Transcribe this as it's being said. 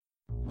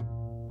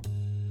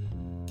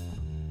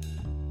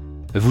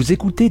Vous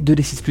écoutez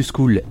 2D6 Plus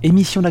Cool,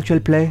 émission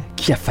d'Actual Play,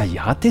 qui a failli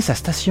rater sa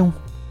station.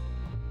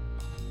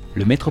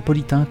 Le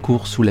métropolitain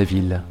court sous la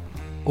ville.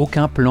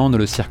 Aucun plan ne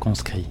le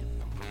circonscrit.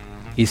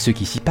 Et ce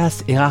qui s'y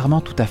passe est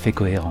rarement tout à fait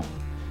cohérent.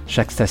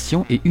 Chaque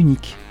station est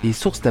unique et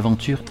source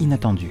d'aventures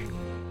inattendues.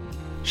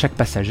 Chaque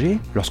passager,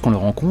 lorsqu'on le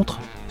rencontre,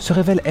 se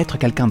révèle être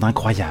quelqu'un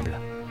d'incroyable.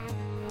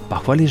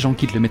 Parfois les gens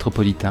quittent le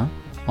métropolitain,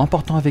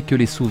 emportant avec eux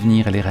les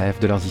souvenirs et les rêves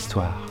de leurs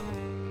histoires.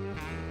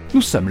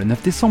 Nous sommes le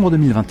 9 décembre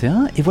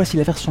 2021 et voici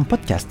la version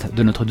podcast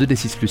de notre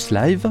 2D6 Plus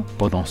Live,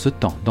 pendant ce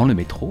temps dans le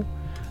métro,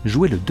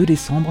 joué le 2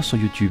 décembre sur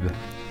YouTube.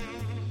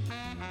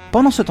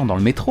 Pendant ce temps dans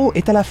le métro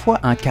est à la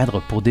fois un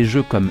cadre pour des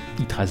jeux comme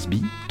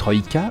Itrasby,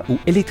 Troika ou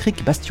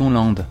Electric Bastion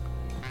Land,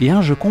 et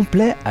un jeu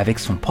complet avec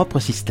son propre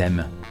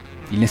système.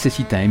 Il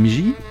nécessite un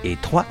MJ et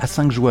 3 à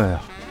 5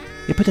 joueurs,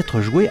 et peut être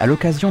joué à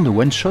l'occasion de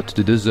one-shot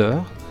de 2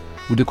 heures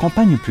ou de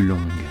campagnes plus longues.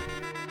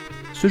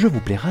 Ce jeu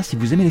vous plaira si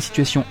vous aimez les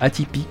situations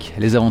atypiques,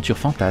 les aventures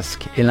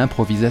fantasques et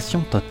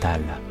l'improvisation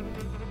totale.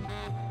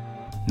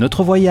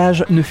 Notre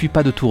voyage ne fut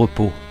pas de tout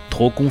repos.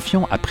 Trop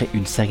confiant après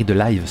une série de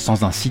lives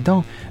sans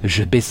incident,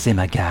 je baissai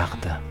ma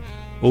garde.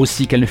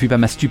 Aussi quelle ne fut pas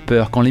ma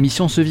stupeur quand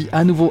l'émission se vit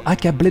à nouveau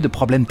accablée de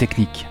problèmes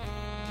techniques.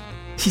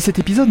 Si cet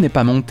épisode n'est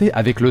pas monté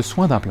avec le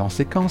soin d'un plan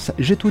séquence,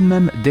 j'ai tout de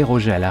même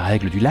dérogé à la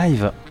règle du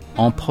live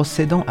en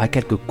procédant à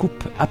quelques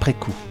coupes après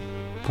coup,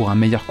 pour un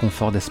meilleur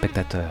confort des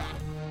spectateurs.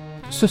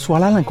 Ce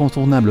soir-là,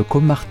 l'incontournable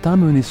Martin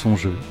menait son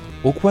jeu,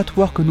 au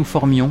quatuor que nous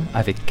formions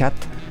avec Kat,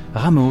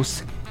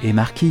 Ramos et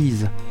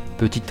Marquise,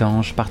 petit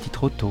ange parti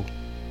trop tôt.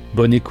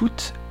 Bonne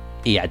écoute,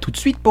 et à tout de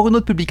suite pour une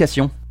autre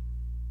publication.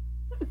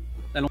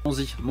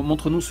 Allons-y,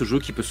 montre-nous ce jeu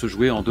qui peut se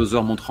jouer en 2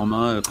 heures montre en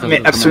main.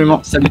 Mais absolument.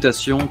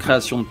 Salutations,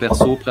 création de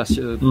perso,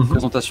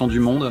 présentation du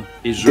monde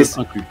et jeu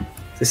inclus.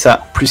 C'est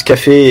ça, plus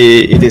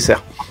café et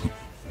dessert.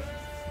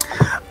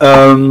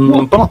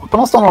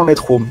 Pendant ce temps dans le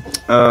métro,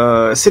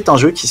 c'est un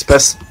jeu qui se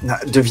passe,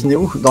 devinez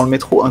où, dans le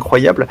métro,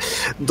 incroyable,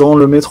 dans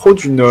le métro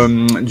d'une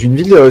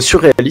ville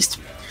surréaliste.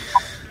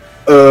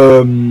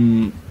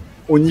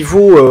 Au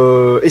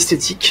niveau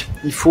esthétique,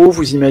 il faut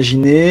vous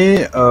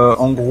imaginer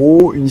en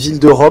gros une ville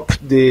d'Europe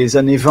des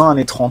années 20,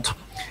 années 30.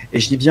 Et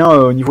je dis bien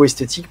au niveau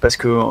esthétique parce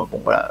que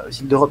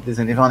ville d'Europe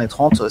des années 20, années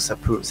 30, ça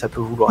peut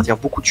vouloir dire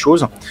beaucoup de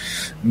choses.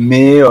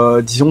 Mais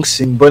disons que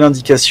c'est une bonne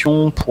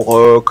indication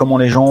pour comment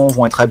les gens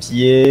vont être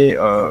habillés,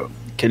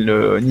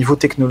 quel niveau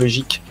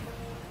technologique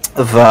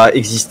va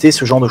exister,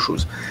 ce genre de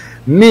choses.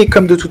 Mais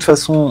comme de toute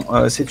façon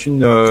c'est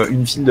une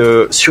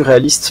ville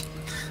surréaliste,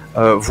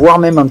 voire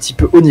même un petit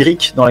peu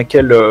onirique dans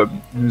laquelle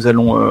nous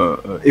allons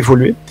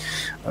évoluer.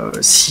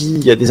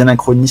 S'il y a des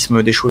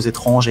anachronismes, des choses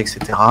étranges, etc.,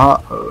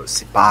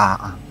 c'est pas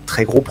un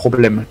très gros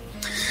problème.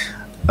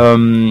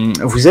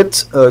 Vous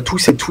êtes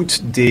tous et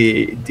toutes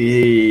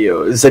des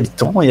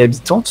habitants et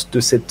habitantes de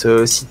cette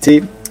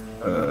cité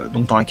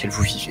donc dans laquelle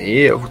vous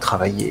vivez, vous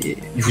travaillez,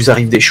 il vous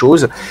arrive des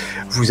choses,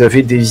 vous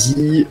avez des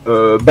vies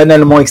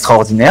banalement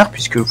extraordinaires,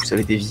 puisque vous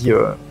avez des vies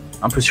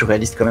un peu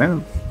surréalistes quand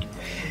même.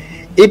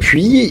 Et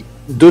puis,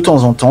 de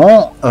temps en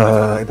temps,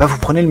 vous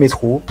prenez le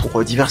métro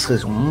pour diverses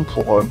raisons,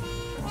 pour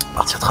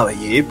partir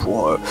travailler,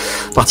 pour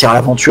partir à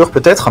l'aventure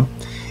peut-être.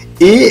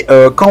 Et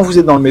quand vous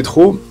êtes dans le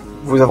métro,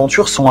 vos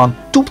aventures sont un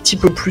tout petit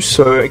peu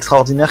plus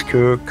extraordinaires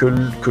que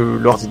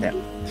l'ordinaire.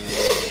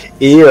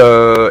 Et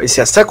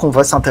c'est à ça qu'on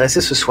va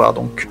s'intéresser ce soir.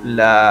 Donc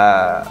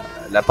la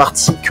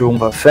partie qu'on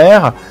va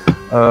faire,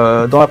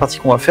 dans la partie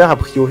qu'on va faire, a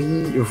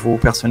priori, vos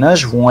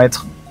personnages vont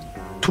être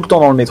tout le temps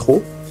dans le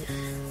métro.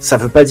 Ça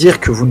veut pas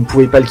dire que vous ne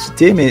pouvez pas le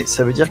quitter, mais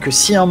ça veut dire que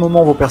si à un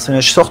moment vos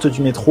personnages sortent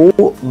du métro,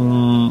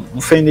 on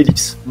fait une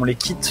ellipse, on les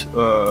quitte,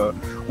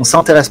 on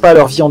s'intéresse pas à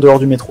leur vie en dehors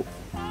du métro.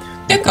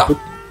 D'accord.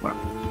 Voilà.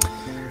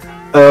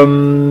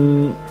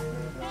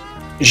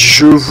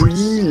 Je vous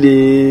lis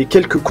les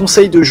quelques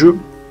conseils de jeu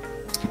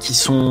qui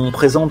sont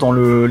présents dans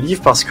le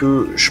livre parce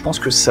que je pense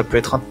que ça peut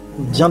être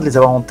bien de les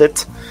avoir en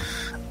tête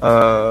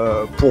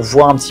pour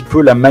voir un petit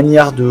peu la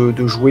manière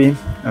de jouer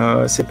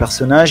ces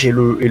personnages et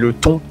le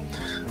ton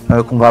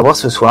qu'on va avoir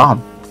ce soir.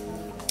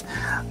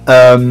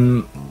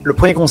 Le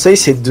premier conseil,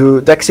 c'est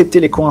d'accepter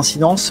les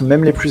coïncidences,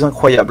 même les plus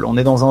incroyables. On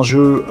est dans un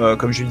jeu,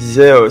 comme je le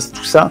disais,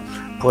 tout ça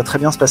pourrait très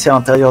bien se passer à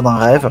l'intérieur d'un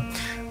rêve.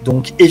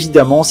 Donc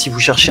évidemment, si vous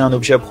cherchez un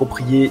objet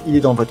approprié, il est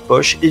dans votre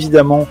poche.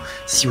 Évidemment,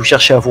 si vous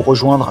cherchez à vous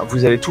rejoindre,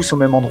 vous allez tous au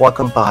même endroit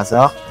comme par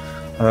hasard.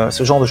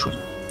 Ce genre de choses.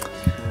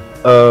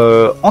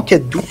 En cas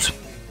de doute,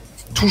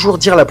 toujours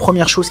dire la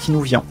première chose qui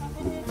nous vient.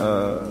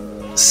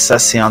 Ça,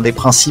 c'est un des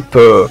principes,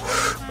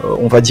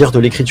 on va dire, de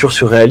l'écriture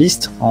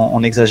surréaliste,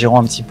 en exagérant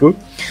un petit peu.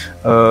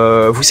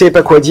 Vous savez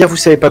pas quoi dire, vous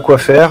savez pas quoi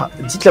faire,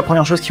 dites la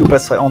première chose qui vous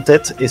passera en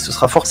tête et ce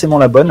sera forcément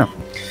la bonne.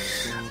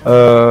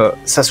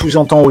 Ça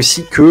sous-entend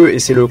aussi que, et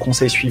c'est le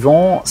conseil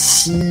suivant,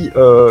 si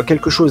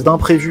quelque chose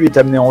d'imprévu est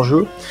amené en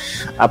jeu,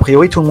 a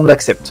priori tout le monde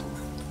l'accepte.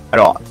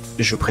 Alors,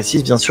 je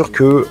précise bien sûr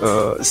que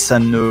ça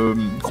ne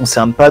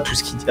concerne pas tout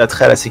ce qui a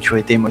trait à la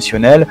sécurité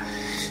émotionnelle.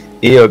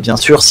 Et bien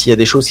sûr, s'il y a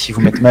des choses qui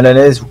vous mettent mal à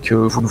l'aise ou que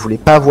vous ne voulez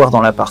pas voir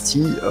dans la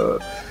partie,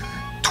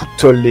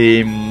 toutes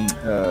les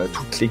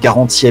toutes les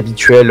garanties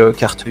habituelles,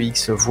 carte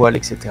X, voile,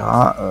 etc.,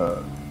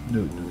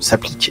 ne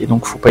s'appliquent. Et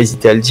donc, faut pas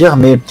hésiter à le dire.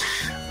 Mais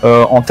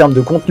en termes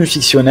de contenu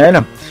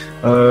fictionnel,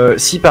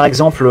 si par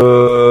exemple,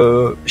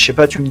 je sais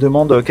pas, tu me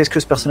demandes qu'est-ce que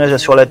ce personnage a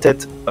sur la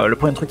tête, le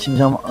premier truc qui me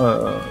vient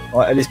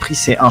à l'esprit,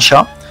 c'est un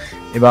chat.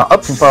 Et ben,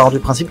 hop, on part du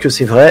principe que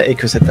c'est vrai et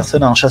que cette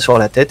personne a un chat sur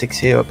la tête et que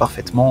c'est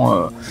parfaitement,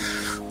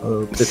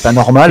 peut-être pas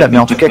normal, mais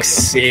en tout cas que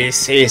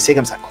c'est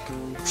comme ça.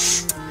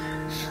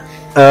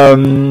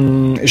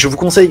 Je vous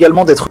conseille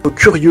également d'être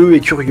curieux et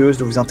curieuse,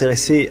 de vous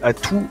intéresser à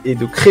tout et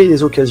de créer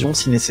des occasions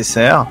si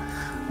nécessaire.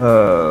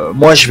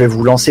 Moi, je vais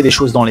vous lancer des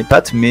choses dans les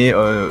pattes, mais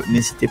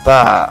n'hésitez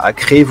pas à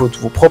créer vos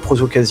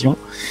propres occasions.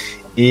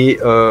 Et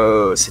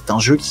c'est un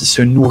jeu qui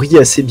se nourrit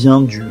assez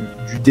bien du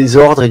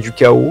désordre et du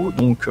chaos,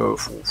 donc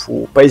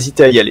faut pas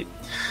hésiter à y aller.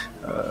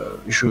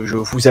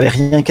 Vous allez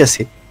rien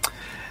casser.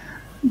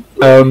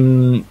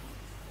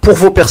 Pour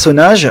vos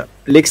personnages,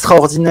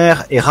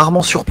 l'extraordinaire est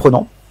rarement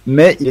surprenant,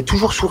 mais il est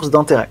toujours source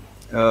d'intérêt.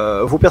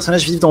 Vos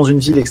personnages vivent dans une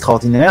ville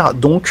extraordinaire,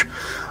 donc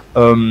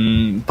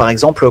par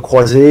exemple,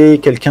 croiser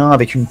quelqu'un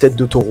avec une tête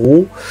de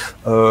taureau,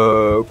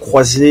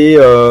 croiser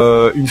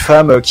une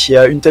femme qui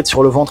a une tête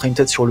sur le ventre et une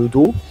tête sur le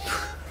dos,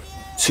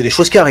 c'est des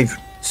choses qui arrivent.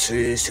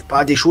 C'est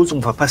pas des choses où on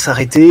va pas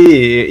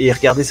s'arrêter et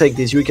regarder ça avec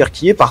des yeux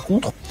écarquillés. Par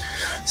contre,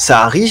 ça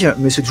arrive,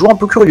 mais c'est toujours un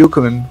peu curieux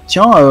quand même.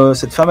 Tiens,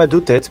 cette femme a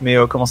 2 têtes, mais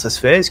comment ça se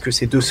fait? Est-ce que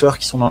c'est 2 sœurs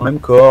qui sont dans le même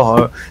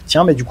corps?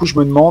 Tiens, mais du coup, je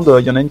me demande,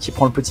 il y en a une qui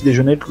prend le petit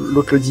déjeuner,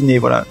 l'autre le dîner.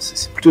 Voilà,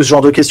 c'est plutôt ce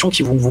genre de questions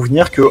qui vont vous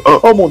venir que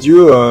oh mon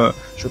Dieu,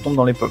 je tombe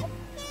dans les pommes.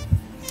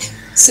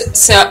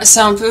 C'est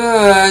un peu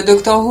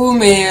Doctor Who,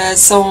 mais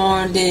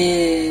sans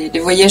les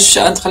voyages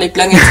entre les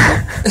planètes.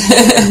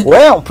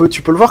 Ouais,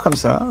 tu peux le voir comme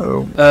ça.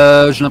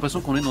 J'ai l'impression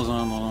qu'on est dans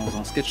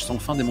un sketch sans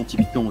fin des Monty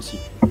Python aussi.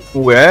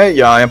 Ouais, il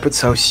y a un peu de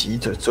ça aussi.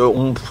 Ça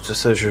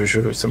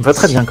me va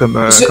très bien comme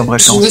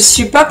référence. Je ne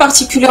suis pas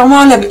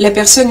particulièrement la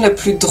personne la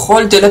plus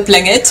drôle de la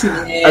planète.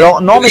 Mais...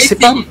 Alors non, mais c'est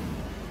pas.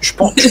 Je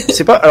pense.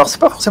 C'est pas. Alors c'est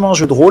pas forcément un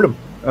jeu de rôle.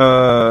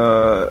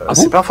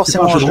 C'est pas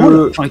forcément un jeu de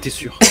rôle. J'en étais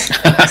sûr.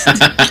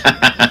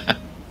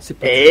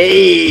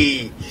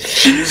 Hey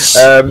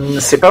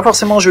c'est pas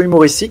forcément un jeu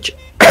humoristique.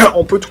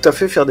 On peut tout à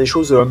fait faire des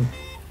choses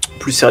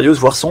plus sérieuses,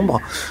 voire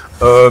sombres.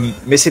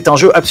 Mais c'est un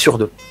jeu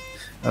absurde.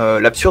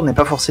 L'absurde n'est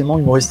pas forcément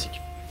humoristique.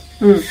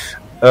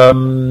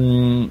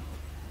 2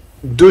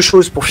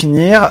 choses pour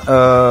finir.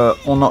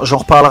 J'en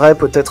reparlerai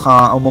peut-être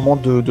au moment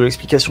de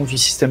l'explication du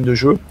système de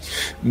jeu.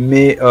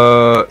 Mais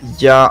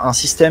il y a un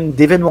système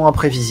d'événements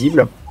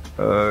imprévisibles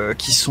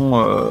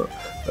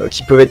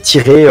qui peuvent être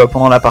tirés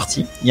pendant la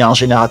partie. Il y a un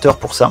générateur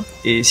pour ça.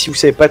 Et si vous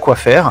savez pas quoi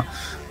faire,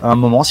 à un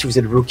moment, si vous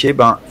êtes bloqué,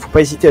 faut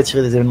pas hésiter à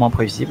tirer des événements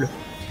imprévisibles.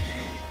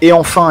 Et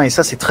enfin, et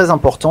ça c'est très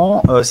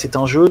important, c'est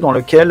un jeu dans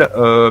lequel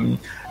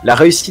la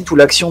réussite ou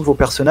l'action de vos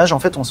personnages, en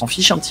fait, on s'en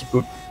fiche un petit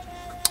peu.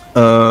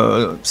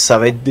 Ça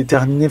va être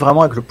déterminé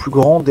vraiment avec le plus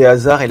grand des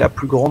hasards et la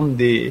plus grande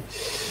des...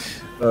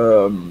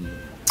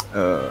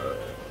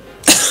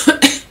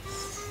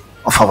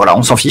 Enfin voilà,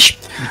 on s'en fiche.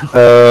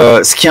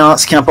 Ce qui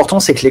est important,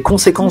 c'est que les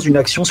conséquences d'une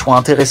action soient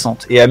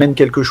intéressantes et amènent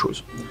quelque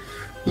chose.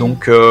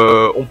 Donc,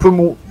 on peut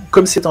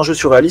comme c'est un jeu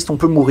surréaliste, on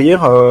peut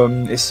mourir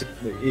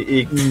et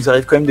il nous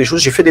arrive quand même des choses.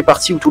 J'ai fait des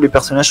parties où tous les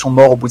personnages sont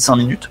morts au bout de 5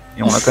 minutes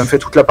et on a quand même fait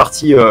toute la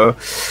partie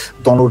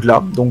dans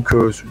l'au-delà. Donc,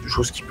 c'est des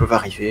choses qui peuvent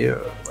arriver.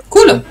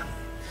 Cool.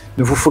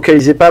 Ne vous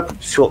focalisez pas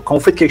sur quand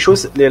vous faites quelque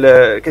chose.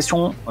 La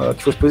question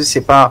qu'il faut se poser,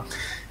 c'est pas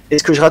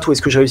est-ce que je rate ou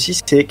est-ce que je réussis,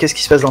 c'est qu'est-ce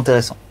qui se passe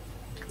d'intéressant.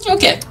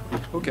 Ok.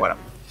 Voilà.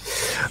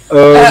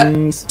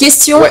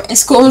 Question, ouais.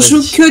 Est-ce qu'on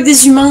joue que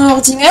des humains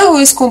ordinaires ou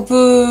est-ce qu'on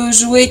peut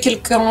jouer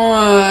quelqu'un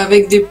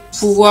avec des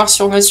pouvoirs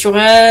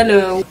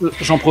surnaturels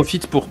J'en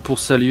profite pour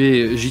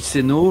saluer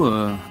Jitseno,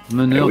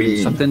 meneur d'une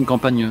certaine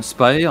campagne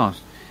Spire,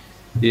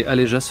 et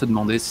Aléja se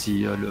demandait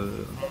si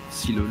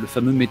le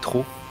fameux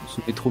métro,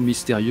 ce métro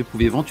mystérieux,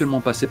 pouvait éventuellement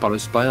passer par le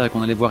Spire et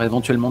qu'on allait voir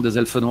éventuellement des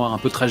elfes noirs un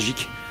peu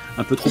tragiques,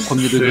 un peu trop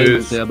premier degré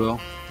montés à bord.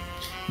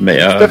 Mais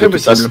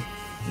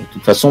de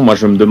toute façon, moi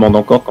je me demande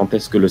encore quand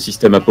est-ce que le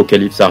système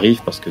Apocalypse arrive,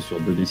 parce que sur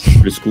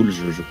 2D6 Plus Cool,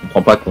 je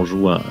comprends pas qu'on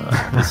joue un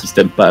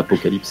système pas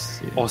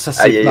Apocalypse. Oh, ça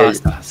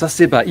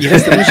c'est pas. Il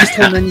reste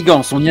enregistré en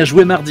manigance, on y a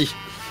joué mardi.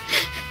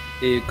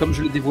 Et comme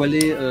je l'ai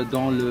dévoilé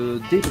dans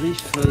le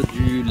débrief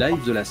du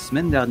live de la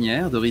semaine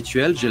dernière de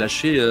Rituel, j'ai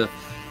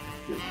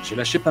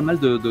lâché pas mal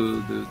de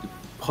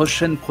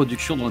prochaines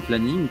productions dans le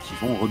planning qui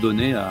vont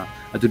redonner à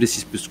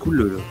 2D6 Plus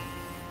Cool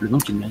le nom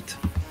qu'il mérite.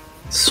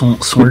 Son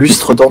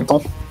lustre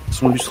d'antan.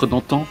 Son lustre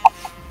d'antan.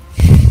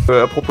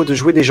 À propos de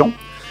jouer des gens,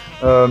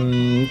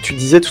 tu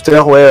disais tout à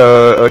l'heure,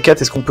 Kat,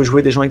 est-ce qu'on peut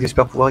jouer des gens avec des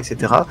super pouvoirs,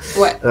 etc.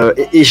 Ouais.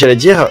 Et j'allais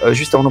dire,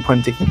 juste avant nos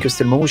problèmes techniques, que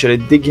c'était le moment où j'allais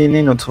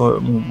dégainer mon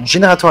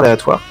générateur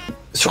aléatoire.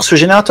 Sur ce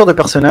générateur de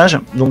personnages,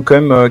 donc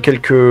quand même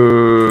quelques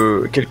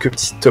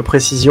petites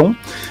précisions.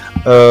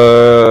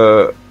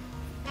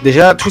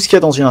 Déjà, tout ce qu'il y a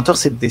dans ce générateur,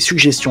 c'est des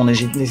suggestions.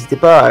 N'hésitez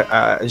pas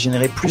à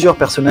générer plusieurs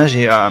personnages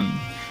et à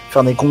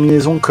faire des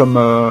combinaisons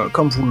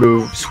comme vous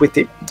le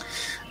souhaitez.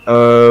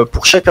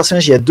 Pour chaque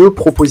personnage, il y a 2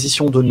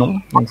 propositions de noms,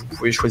 donc vous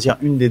pouvez choisir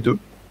une des 2.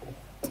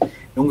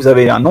 Donc vous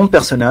avez un nom de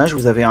personnage,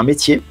 vous avez un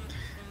métier,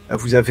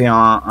 vous avez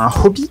un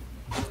hobby,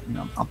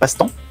 un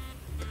passe-temps,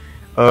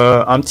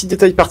 un petit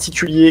détail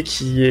particulier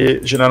qui est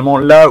généralement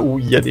là où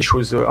il y a des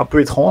choses un peu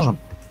étranges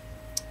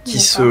qui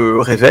se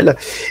révèlent,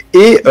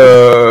 et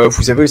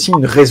vous avez aussi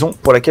une raison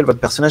pour laquelle votre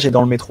personnage est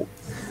dans le métro.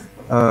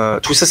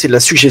 Tout ça c'est de la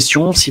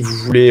suggestion, si vous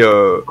voulez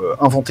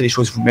inventer les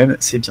choses vous-même,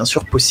 c'est bien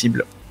sûr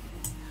possible.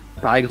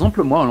 Par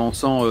exemple, moi en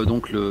lançant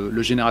donc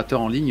le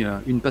générateur en ligne,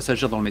 une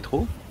passagère dans le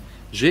métro,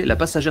 la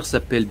passagère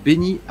s'appelle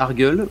Benny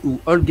Argel ou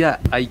Olga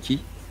Aiki.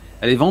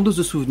 Elle est vendeuse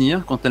de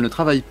souvenirs. Quand elle ne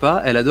travaille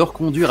pas, elle adore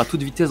conduire à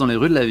toute vitesse dans les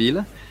rues de la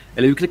ville.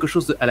 Elle a quelque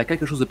chose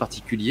de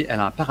particulier. Elle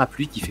a un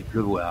parapluie qui fait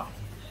pleuvoir.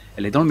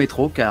 Elle est dans le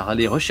métro car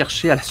elle est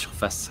recherchée à la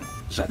surface.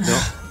 J'adore.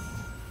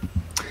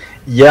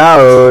 Il y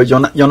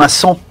en a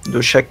 100 de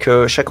chaque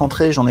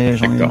entrée. J'en ai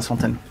une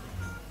centaine.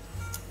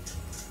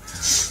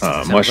 C'est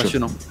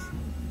impressionnant.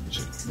 Je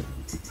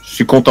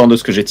suis content de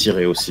ce que j'ai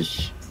tiré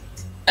aussi.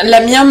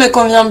 La mienne me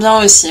convient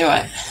bien aussi,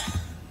 ouais.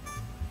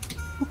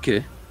 Ok.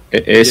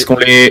 Est-ce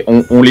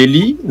qu'on les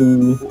lit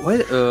ou...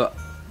 Ouais,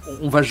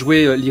 on va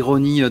jouer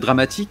l'ironie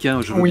dramatique. Hein.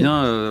 Je veux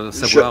bien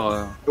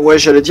savoir. Ouais,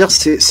 j'allais dire,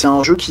 c'est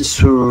un jeu qui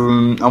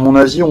à mon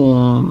avis,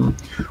 on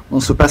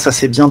se passe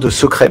assez bien de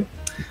secrets.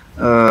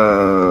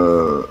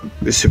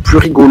 Mais c'est plus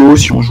rigolo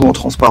si on joue en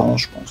transparent,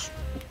 je pense.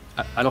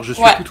 Alors je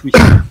suis tout oui.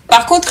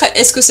 Par contre,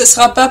 est-ce que ce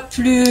sera pas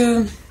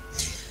plus...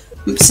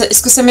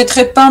 Est-ce que ça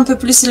mettrait pas un peu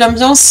plus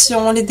l'ambiance si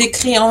on les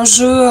décrit en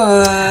jeu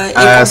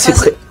c'est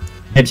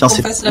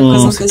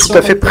tout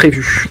à fait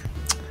prévu.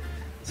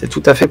 C'est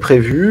tout à fait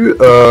prévu.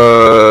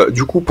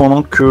 Du coup,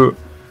 pendant que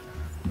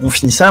on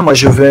finit ça, moi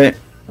je vais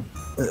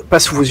pas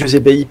sous vos yeux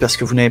ébahis parce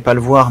que vous n'allez pas le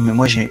voir, mais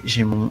moi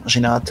j'ai mon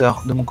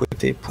générateur de mon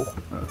côté pour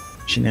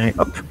générer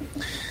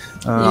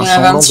un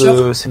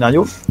changement de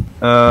scénario.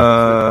 Et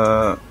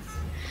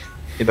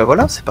ben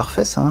voilà, c'est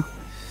parfait ça.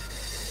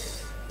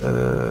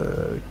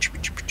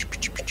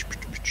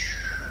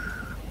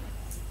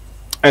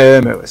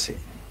 Mais ouais, c'est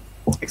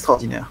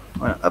extraordinaire.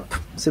 Voilà, hop,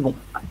 c'est bon.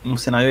 Mon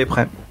scénario est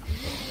prêt.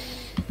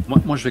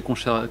 Moi je vais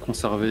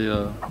conserver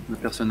le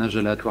personnage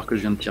aléatoire que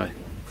je viens de tirer.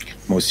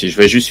 Moi aussi, je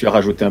vais juste lui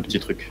rajouter un petit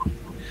truc.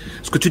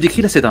 Ce que tu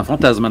décris là, c'est un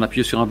fantasme. En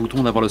appuyant sur un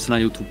bouton, d'avoir le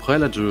scénario tout prêt,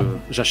 là,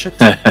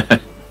 j'achète.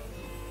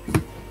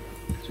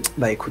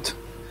 Bah écoute.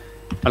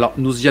 Alors,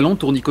 nous y allons,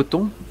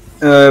 tournicoton.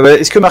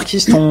 Est-ce que Marquis,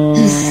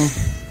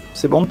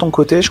 c'est bon de ton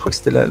côté? Je crois que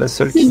c'était la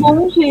seule qui... C'est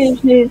bon,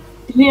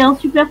 j'ai un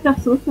super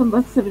perso, ça me va,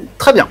 ça va.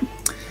 Très bien.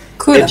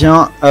 Cool. Eh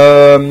bien,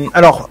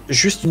 alors,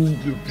 juste,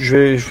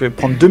 je vais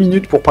prendre 2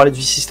 minutes pour parler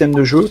du système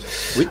de jeu.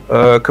 Oui.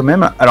 Quand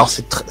même, alors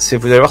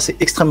vous allez voir, c'est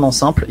extrêmement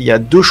simple. Il y a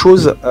 2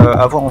 choses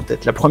à avoir en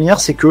tête. La première,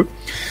 c'est que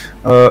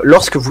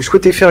lorsque vous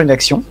souhaitez faire une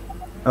action,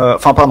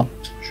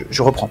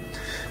 je reprends.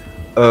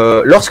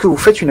 Lorsque vous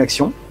faites une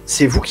action,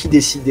 c'est vous qui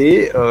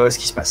décidez ce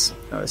qui se passe.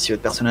 Si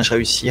votre personnage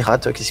réussit,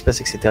 rate, qu'est-ce qui se passe,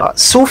 etc.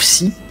 Sauf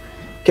si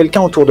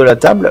quelqu'un autour de la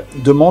table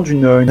demande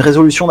une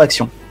résolution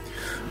d'action.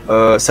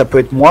 Ça peut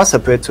être moi, ça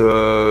peut être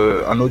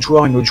un autre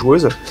joueur, une autre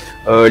joueuse.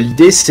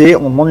 L'idée, c'est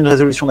on demande une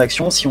résolution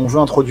d'action si on veut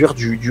introduire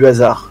du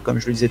hasard, comme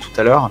je le disais tout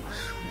à l'heure,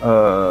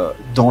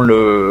 dans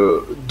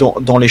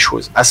les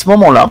choses. À ce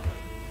moment-là,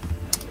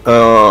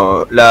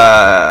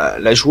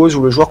 la joueuse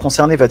ou le joueur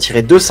concerné va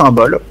tirer 2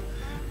 symboles,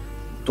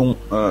 dont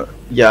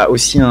il y a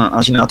aussi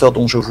un générateur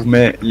dont je vous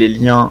mets les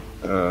liens,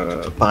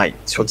 pareil,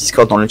 sur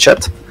Discord dans le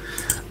chat.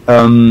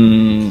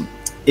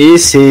 Et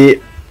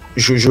c'est...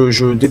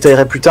 Je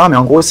détaillerai plus tard, mais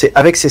en gros, c'est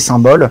avec ces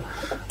symboles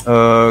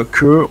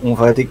que on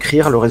va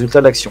décrire le résultat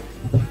de l'action.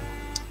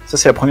 Ça,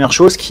 c'est la première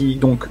chose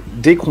donc,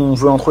 dès qu'on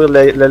veut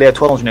introduire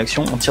l'aléatoire dans une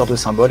action, on tire 2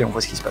 symboles et on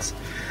voit ce qui se passe.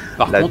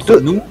 Par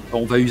contre, nous,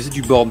 on va user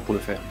du board pour le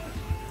faire.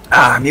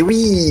 Ah, mais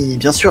oui,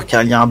 bien sûr,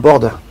 car il y a un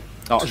board.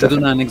 Alors, je vais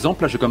donner un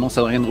exemple. Là, je commence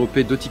à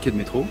dropper 2 tickets de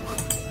métro.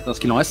 Dans ce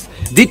qu'il en reste.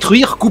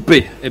 Détruire,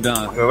 couper. Eh bien,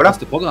 voilà.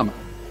 C'est le programme.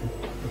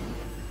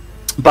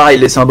 Pareil,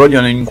 les symboles, il y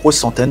en a une grosse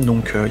centaine,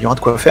 donc il y aura de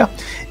quoi faire.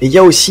 Et il y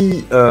a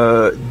aussi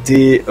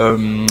des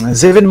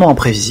événements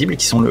imprévisibles,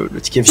 qui sont le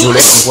ticket violet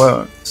qu'on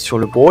voit sur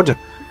le board.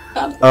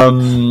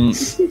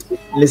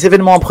 Les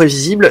événements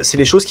imprévisibles, c'est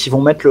les choses qui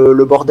vont mettre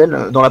le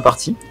bordel dans la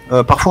partie.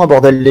 Parfois un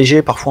bordel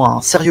léger, parfois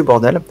un sérieux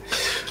bordel.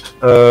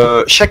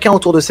 Chacun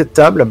autour de cette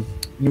table,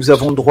 nous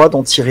avons le droit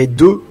d'en tirer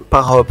 2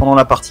 pendant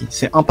la partie.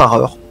 C'est 1 par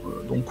heure,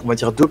 donc on va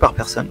dire 2 par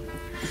personne.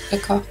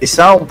 D'accord. Et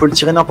ça, on peut le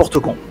tirer n'importe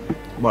quand.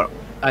 Voilà.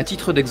 À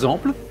titre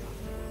d'exemple,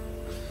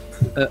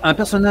 un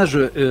personnage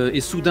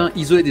est soudain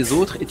isolé des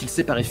autres. Est-il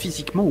séparé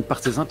physiquement ou par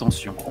ses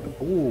intentions?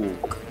 Oh.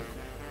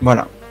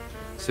 Voilà.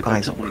 C'est par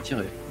exemple.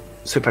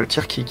 C'est pas le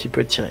tir qui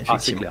peut être tiré, effectivement. Ah,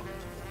 c'est clair.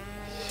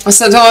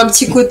 Ça donne un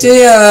petit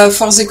côté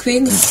For the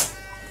Queen.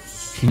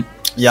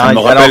 Ça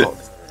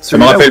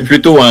me rappelle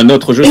plutôt un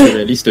autre jeu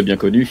surréaliste bien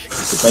connu qui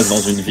se passe dans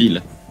une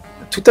ville.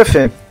 Tout à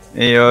fait.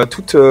 Et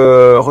toute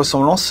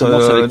ressemblance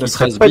ne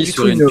serait pas du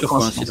tout une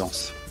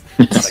coïncidence.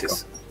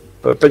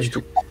 Pas du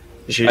tout.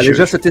 J'ai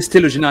déjà testé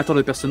le générateur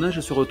de personnages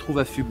et se retrouve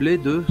affublé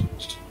de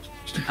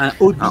un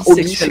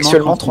hobby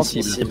sexuellement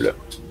transmissible.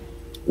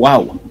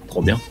 Waouh,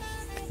 trop bien.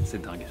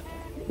 C'est dingue.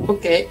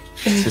 Ok.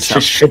 J'ai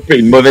chopé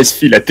une mauvaise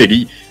file à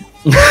Telly.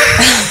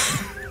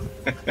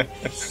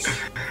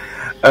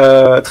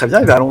 Très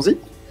bien, allons-y.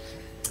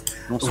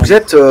 Vous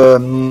êtes,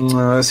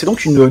 c'est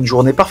donc une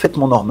journée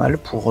parfaitement normale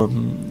pour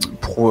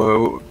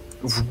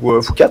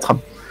vous quatre.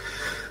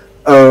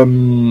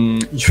 Il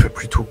fait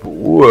plutôt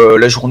beau,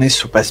 la journée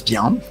se passe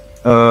bien,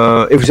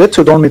 et vous êtes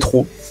dans le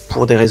métro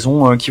pour des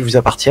raisons qui vous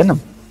appartiennent.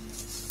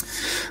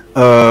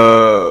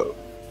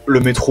 Le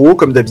métro,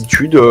 comme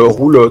d'habitude,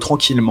 roule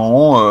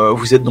tranquillement.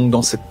 Vous êtes donc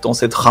dans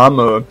cette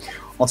rame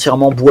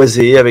entièrement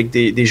boisée avec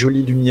des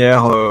jolies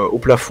lumières au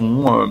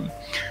plafond.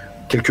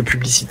 Quelques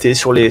publicités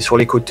sur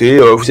les côtés.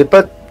 Vous n'êtes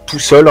pas tout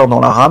seul dans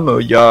la rame.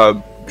 Il y a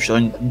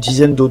une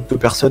dizaine d'autres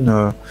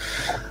personnes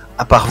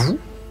à part vous.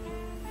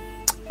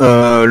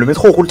 Le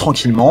métro roule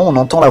tranquillement. On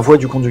entend la voix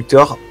du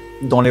conducteur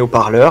dans les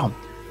haut-parleurs.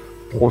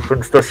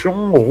 Prochaine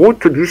station,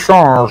 route du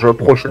singe.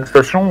 Prochaine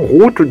station,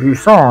 route du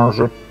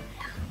singe.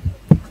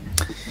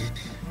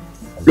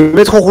 Le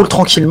métro roule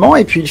tranquillement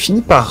et puis il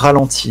finit par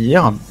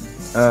ralentir.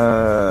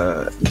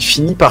 Il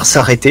finit par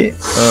s'arrêter,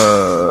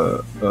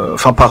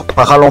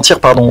 par ralentir,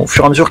 pardon, au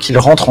fur et à mesure qu'il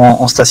rentre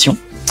en station.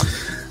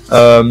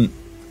 Vous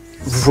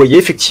voyez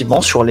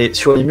effectivement sur les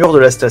murs de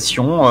la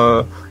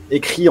station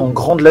écrit en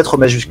grandes lettres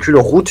majuscules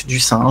route du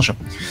singe.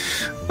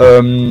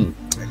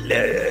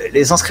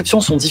 Les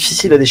inscriptions sont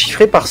difficiles à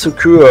déchiffrer parce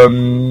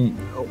que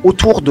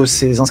autour de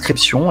ces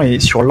inscriptions et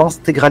sur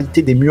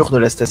l'intégralité des murs de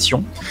la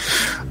station,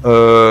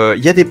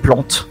 il y a des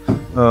plantes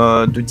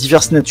de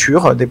diverses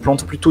natures, des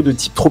plantes plutôt de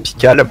type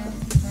tropical.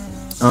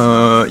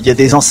 Il y a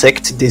des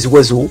insectes, des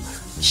oiseaux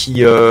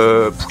qui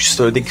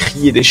poussent des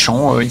cris et des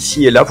chants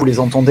ici et là. Vous les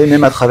entendez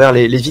même à travers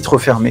les vitres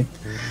fermées.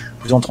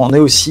 Vous entendez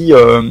aussi,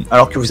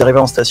 alors que vous arrivez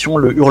en station,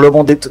 le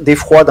hurlement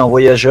d'effroi d'un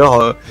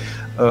voyageur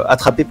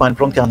attrapé par une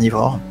plante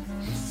carnivore.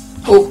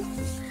 Oh.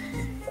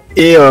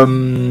 Et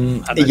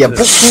il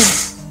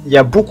y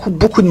a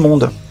beaucoup de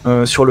monde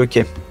sur le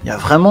quai. Il y a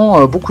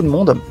vraiment beaucoup de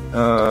monde.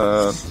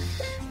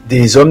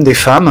 Des hommes, des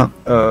femmes,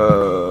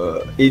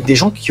 et des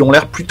gens qui ont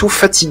l'air plutôt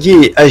fatigués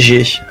et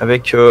âgés,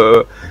 avec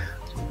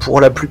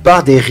pour la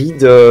plupart des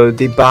rides,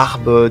 des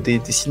barbes,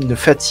 des signes de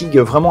fatigue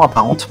vraiment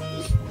apparentes.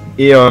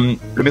 Et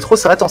le métro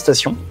s'arrête en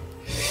station,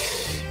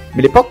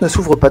 mais les portes ne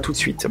s'ouvrent pas tout de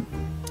suite.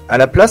 À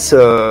la place,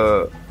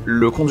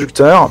 le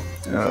conducteur,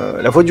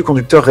 la voix du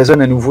conducteur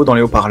résonne à nouveau dans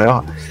les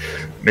haut-parleurs.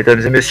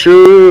 Mesdames et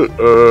messieurs,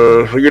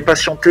 veuillez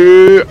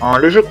patienter. Un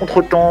léger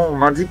contretemps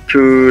m'indique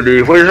que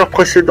les voyageurs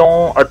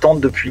précédents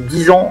attendent depuis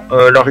 10 ans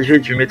l'arrivée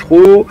du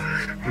métro.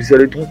 Vous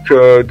allez donc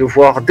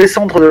devoir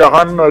descendre de la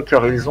rame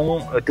car ils ont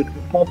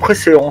techniquement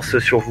préséance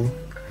sur vous.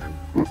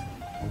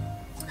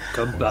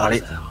 Comme par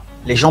hasard.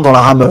 Les gens dans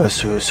la rame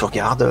se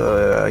regardent.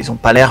 Ils n'ont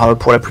pas l'air,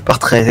 pour la plupart,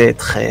 très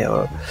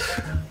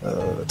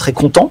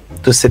contents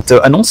de cette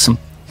annonce.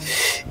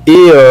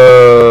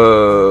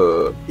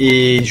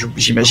 Et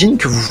j'imagine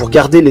que vous vous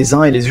regardez les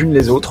uns et les unes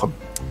les autres.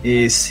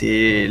 Et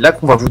c'est là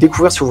qu'on va vous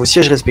découvrir sur vos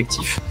sièges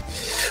respectifs.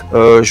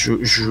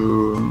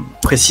 Je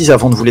précise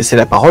avant de vous laisser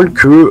la parole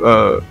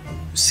que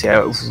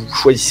vous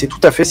choisissez tout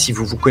à fait si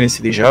vous vous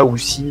connaissez déjà ou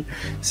si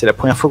c'est la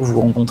première fois que vous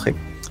vous rencontrez.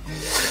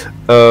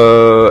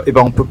 Et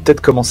on peut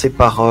peut-être commencer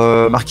par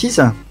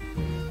Marquise.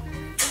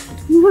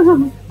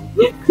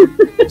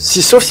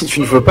 Sauf si tu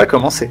ne veux pas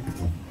commencer.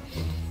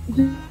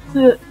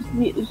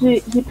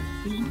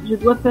 Je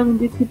dois faire une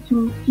description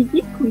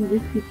physique ou une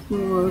description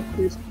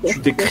Tu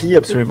décris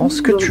absolument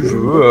ce que tu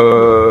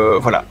veux.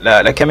 Voilà,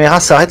 la caméra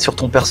s'arrête sur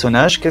ton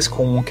personnage. Qu'est-ce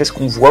qu'on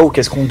voit ou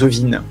qu'est-ce qu'on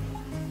devine?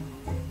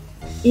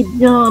 Eh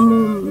bien,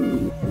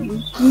 je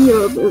suis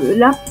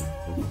là,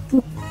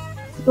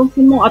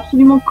 potentiellement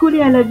absolument collé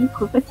à la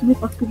vitre, fasciné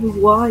par ce que je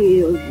vois,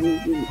 et je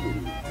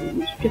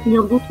suis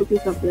rien d'autre que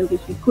ça. Je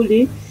suis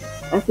collé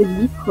à cette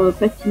vitre,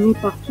 fasciné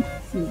par tout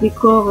ce qui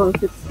décore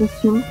cette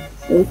station,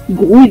 qui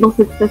grouille dans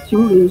cette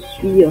station. Je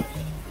suis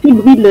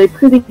fébrile et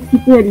très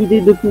excitée à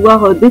l'idée de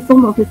pouvoir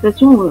descendre dans cette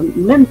station,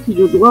 même si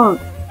je dois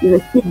y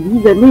rester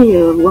 10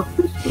 années, voire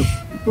plus,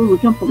 sans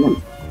aucun problème.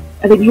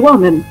 Avec joie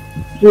même.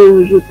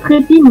 Je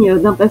trépigne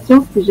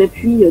d'impatience et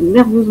j'appuie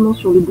nerveusement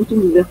sur le bouton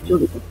d'ouverture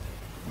des portes.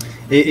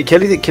 Et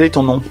quel est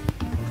ton nom?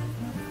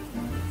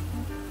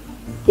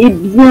 Eh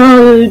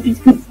bien,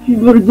 puisque tu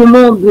me le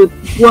demandes,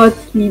 toi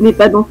qui n'es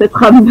pas dans cette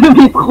rame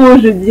de métro,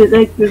 je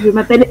dirais que je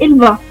m'appelle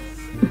Elva.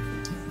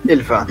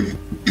 Elva.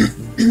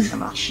 Ça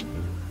marche.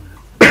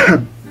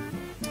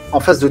 En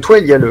face de toi,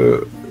 il y a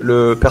le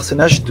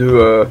personnage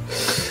de...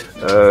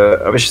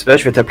 je sais pas,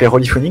 je vais t'appeler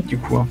Roliphonique du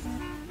coup. Hein.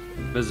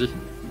 Vas-y.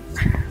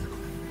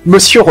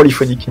 Monsieur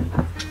Roliphonique.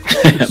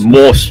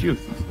 Monsieur.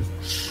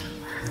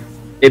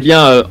 Eh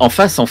bien, en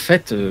face, en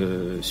fait,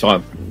 sur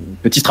un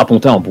petit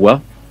strapontin en bois,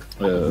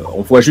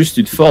 on voit juste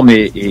une forme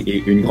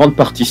et une grande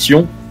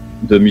partition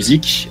de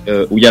musique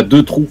où il y a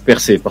 2 trous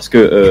percés parce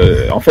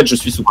que, en fait, je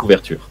suis sous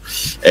couverture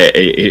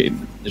et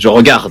je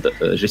regarde,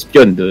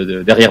 j'espionne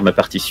derrière ma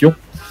partition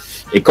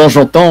et quand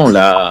j'entends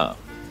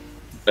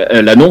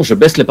l'annonce, je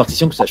baisse la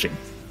partition que ça gêne.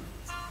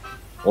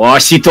 Oh,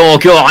 c'est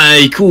encore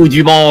un coup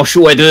du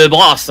manchot à 2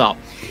 bras, ça.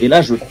 Et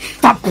là, je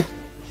tape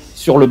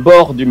sur le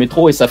bord du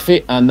métro et ça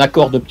fait un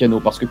accord de piano.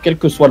 Parce que quel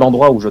que soit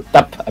l'endroit où je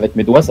tape avec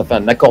mes doigts, ça fait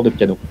un accord de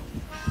piano.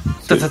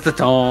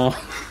 Ta-ta-ta-tan.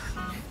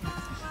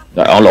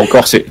 Alors là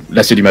encore, c'est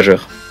du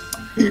majeur.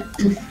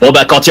 Bon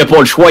bah quand il n'y a pas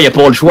le choix, il n'y a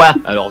pas le choix.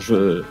 Alors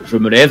je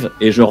me lève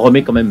et je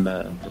remets quand même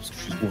ma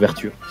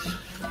ouverture.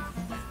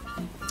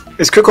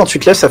 Est-ce que quand tu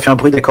te lèves, ça fait un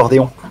bruit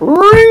d'accordéon?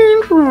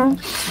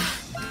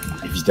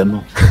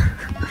 Évidemment.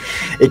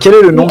 Et quel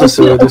est le nom de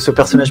ce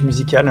personnage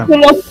musical?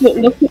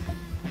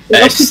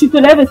 Lorsque tu te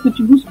lèves, est-ce que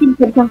tu bouscules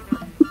quelqu'un?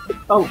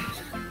 Pardon.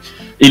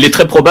 Il est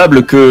très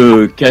probable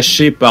que,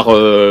 caché par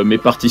mes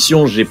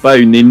partitions, j'ai pas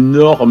une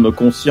énorme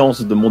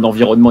conscience de mon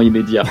environnement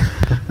immédiat.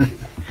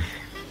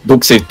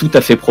 Donc c'est tout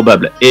à fait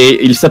probable.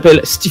 Et il s'appelle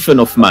Stephen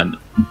Hoffman.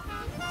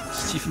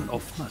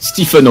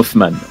 Stephen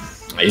Hoffman.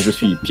 Et je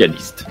suis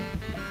pianiste.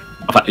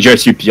 Enfin, je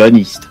suis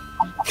pianiste.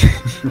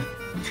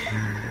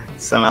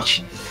 Ça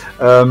marche.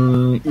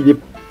 Il est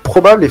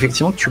probable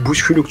effectivement que tu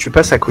bouscules ou que tu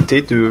passes à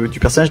côté du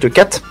personnage de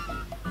Kat.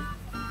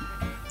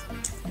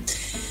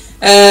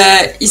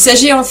 Il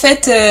s'agit en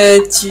fait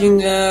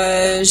d'une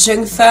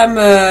jeune femme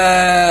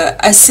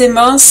assez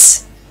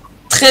mince,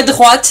 très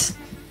droite,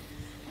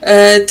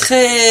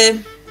 très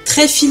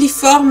très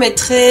filiforme et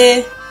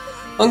très.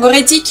 On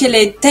aurait dit qu'elle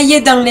est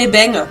taillée dans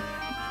l'ébène.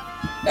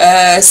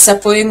 Sa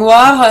peau est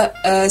noire,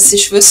 ses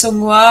cheveux sont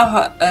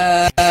noirs.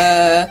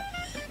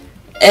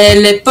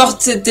 Elle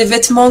porte des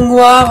vêtements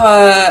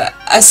noirs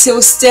assez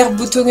austères,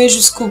 boutonnés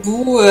jusqu'au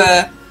bout,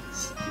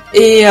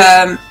 et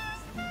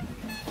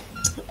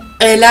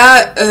elle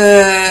a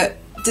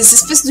des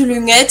espèces de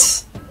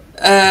lunettes,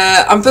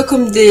 un peu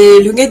comme des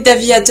lunettes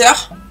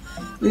d'aviateur,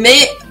 mais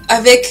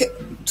avec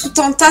tout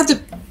un tas de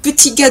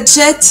petits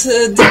gadgets,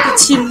 des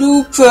petits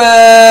loops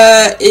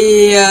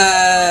et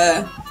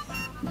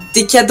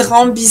des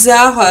cadrans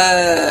bizarres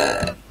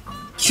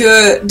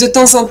que de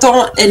temps en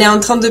temps elle est en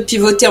train de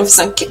pivoter en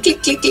faisant clic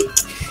clic clic clic.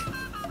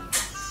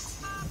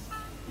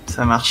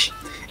 Ça marche.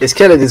 Est-ce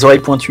qu'elle a des oreilles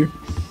pointues?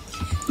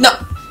 Non.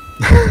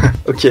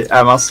 Ok,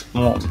 ah mince.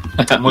 Bon,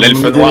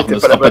 l'elfe noir ne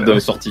sera pas de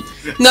sortie.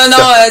 Non,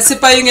 c'est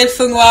pas une elfe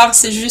noire,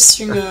 c'est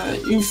juste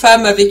une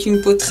femme avec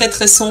une peau très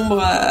très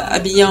sombre,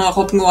 habillée en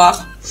robe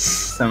noire.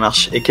 Ça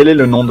marche. Et quel est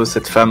le nom de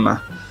cette femme?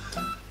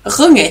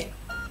 Renée.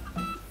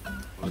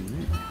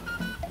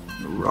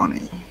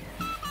 Ronnie.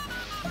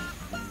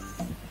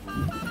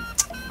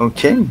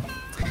 Ok.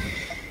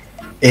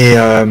 Et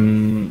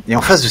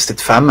en face de cette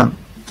femme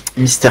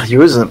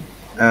mystérieuse,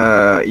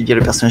 il y a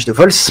le personnage de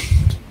Vols.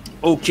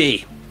 Ok.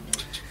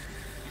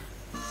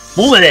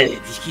 Bon, ben,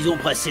 puisqu'ils ont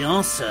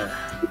préséance,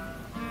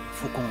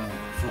 faut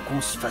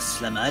qu'on se fasse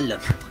la malle.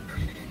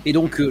 Et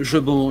donc je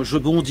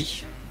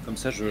bondis. Comme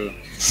ça,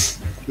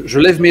 je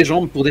lève mes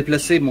jambes pour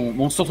déplacer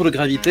mon centre de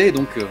gravité. Et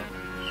donc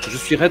je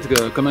suis raide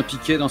comme un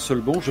piquet d'un seul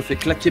bond. Je fais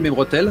claquer mes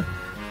bretelles.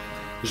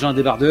 J'ai un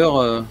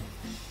débardeur,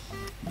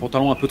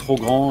 pantalon un peu trop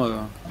grand,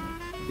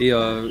 et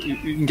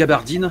une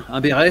gabardine, un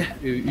béret,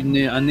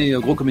 un nez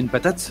gros comme une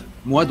patate.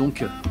 Moi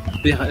donc,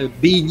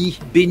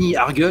 Benny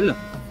Arguel,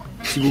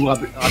 si vous vous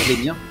rappelez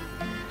bien.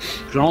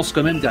 Je lance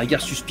quand même des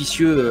regards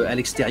suspicieux à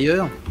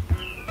l'extérieur.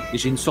 Et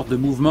j'ai une sorte de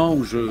mouvement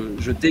où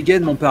je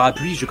dégaine mon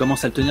parapluie, je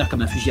commence à le tenir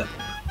comme un fusil à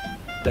pompe.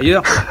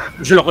 D'ailleurs,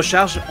 je le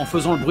recharge en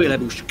faisant le bruit à la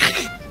bouche.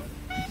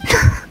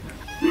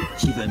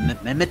 S'ils veulent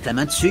me mettre la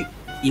main dessus,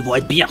 ils vont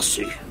être bien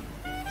reçus.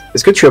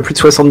 Est-ce que tu as plus de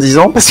 70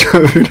 ans? Parce que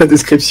vu la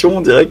description,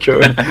 on dirait que...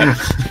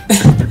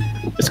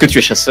 Est-ce que tu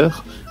es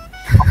chasseur?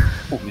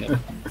 Oh, merde.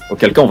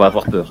 Auquel cas, on va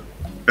avoir peur.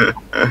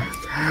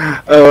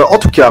 En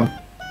tout cas,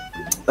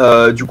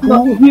 du coup...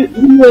 Non,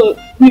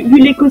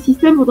 vu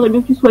l'écosystème, il faudrait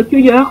bien que tu sois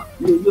cueilleur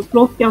de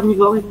plantes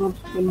carnivores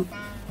éventuellement.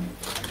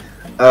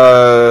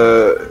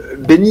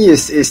 Benny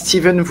et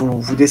Steven,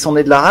 vous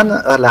descendez de la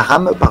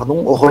rame,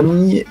 pardon.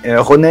 René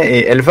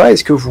et Elva,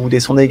 est-ce que vous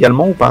descendez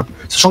également ou pas?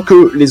 Sachant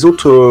que les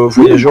autres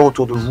voyageurs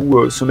autour de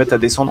vous se mettent à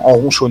descendre en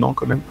ronchonnant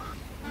quand même.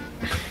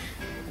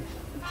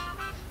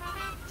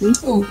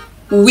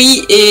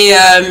 Oui, et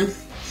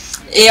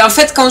en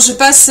fait, quand je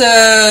passe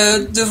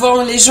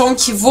devant les gens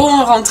qui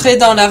vont rentrer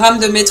dans la rame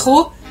de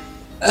métro,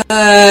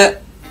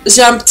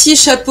 j'ai un petit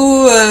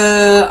chapeau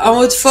en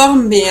haute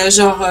forme, mais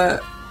genre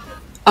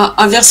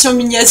en version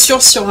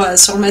miniature sur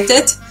ma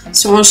tête,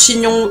 sur un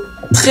chignon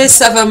très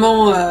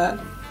savamment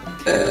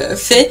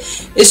fait,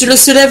 et je le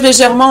soulève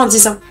légèrement en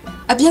disant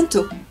 « À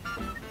bientôt ».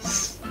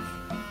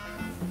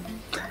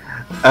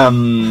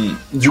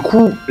 Du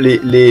coup,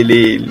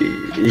 les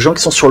gens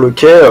qui sont sur le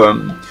quai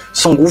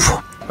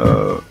s'engouffrent.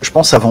 Je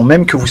pense avant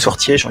même que vous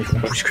sortiez, genre ils vous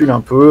bousculent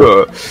un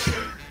peu.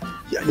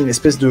 Il y a une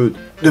espèce de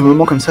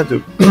moment comme ça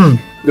de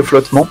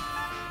flottement.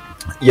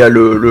 Il y a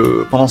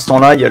pendant ce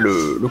temps-là, il y a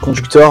le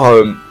conducteur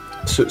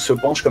se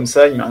penche comme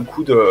ça, il met un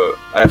coude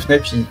à la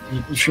fenêtre, puis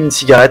il fume une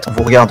cigarette en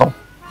vous regardant.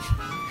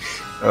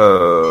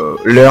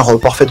 L'air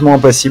parfaitement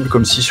impassible,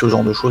 comme si ce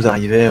genre de choses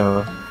arrivait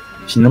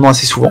finalement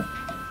assez souvent.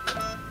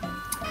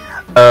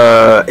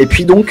 Et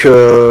puis donc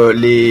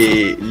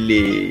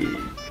les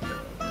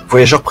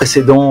voyageurs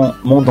précédents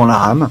montent dans la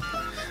rame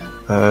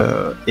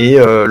et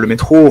le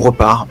métro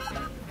repart.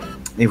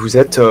 Et vous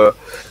êtes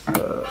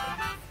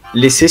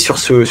laissé sur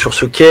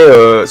ce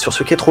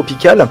quai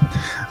tropical.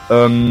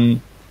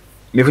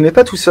 Mais vous n'êtes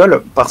pas tout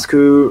seul parce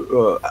que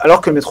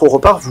alors que le métro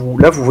repart, vous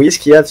voyez ce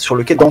qu'il y a sur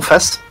le quai d'en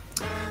face.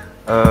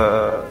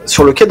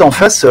 Sur le quai d'en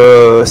face,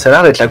 ça a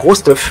l'air d'être la grosse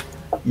stuff.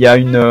 Il y a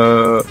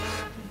une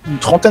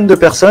trentaine de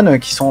personnes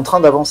qui sont en train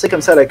d'avancer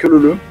comme ça à la queue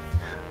leu-leu.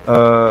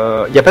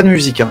 Il n'y a pas de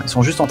musique, hein. Ils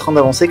sont juste en train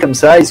d'avancer comme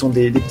ça, ils ont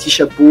des petits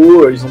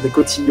chapeaux, ils ont des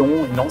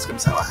cotillons, ils lancent comme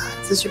ça,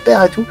 c'est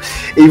super et tout.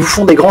 Et ils vous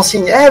font des grands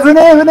signes,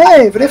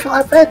 venez faire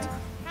la fête.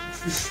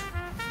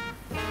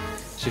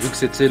 J'ai vu que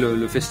c'était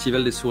le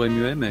festival des sourds et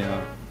muets, mais...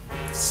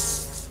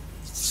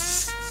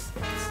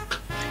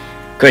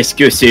 Qu'est-ce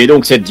que c'est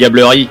donc cette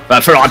diablerie? Va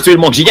falloir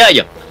absolument que j'y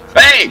aille.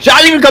 Hey,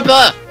 j'arrive le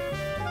copain.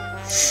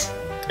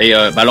 Et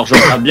alors je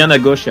regarde bien à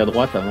gauche et à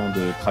droite avant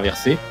de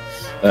traverser.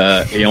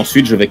 Et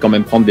ensuite je vais quand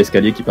même prendre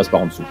l'escalier qui passe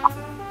par en dessous.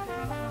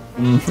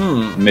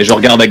 Mais je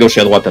regarde à gauche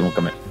et à droite avant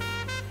quand même.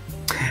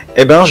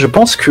 Eh ben je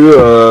pense que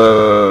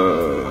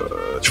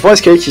tu prends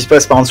l'escalier qui se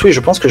passe par en dessous et je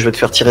pense que je vais te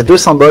faire tirer 2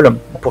 symboles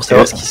pour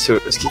savoir ce qui se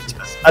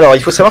passe. Alors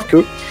il faut savoir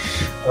que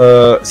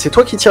c'est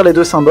toi qui tires les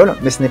 2 symboles,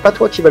 mais ce n'est pas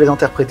toi qui vas les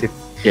interpréter.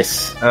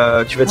 Yes.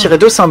 Tu vas tirer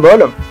 2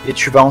 symboles et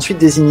tu vas ensuite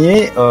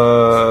désigner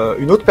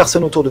une autre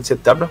personne autour de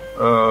cette table,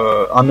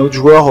 un autre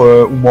joueur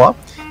ou moi,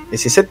 et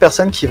c'est cette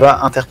personne qui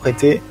va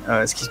interpréter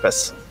ce qui se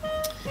passe.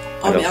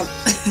 Alors,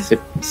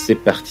 c'est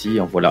parti,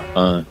 en voilà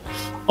un,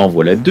 en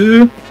voilà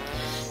 2.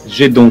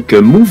 J'ai donc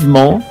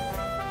mouvement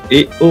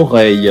et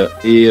oreille,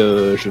 et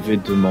je vais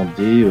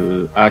demander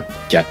à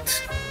 4.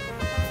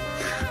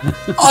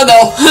 Oh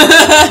non.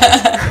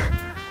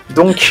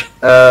 Donc,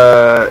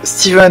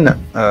 Steven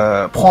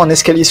prend un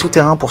escalier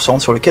souterrain pour se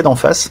rendre sur le quai d'en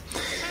face.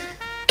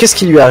 Qu'est-ce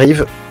qui lui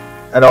arrive?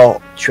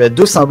 Alors, tu as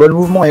 2 symboles,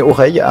 mouvement et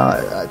oreille,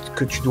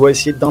 que tu dois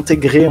essayer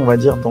d'intégrer, on va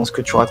dire, dans ce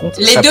que tu racontes.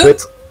 Ça peut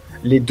être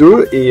les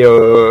 2, et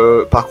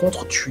par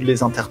contre, tu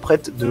les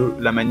interprètes de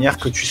la manière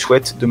que tu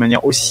souhaites, de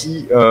manière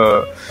aussi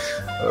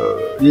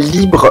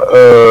libre,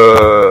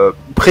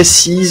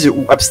 précise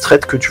ou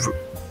abstraite que tu veux.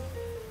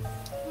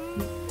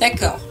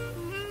 D'accord.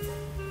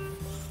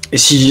 Et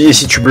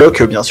si tu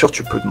bloques, bien sûr,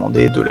 tu peux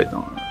demander de l'aide.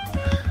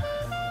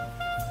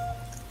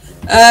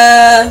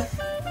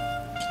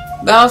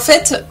 En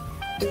fait,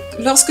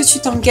 lorsque tu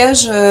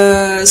t'engages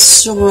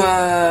sur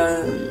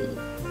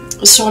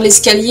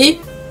l'escalier,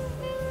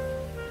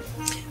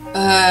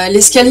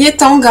 l'escalier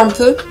tangue un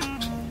peu.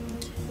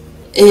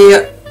 Et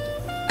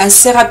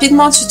assez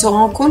rapidement, tu te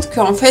rends compte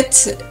qu'en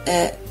fait,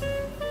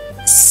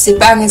 c'est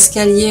pas un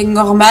escalier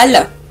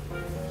normal.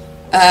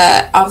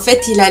 En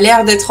fait, il a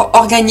l'air d'être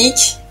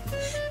organique.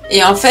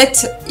 Et en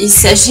fait, il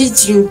s'agit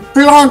d'une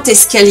plante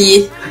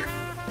escalier.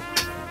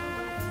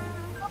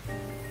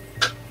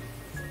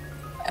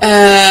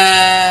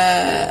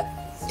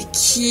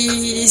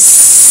 Qui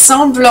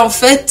semble en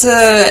fait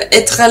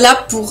être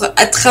là pour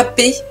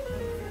attraper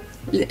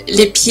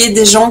les pieds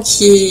des gens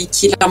qui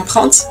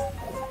l'empruntent.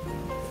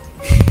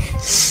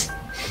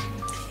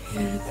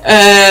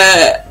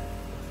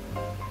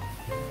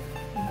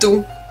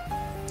 Donc,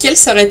 quelle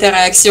serait ta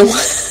réaction?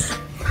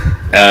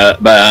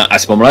 À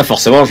ce moment-là,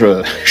 forcément,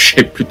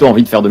 j'ai plutôt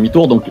envie de faire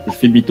demi-tour, donc je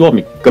fais demi-tour,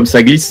 mais comme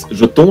ça glisse,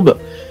 je tombe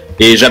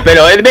et j'appelle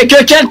mais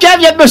que quelqu'un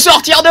vienne me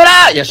sortir de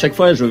là. Et à chaque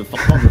fois, je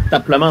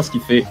tape la main, ce qui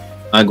fait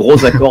un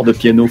gros accord de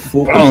piano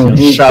faux, comme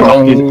si un chat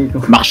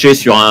marchait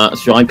sur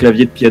un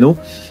clavier de piano.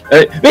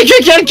 Mais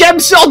que quelqu'un me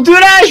sorte de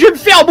là, je vais me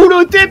faire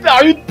boulotter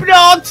par une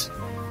plante.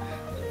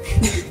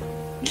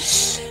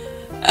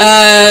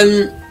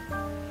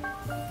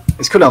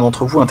 Est-ce que l'un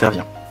d'entre vous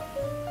intervient?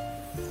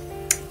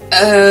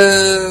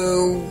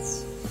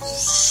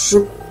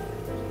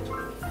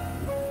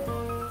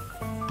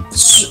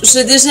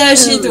 J'ai déjà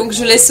agi, donc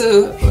je laisse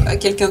à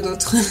quelqu'un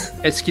d'autre.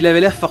 Est-ce qu'il avait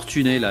l'air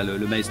fortuné, là,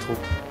 le maestro?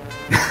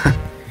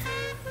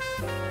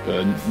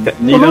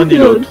 Ni l'un ni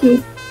l'autre.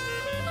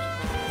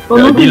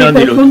 Pendant que ni l'un les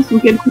ni l'autre. personnes sont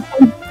quelque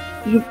peu,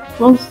 je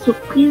pense,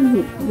 surprises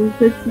de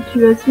cette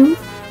situation,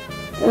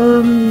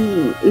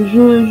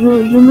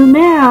 je me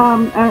mets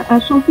à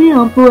chanter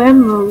un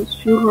poème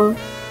sur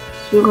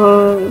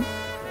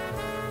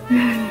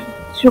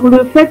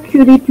le fait que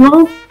les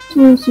plantes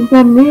sont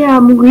amenées à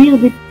mourir,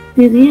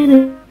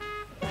 dépérir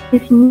et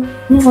finir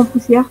en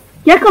poussière.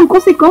 Qui a comme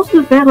conséquence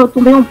de faire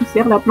tomber en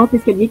poussière la plante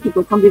escalier qui est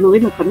en train de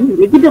dévorer notre ami,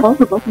 le libérant,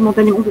 je pense,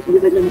 momentanément de son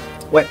désagrément.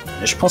 Ouais,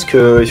 je pense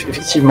que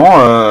effectivement,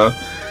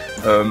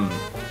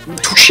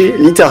 touché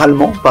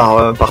littéralement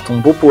par ton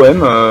beau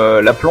poème,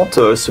 la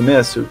plante se met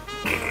à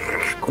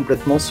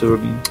complètement se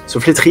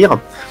flétrir.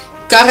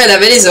 Car elle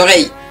avait les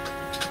oreilles.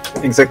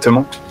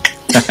 Exactement.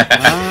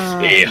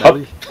 Et bah hop.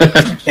 Oui.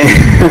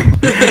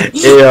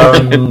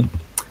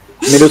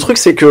 Mais le truc,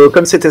 c'est que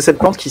comme c'était cette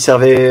plante qui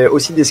servait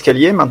aussi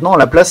d'escalier, maintenant à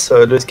la place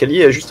de l'escalier, il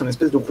y a juste une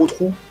espèce de gros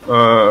trou.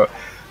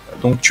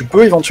 Donc tu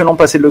peux éventuellement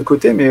passer de l'autre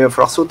côté, mais il va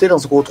falloir sauter dans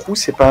ce gros trou,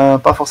 c'est pas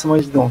forcément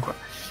évident, quoi.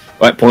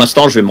 Ouais, pour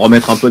l'instant, je vais me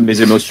remettre un peu de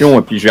mes émotions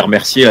et puis je vais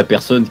remercier la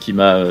personne qui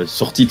m'a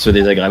sorti de ce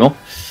désagrément.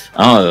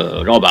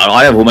 Alors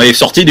là, vous m'avez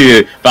sorti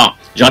du... Enfin,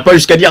 j'irai pas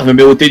jusqu'à dire, je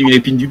me ôter d'une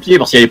épine du pied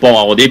parce qu'il n'y avait pas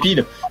vraiment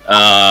d'épine.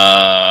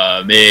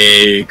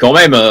 Mais quand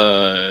même,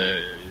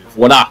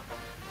 voilà.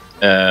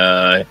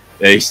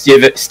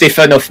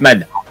 Stephen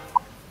Hoffman.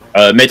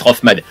 Maître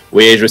Hoffman.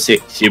 Oui, je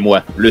sais, c'est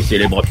moi, le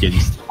célèbre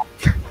pianiste.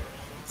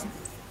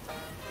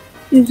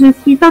 Je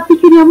suis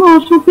particulièrement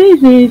enchantée.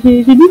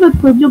 J'ai lu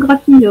votre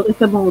biographie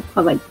récemment au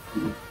travail.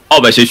 Oh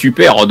bah c'est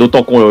super,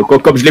 d'autant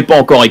comme je l'ai pas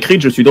encore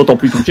écrite, je suis d'autant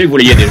plus touché que vous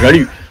l'ayez déjà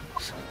lu.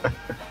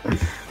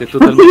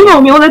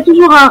 Absolument, mais on a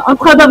toujours un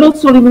train d'avance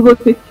sur les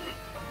nouveautés.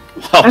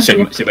 Oh,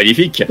 c'est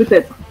magnifique.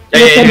 Peut-être.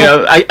 Et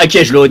à qui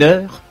ai-je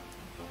l'honneur?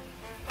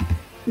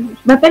 Je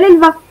m'appelle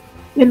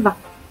Elva.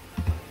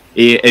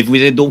 Et vous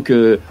êtes donc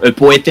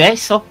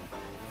poétesse?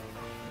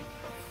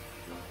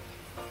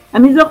 À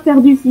mes heures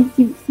perdues,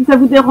 si ça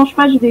vous dérange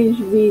pas, je vais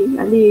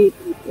aller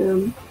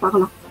par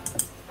là.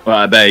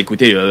 Ah bah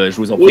écoutez, je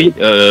vous en prie,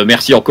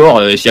 merci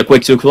encore. S'il y a quoi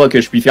que ce soit que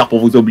je puis faire pour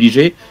vous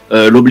obliger,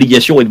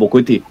 l'obligation est de mon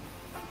côté.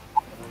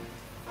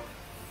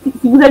 Si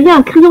vous aviez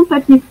un crayon de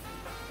papier.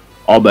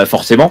 Oh bah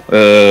forcément,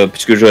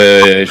 puisque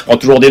je prends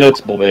toujours des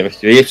notes. Bon bah vous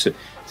voyez,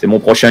 c'est mon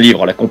prochain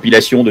livre, la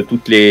compilation de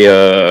toutes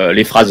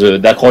les phrases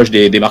d'accroche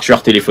des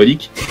marcheurs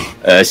téléphoniques.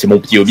 C'est mon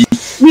petit hobby.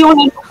 Oui,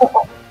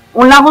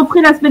 on l'a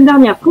repris la semaine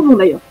dernière, très bon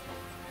d'ailleurs.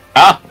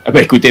 Ah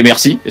bah écoutez,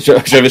 merci.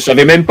 Je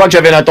savais même pas que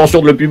j'avais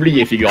l'intention de le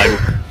publier, figurez-vous.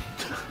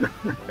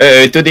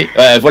 Tenez,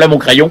 voilà mon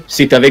crayon,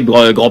 c'est avec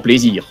grand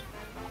plaisir.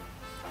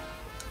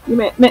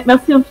 Mais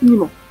merci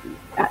infiniment.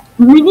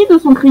 Munie de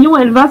son crayon,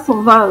 Elva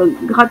s'en va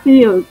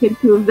gratter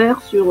quelques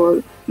vers sur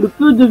le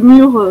peu de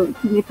mur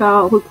qui n'est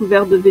pas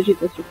recouvert de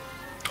végétation.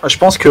 Je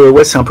pense que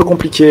ouais, c'est un peu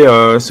compliqué,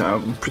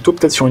 plutôt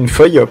peut-être sur une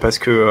feuille, parce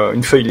que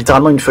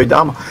littéralement une feuille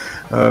d'arbre,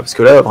 parce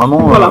que là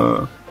vraiment, voilà.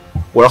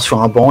 Ou alors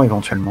sur un banc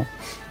éventuellement.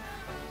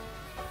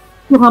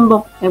 Sur un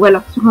banc, et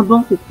voilà, sur un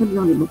banc c'est très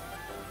bien les mots.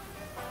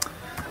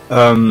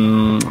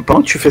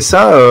 Pendant que tu fais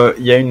ça,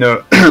 il y a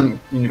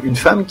une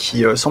femme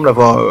qui semble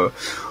avoir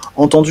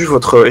entendu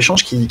votre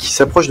échange, qui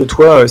s'approche de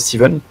toi,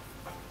 Steven.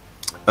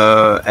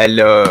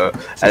 Elle a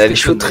les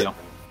cheveux très...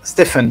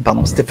 Stéphane.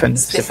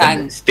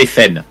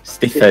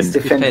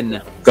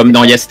 Comme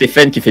dans il y a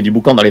Stéphane qui fait du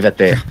boucan dans les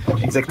vatères.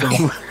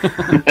 Exactement.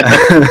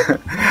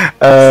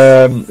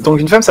 Donc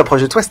une femme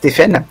s'approche de toi,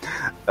 Stéphane.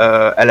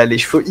 Elle a les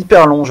cheveux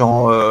hyper longs,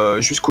 genre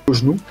jusqu'aux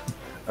genoux.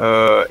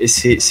 Et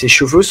ses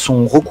cheveux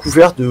sont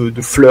recouverts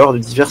de fleurs de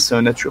diverses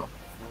natures.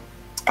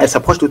 Elle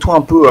s'approche de toi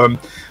un peu,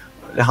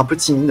 l'air un peu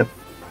timide.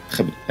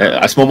 Très bien.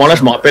 À ce moment-là,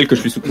 je me rappelle que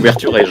je suis sous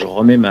couverture et je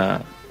remets ma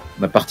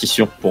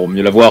partition pour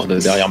mieux la voir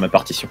derrière ma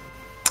partition.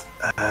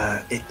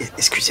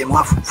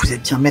 Excusez-moi, vous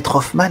êtes bien Maître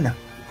Hoffman?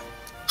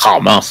 Ah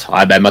mince,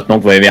 maintenant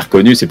que vous m'avez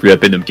reconnu, c'est plus la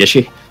peine de me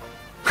cacher.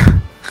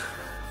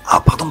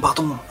 Ah pardon.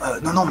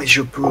 Non, mais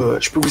je peux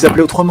vous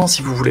appeler autrement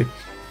si vous voulez.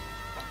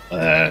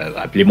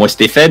 Appelez-moi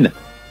Stéphane.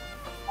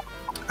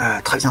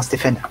 Très bien,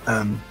 Stéphane.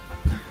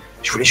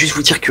 Je voulais juste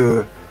vous dire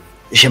que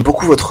j'aime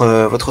beaucoup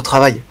votre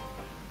travail.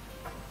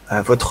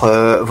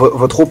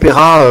 Votre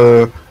opéra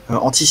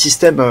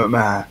anti-système,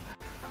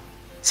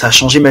 ça a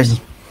changé ma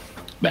vie.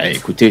 Bah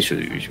écoutez,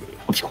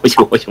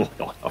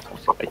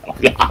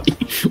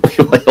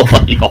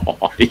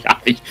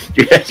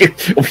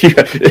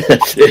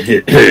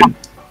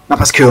 Non,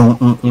 parce que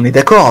on est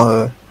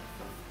d'accord,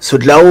 ceux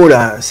de là-haut,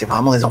 là, c'est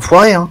vraiment des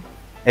enfoirés, hein.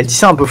 Elle dit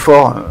ça un peu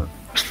fort.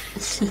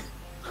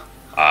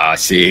 Ah,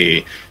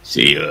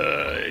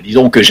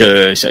 disons que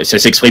ça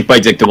s'exprime pas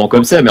exactement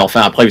comme ça, mais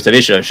enfin après, vous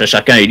savez,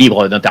 chacun est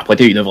libre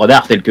d'interpréter une œuvre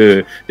d'art telle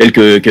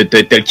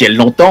qu'elle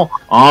l'entend,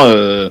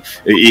 hein.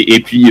 Et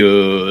puis,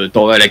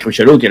 t'en vas à la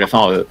Crucialo qui à la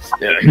fin.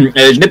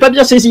 Je n'ai pas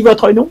bien saisi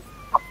votre nom.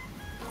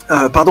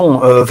 Pardon,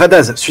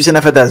 Vadaz,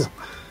 Susanna Vadaz.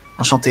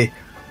 Enchanté.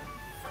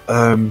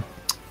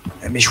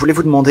 Mais je voulais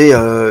vous demander,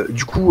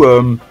 du coup,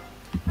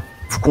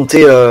 vous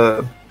comptez.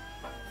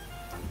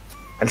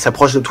 Elle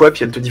s'approche de toi,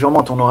 puis elle te dit vraiment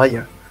à ton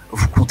oreille.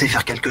 Vous comptez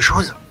faire quelque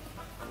chose?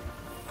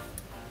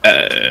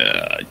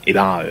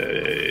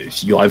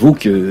 Figurez-vous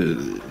que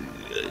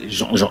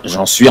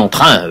j'en suis en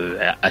train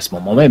à ce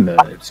moment même.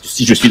 Parce que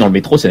si je suis dans le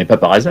métro, ce n'est pas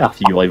par hasard,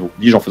 figurez-vous.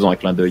 Dis-je en faisant un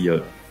clin d'œil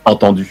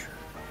entendu.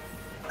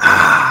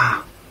 Ah,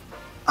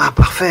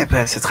 parfait,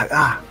 c'est très...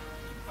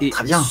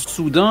 très bien.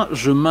 Soudain,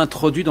 je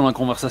m'introduis dans la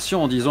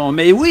conversation en disant «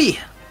 Mais oui,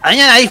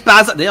 rien n'arrive par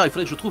hasard !» D'ailleurs, il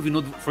faudrait que je trouve je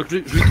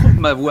lui trouve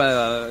ma voix,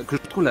 que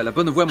je trouve la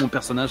bonne voix à mon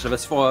personnage. Ça va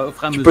se faire au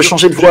fur et à mesure. Tu peux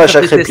changer de voix à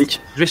chaque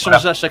réplique. Je vais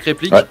changer à chaque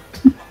réplique. Ouais.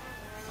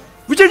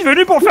 Vous êtes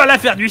venu pour faire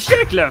l'affaire du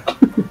siècle.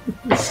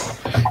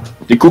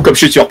 Du coup, comme je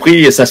suis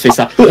surpris, ça se fait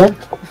ça.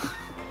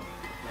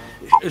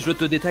 Je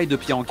te détaille de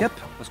pied en cap,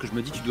 parce que je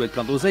me dis tu dois être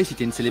plein d'oseille si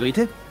t'es une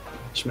célébrité.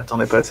 Je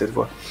m'attendais pas à cette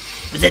voix.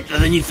 Vous êtes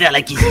venu faire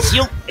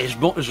l'acquisition Et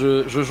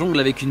je jongle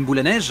avec une boule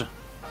à neige.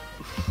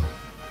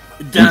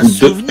 d'un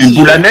souvenir. Une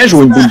boule à neige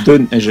ou une boule de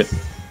neige?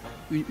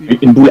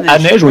 Une boule à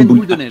neige ou une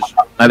boule de neige?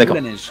 Ah d'accord.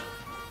 Boule à neige.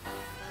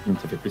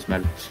 Ça fait plus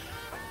mal.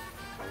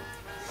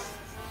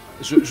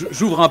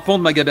 J'ouvre un pan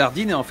de ma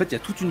gabardine et en fait il y a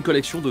toute une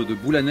collection de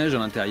boules à neige à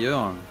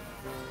l'intérieur.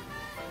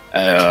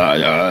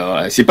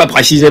 C'est pas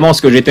précisément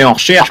ce que j'étais en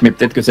recherche, mais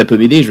peut-être que ça peut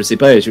m'aider, je sais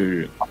pas.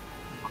 Je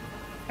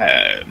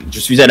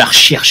suis à la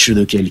recherche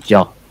de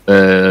quelqu'un.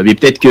 Mais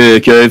peut-être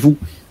que vous,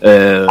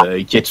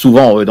 qui êtes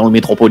souvent dans le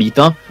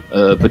métropolitain,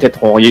 peut-être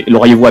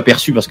l'auriez-vous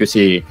aperçu parce que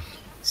c'est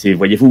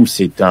voyez-vous,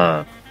 c'est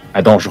un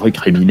dangereux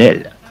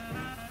criminel.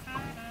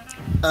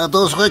 Un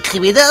dangereux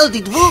criminel,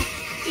 dites-vous?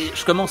 Et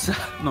je commence à...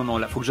 Non,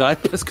 là, faut que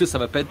j'arrête parce que ça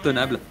va pas être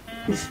tenable.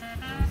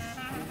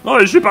 Non,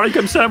 je vais parler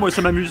comme ça, moi,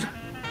 ça m'amuse.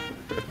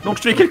 Donc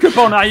je fais quelques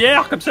pas en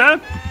arrière, comme ça.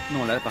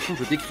 Non, là, par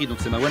contre, je décris, donc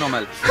c'est ma voix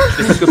normale.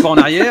 Je fais quelques pas en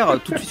arrière,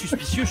 tout de suite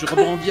suspicieux, je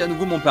rebondis à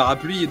nouveau mon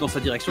parapluie dans sa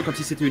direction comme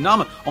si c'était une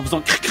arme, en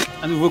faisant cric, cric,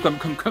 à nouveau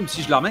comme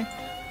si je l'armais.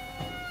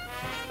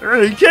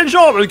 Quel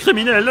genre de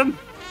criminel?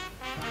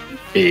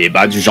 Et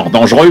bah, du genre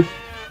dangereux.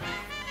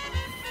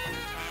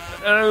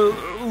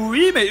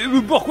 Oui, mais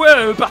pourquoi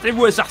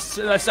partez-vous à sa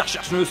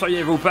recherche? Ne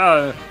seriez-vous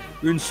pas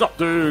une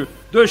sorte de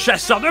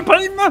chasseur de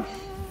primes?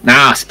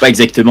 Non, c'est pas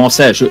exactement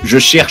ça. Je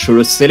cherche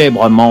le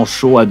célèbre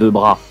manchot à 2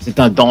 bras. C'est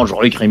un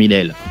dangereux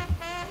criminel.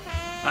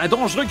 Un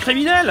dangereux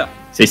criminel?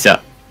 C'est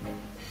ça.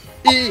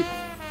 Et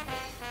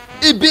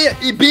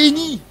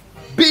Benny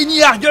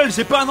Argel,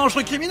 c'est pas un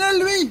dangereux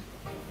criminel, lui?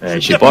 Je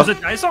sais pas.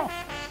 Intéressant.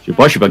 Je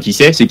sais pas qui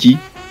c'est qui?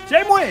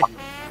 C'est moi.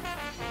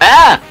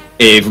 Ah!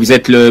 Et vous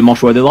êtes le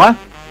manchot à 2 bras?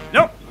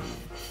 Non.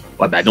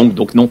 Ouais, bah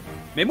donc non.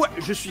 Mais moi,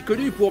 je suis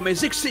connu pour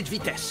mes excès de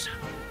vitesse.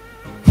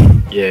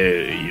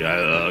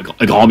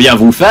 Grand bien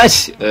vous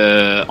fasse.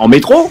 En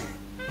métro?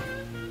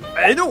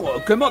 Eh non,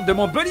 commande de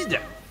mon bolide.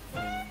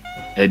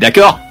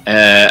 D'accord.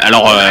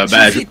 Alors,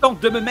 je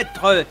tente de me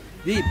mettre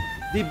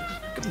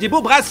des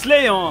beaux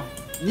bracelets en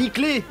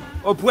nickelés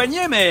au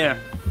poignet, mais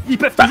ils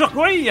peuvent toujours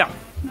courir.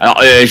 Alors,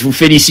 je vous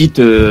félicite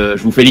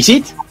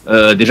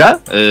déjà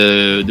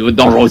de votre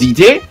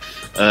dangerosité.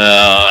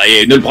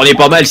 Et ne le prenez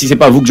pas mal si c'est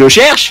pas vous que je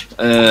cherche,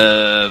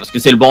 parce que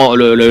c'est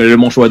le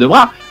manchot à 2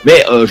 bras.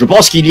 Mais je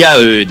pense qu'il y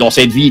a dans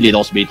cette ville et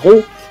dans ce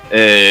métro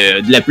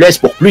de la place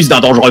pour plus d'un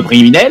dangereux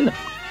criminel,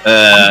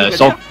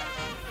 sans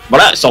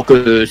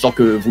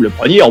que vous le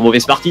preniez en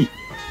mauvaise partie.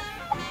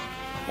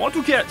 Bon, en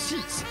tout cas, si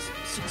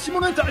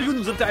mon interview ne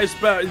vous intéresse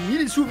pas, ni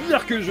les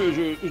souvenirs que je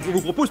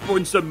vous propose pour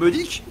une somme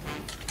modique,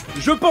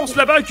 je pense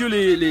là-bas que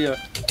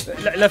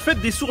la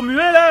fête des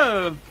sourds-muets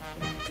là.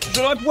 Je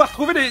devrais pouvoir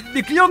trouver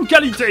des clients de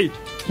qualité.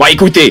 Bon,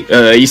 écoutez,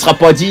 il sera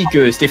pas dit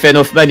que Stephen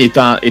Hoffman est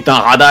un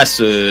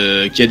radasse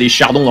qui a des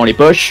chardons dans les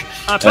poches.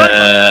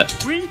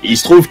 Oui. Il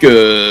se trouve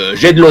que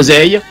j'ai de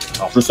l'oseille.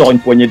 Alors, je sors une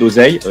poignée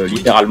d'oseille.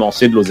 Littéralement,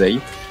 c'est de l'oseille.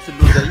 C'est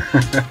de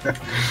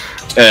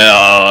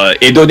l'oseille.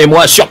 Et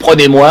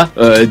surprenez-moi.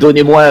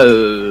 Donnez-moi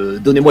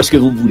ce que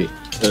vous voulez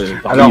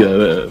parmi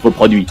vos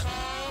produits.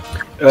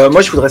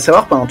 Moi, je voudrais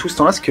savoir pendant tout ce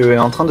temps-là ce qu'est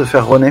en train de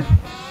faire René.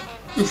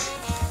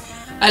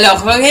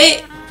 Alors,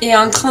 René est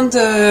en train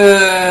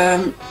de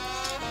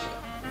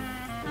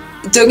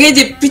donner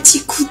des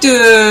petits coups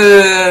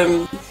de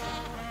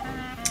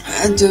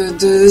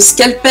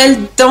scalpel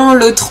dans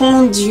le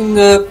tronc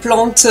d'une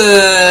plante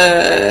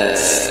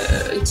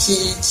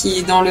qui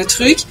est dans le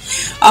truc,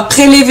 à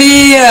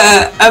prélever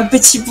un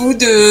petit bout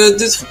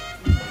de truc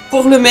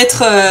pour le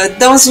mettre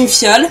dans une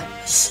fiole,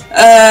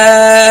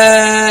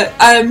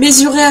 à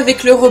mesurer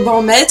avec le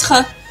ruban mètre,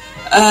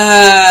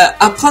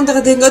 à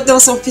prendre des notes dans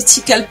son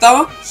petit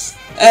calepin.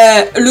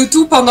 Le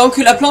tout pendant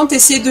que la plante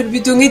essaie de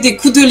lui donner des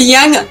coups de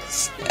liane,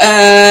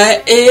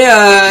 et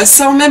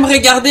sans même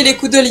regarder les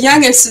coups de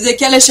liane, elle se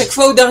décale à chaque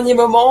fois au dernier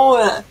moment,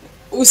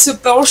 ou se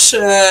penche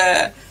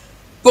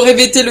pour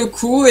éviter le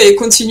coup et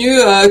continue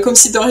comme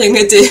si de rien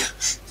n'était.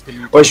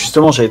 Ouais,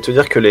 justement, j'allais te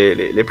dire que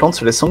les plantes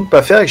se laissent sans doute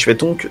pas faire, et que je vais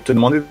donc te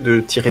demander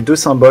de tirer 2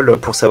 symboles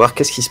pour savoir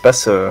qu'est-ce qui se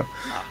passe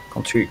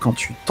quand tu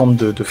tentes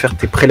de faire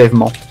tes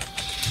prélèvements.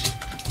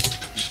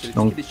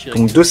 Donc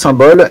 2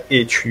 symboles,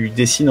 et tu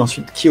décides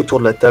ensuite qui autour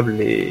de la table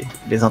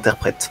les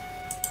interprète.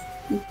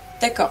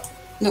 D'accord.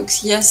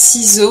 Donc il y a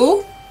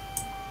ciseaux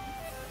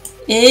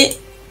et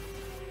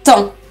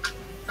temps.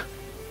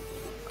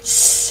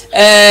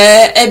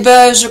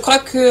 Je crois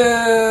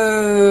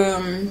que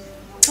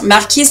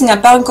Marquise n'a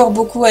pas encore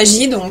beaucoup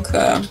agi, donc...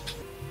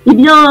 Eh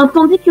bien,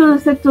 tandis que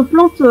cette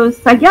plante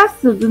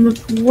s'agace de ne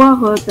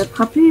pouvoir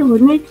t'attraper,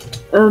 René,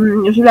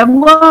 je la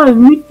vois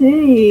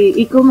muter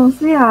et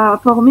commencer à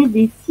former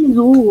des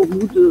ciseaux au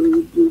bout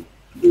de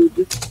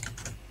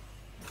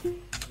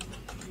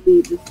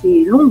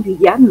ces longues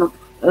lianes.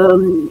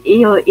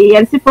 Et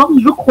elle s'efforce,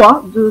 je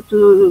crois, de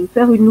te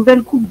faire une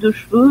nouvelle coupe de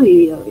cheveux.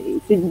 Et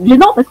c'est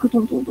gênant parce que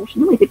ton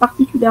chignon était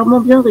particulièrement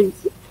bien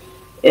réussi.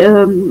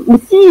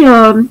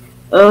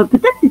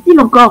 Peut-être est-il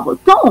encore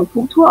temps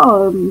pour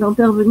toi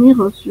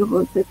d'intervenir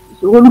sur ce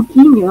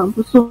relooking un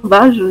peu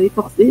sauvage et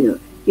forcé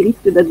qui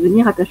risque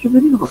d'advenir à ta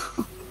chevelure.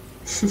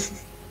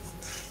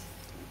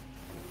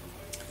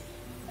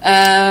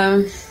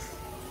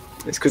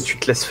 Est-ce que tu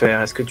te laisses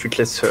faire? Est-ce que tu te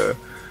laisses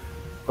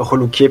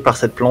relooker par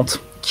cette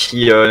plante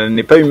qui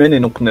n'est pas humaine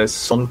et donc n'a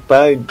sans doute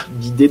pas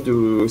d'idée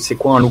de c'est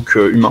quoi un look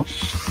humain?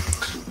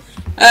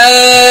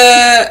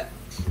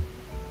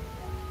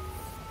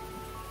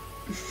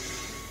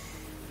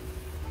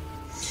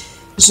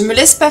 Je me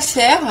laisse pas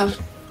faire.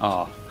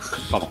 Ah,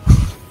 pardon.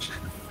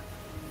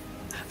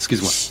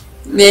 Excuse-moi.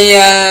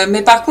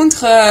 Mais par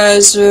contre,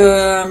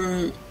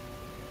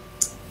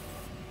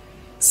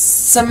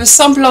 ça me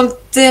semble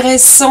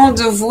intéressant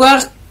de voir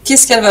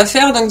qu'est-ce qu'elle va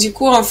faire. Donc du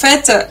coup, en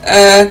fait,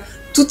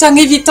 tout en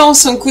évitant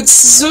son coup de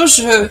ciseau,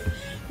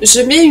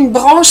 je mets une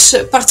branche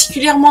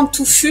particulièrement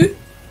touffue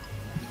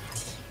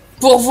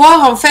pour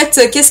voir en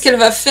fait qu'est-ce qu'elle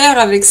va faire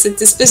avec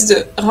cette espèce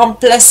de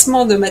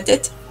remplacement de ma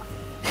tête.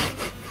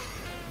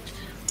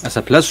 À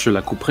sa place, je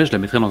la couperai, je la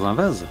mettrai dans un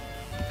vase.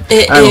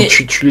 Donc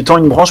tu lui tends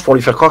une branche pour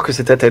lui faire croire que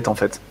c'est ta tête en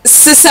fait.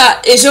 C'est ça,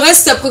 et je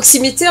reste à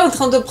proximité en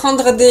train de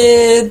prendre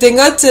des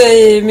notes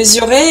et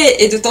mesurer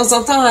et de temps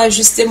en temps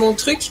ajuster mon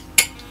truc.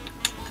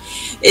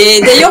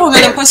 Et d'ailleurs, on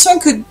a l'impression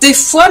que des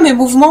fois mes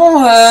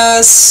mouvements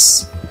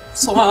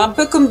sont un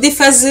peu comme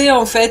déphasés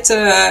en fait.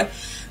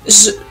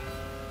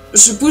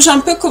 Je bouge un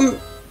peu comme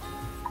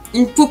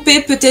une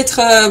poupée,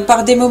 peut-être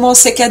par des moments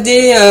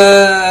saccadés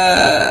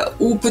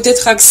ou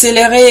peut-être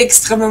accélérés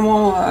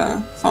extrêmement.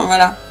 Enfin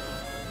voilà.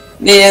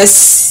 Mais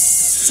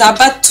ça n'a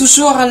pas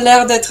toujours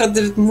l'air d'être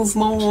des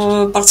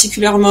mouvements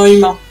particulièrement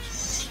humains.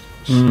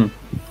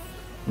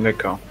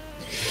 D'accord.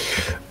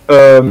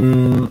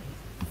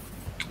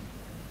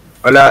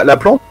 La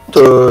plante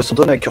s'en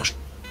donne à cœur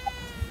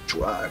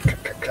joie,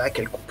 clac,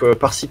 elle coupe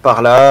par-ci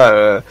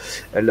par-là,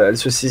 elle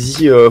se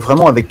saisit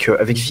vraiment avec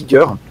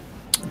vigueur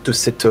de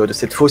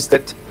cette fausse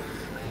tête.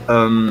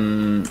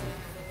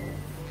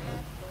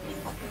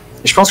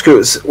 Je pense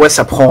que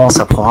ça prend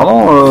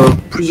vraiment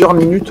plusieurs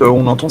minutes.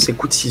 On entend ces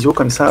coups de ciseaux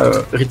comme ça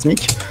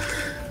rythmiques.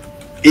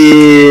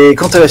 Et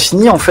quand elle a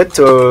fini, en fait,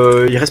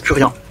 il reste plus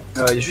rien.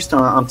 Il y a juste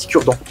un petit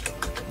cure-dent.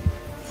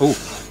 Oh.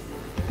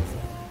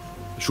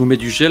 Je vous mets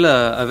du gel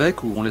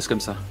avec ou on laisse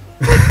comme ça?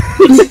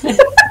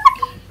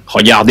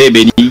 Regardez,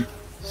 Benny,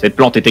 cette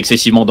plante est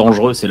excessivement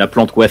dangereuse. C'est la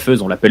plante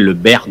coiffeuse, on l'appelle le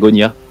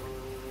bergonia.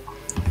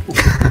 Pour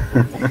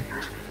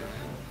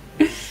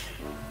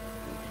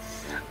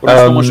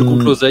l'instant, moi je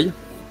compte l'oseille.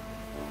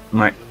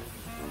 Ouais.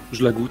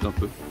 Je la goûte un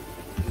peu.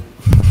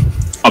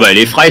 Ah bah elle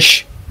est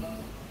fraîche.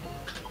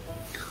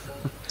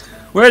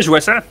 Ouais, je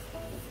vois ça.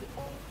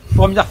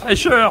 Première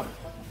fraîcheur.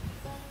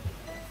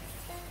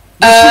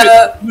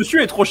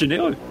 Monsieur est trop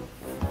généreux.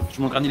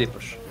 Je m'en garnis les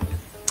poches.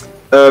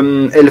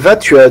 Elva,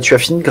 tu as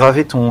fini de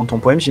graver ton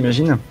poème,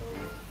 j'imagine?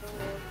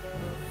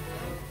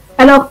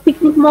 Alors,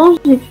 techniquement,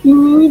 j'ai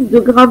fini de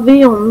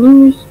graver en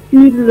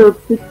minuscules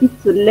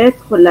petites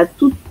lettres la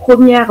toute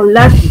première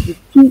latte du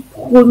tout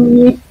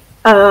premier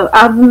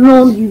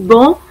avenant du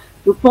banc.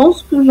 Je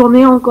pense que j'en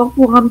ai encore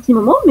pour un petit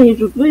moment, mais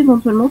je peux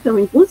éventuellement faire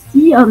une pause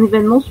si un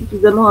événement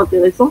suffisamment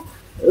intéressant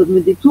me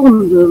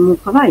détourne de mon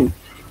travail.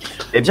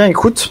 Eh bien,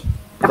 écoute,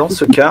 dans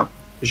ce cas,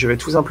 je vais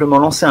tout simplement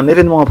lancer un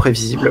événement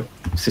imprévisible.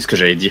 C'est ce que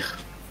j'allais dire.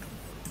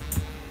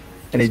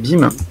 Allez,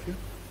 bim.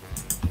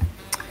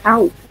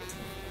 Au.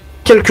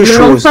 Quelque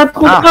chose.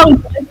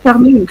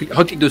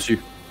 Reclique dessus.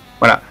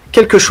 Voilà.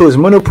 Quelque chose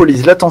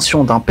monopolise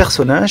l'attention d'un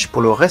personnage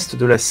pour le reste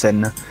de la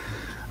scène.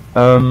 Eh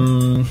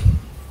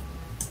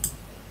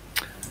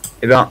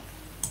ben,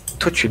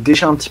 toi, tu es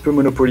déjà un petit peu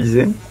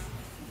monopolisé.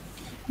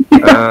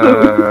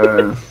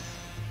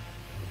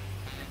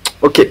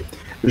 Ok.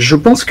 Je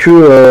pense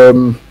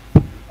que...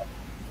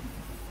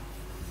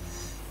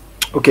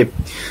 Ok.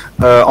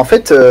 En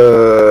fait,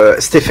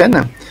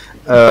 Stéphane,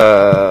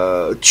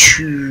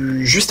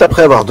 juste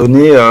après avoir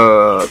donné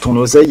ton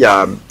oseille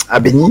à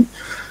Benny,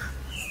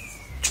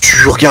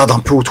 tu regardes un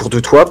peu autour de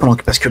toi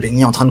parce que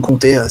Benny est en train de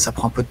compter, ça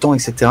prend un peu de temps,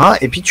 etc.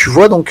 Et puis tu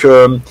vois donc,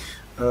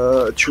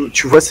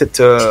 tu vois cette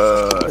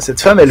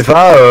femme, elle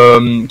va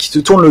qui te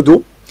tourne le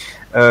dos,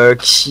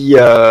 qui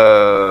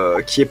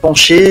est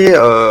penchée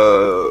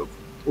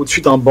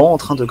au-dessus d'un banc en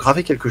train de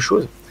graver quelque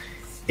chose.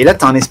 Et là,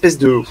 tu as un espèce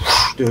de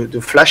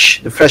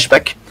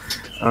flashback.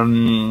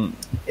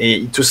 Et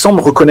il te semble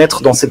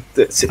reconnaître dans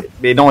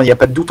mais non, il n'y a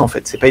pas de doute en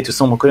fait. C'est pas il te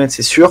semble reconnaître,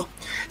 c'est sûr.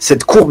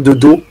 Cette courbe de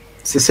dos,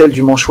 c'est celle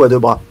du manchot à deux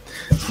bras.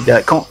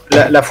 Quand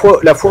la fois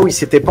où il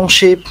s'était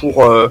penché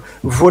pour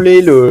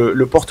voler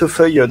le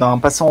portefeuille d'un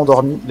passant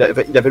endormi,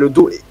 il avait le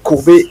dos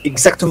courbé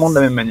exactement de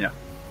la même manière.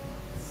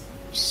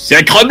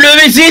 C'est crebleu,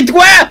 c'est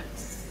toi!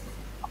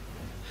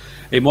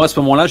 Et moi, à ce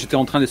moment-là, j'étais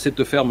en train d'essayer de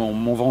te faire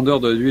mon vendeur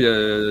de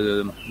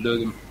l'huile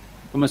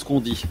comment est-ce qu'on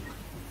dit?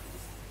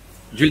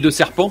 D'huile de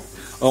serpent,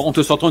 en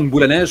te sortant une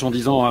boule à neige, en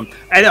disant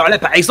alors là,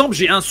 par exemple,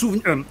 j'ai un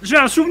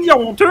souvenir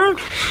honteux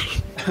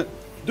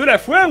de la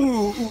fois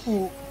où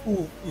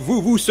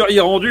vous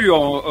seriez rendu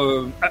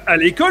à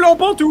l'école en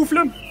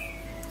pantoufles.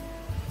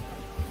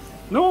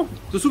 Non?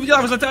 Ce souvenir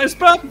ne vous intéresse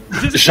pas?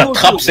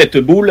 J'attrape cette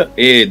boule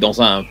et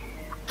dans un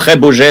très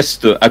beau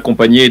geste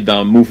accompagné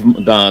d'un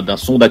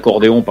son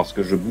d'accordéon parce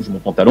que je bouge mon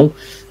pantalon,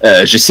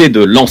 j'essaie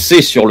de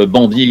lancer sur le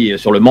bandit,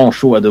 sur le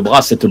manchot à deux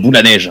bras, cette boule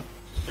à neige.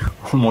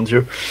 Oh mon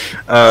dieu.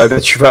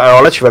 Tu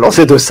vas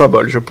lancer deux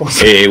symboles, je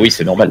pense. Et oui,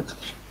 c'est normal.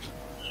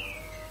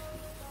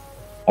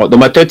 Dans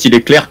ma tête, il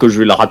est clair que je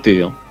vais la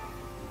rater. Hein.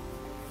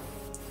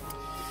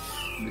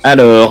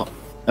 Alors,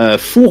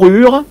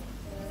 fourrure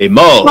et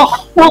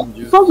mort.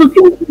 Sans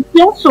aucune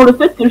confiance sur le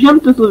fait que je viens de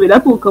te sauver la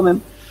peau quand même.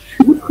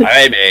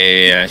 Ouais,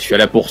 mais je suis à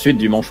la poursuite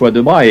du manchot à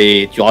deux bras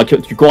et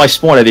tu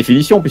corresponds à la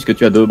définition puisque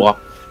tu as deux bras.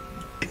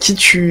 Qui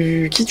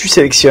tu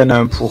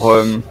sélectionnes pour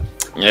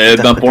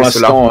pour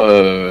l'instant,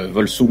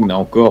 Volsung n'a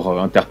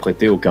encore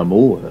interprété aucun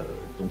mot,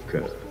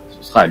 donc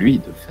ce sera à lui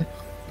de faire.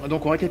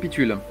 Donc on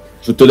récapitule.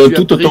 Je te donne Tu as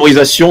toute pris-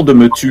 autorisation de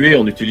me tuer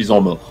en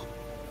utilisant mort.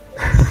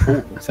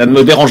 Ça ne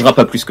me dérangera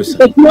pas plus que ça. C'est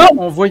peut-être moi,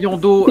 En voyant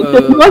d'eau, c'est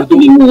peut-être moi qui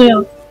vais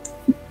mourir.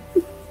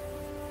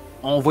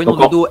 en voyant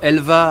Encore. de dos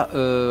Elva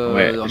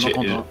Ouais, j'ai-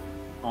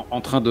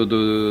 en train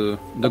de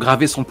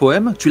graver son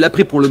poème, tu l'as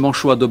pris pour le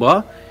manchot à 2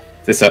 bras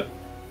C'est ça.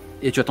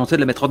 et tu as tenté de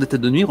la mettre hors d'état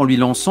de nuire en lui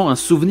lançant un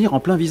souvenir en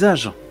plein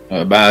visage.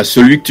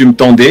 Celui que tu me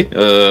tendais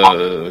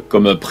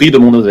comme prix de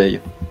mon oseille.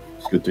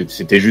 Parce que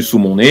c'était juste sous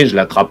mon nez, je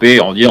l'attrapais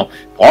en disant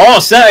 « Prends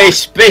ça,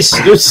 espèce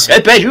de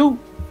sapajou,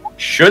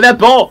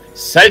 chenapan,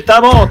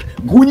 saltimbanque,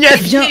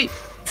 gougnafier !»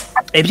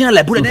 Eh bien,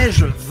 la boule à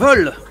neige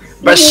vole.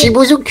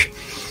 Bachibouzouk.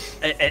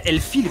 Elle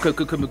file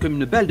comme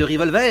une balle de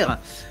revolver.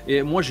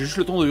 Et moi, j'ai juste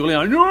le temps de hurler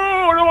un non,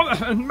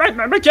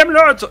 ma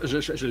Camelote.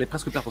 Je l'ai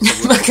presque perdu pour sa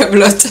voix. Ma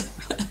Camelote.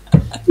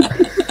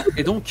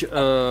 Et donc,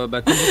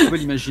 comme vous pouvez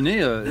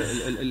l'imaginer,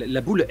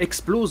 la boule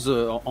explose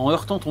en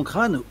heurtant ton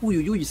crâne.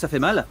 Ouïe, ça fait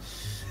mal.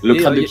 Le Et,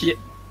 crâne de y- qui y-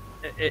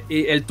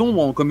 et elle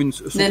tombe comme une,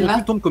 son Elva.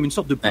 contenu tombe comme une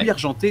sorte de pluie Ouais.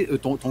 argentée.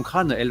 Ton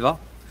crâne, Elva.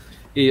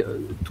 Et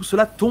tout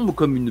cela tombe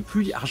comme une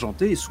pluie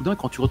argentée. Et soudain,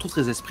 quand tu retrouves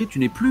tes esprits, tu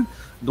n'es plus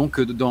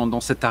donc dans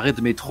cet arrêt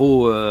de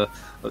métro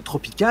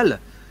tropical,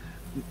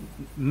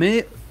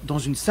 mais dans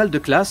une salle de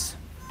classe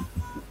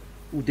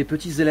où des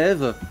petits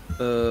élèves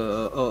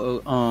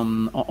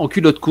en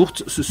culotte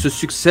courte se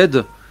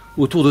succèdent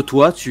autour de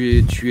toi.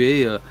 Tu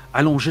es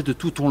allongé de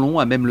tout ton long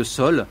à même le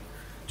sol.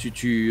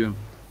 Tu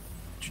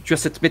as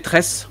cette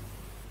maîtresse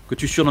que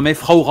tu surnommais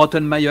Frau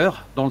Rottenmeier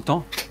dans le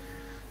temps,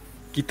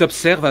 qui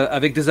t'observe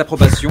avec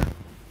désapprobation.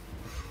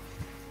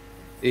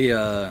 Et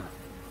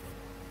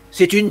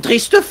c'est une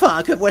triste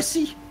fin que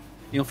voici.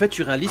 Et en fait,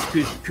 tu réalises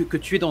que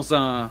tu es dans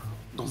un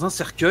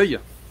cercueil,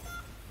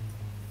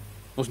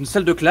 dans une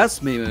salle de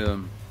classe, mais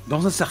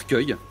dans un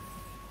cercueil,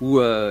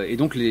 où et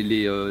donc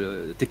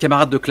tes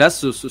camarades de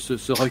classe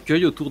se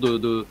recueillent autour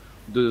de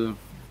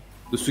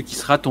ce qui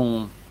sera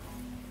où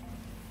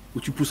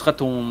tu pousseras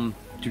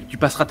tu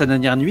passeras ta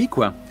dernière nuit,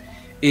 quoi.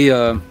 Et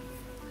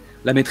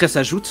la maîtresse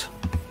ajoute: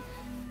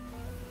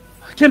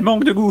 quel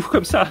manque de goût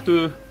comme ça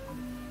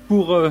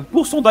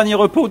pour son dernier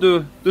repos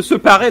de se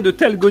parer de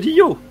tel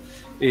godillot.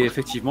 Et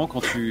effectivement,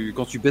 quand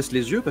tu baisses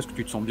les yeux, parce que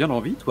tu te sens bien en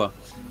vie, toi,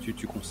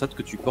 tu constates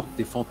que tu portes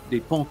des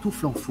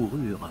pantoufles en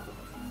fourrure.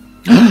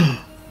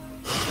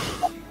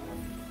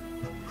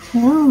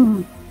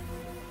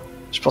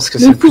 Je pense que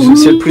c'est le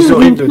plus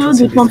horrible de toutes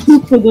ces des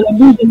pantoufles de la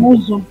boule de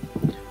neige.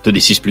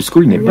 TD6 Plus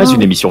Cool n'est pas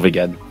une émission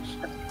végane.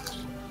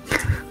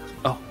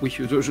 Ah oui,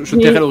 je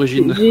tairai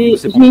l'origine de ces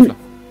j'ai- pantoufles.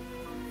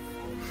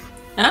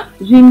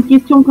 J'ai une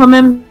question quand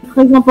même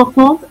très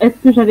importante. Est-ce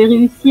que j'avais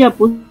réussi à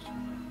poser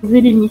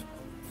les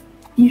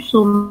mystiques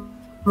sur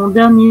mon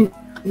dernier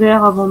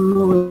verre avant de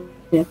mourir?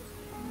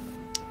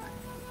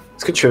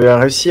 Est-ce que tu avais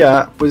réussi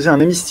à poser un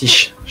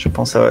hémistiche? Je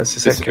pense, c'est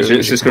ça que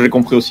C'est ce que j'ai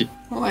compris aussi.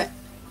 Ouais.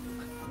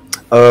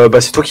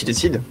 c'est toi qui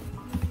décides.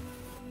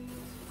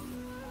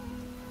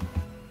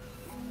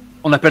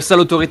 On appelle ça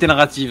l'autorité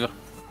narrative.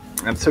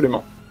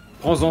 Absolument.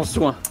 Prends-en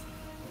soin.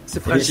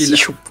 C'est fragile.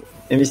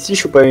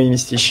 Hémistiche ou pas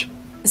hémistiche?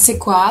 C'est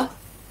quoi?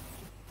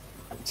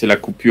 C'est la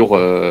coupure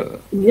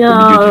Eh bien,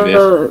 au milieu du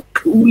verre.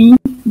 oui.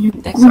 Du coup,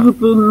 D'accord. je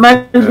peux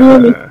mal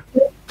jouer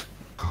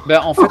les...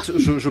 En fait,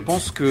 je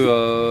pense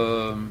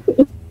que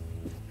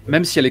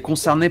même si elle est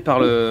concernée par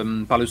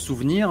le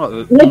souvenir,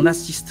 on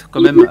assiste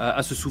quand même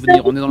à ce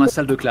souvenir. On est dans la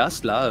salle de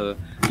classe, là,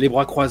 les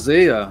bras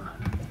croisés.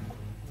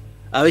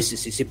 Ah oui,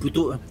 c'est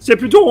plutôt... C'est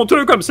plutôt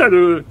honteux comme ça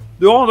de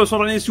rendre son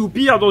dernier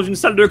soupir dans une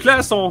salle de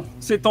classe en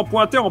s'étant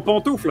pointé en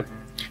pantoufles.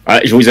 Ah,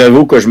 je vous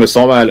avoue que je me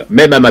sens mal.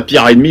 Même à ma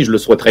pire ennemie, je le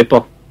souhaiterais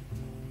pas.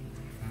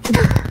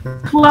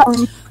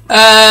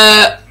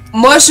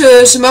 Moi,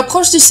 je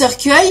m'approche du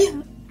cercueil,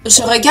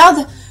 je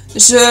regarde,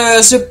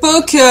 je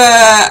poke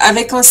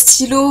avec un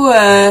stylo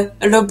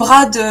le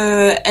bras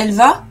de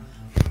Elva.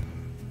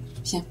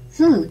 Bien.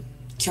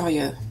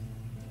 Curieux.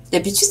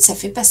 D'habitude, ça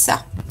fait pas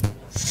ça.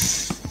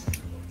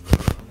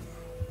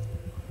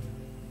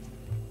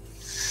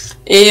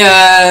 Et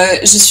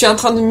je suis en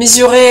train de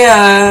mesurer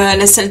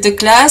la salle de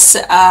classe,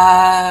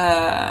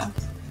 à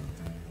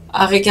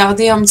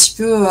regarder un petit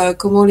peu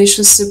comment les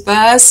choses se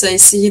passent, à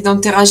essayer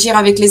d'interagir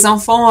avec les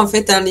enfants, en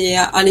fait,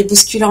 en les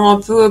bousculant un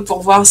peu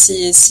pour voir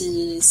si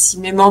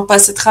mes mains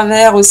passent à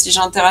travers ou si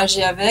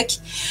j'interagis avec.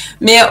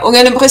 Mais on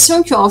a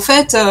l'impression que en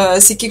fait,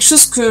 c'est quelque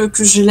chose que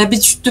j'ai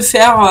l'habitude de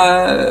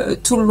faire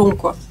tout le long,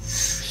 quoi.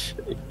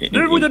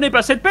 Ne vous donnez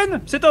pas cette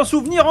peine, c'est un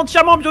souvenir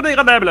entièrement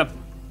biodégradable.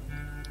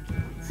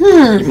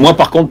 Moi,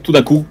 par contre, tout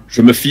d'un coup,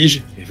 je me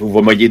fige et vous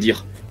voyez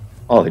dire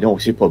 « Oh non,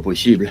 c'est pas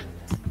possible.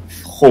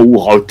 Frau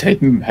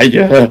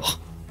Rottenmeier.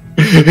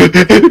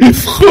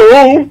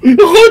 Frau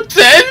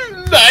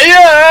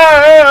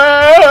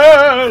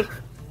Rottenmeier !»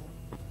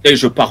 Et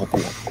je pars en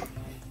courant.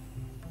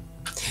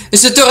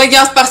 Je te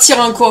regarde partir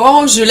en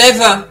courant, je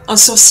lève un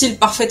sourcil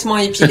parfaitement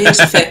épilé,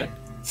 je fais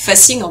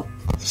fascinant.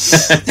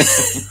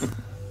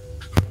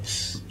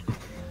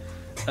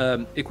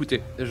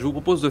 Écoutez, je vous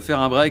propose de faire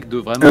un break de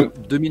vraiment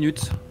 2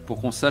 minutes pour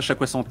qu'on sache à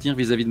quoi s'en tenir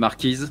vis-à-vis de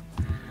Marquise.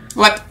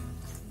 Ouais.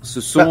 Ce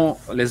sont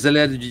les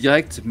aléas du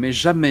direct, mais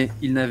jamais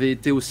il n'avait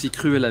été aussi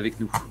cruel avec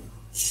nous.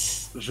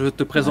 Je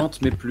te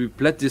présente mes plus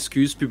plates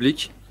excuses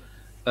publiques.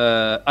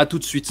 À tout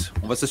de suite.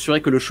 On va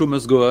s'assurer que le show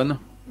must go on.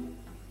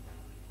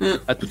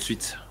 À tout de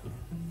suite.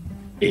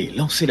 Et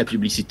lancez la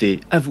publicité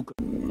à vous.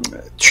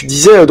 Tu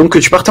disais donc que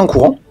tu partais en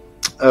courant.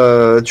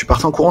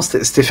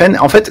 Stéphane.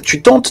 En fait,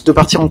 tu tentes de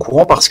partir en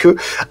courant parce que,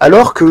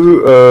 alors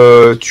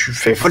que tu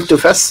fais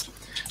volte-face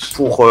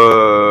pour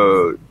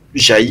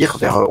jaillir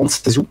vers on ne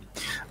sait où,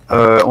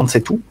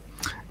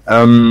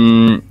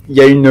 il y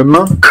a une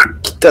main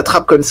qui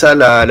t'attrape comme ça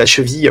la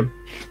cheville.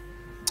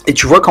 Et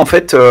tu vois qu'en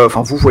fait,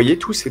 vous voyez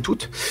tous et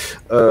toutes,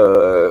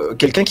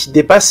 quelqu'un qui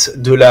dépasse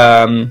de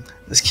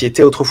ce qui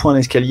était autrefois un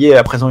escalier,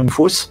 à présent une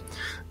fosse,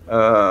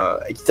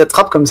 et qui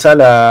t'attrape comme ça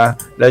la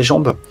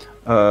jambe.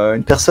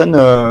 Une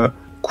personne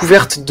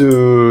couverte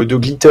de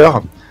glitter,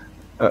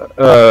 avec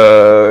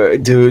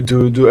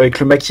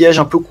le maquillage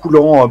un peu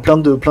coulant, plein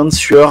de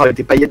sueur, avec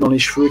des paillettes dans les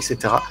cheveux, etc.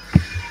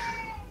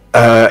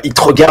 Il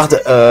te regarde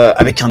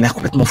avec un air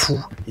complètement fou.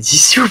 Il dit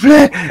s'il vous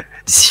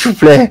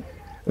plaît,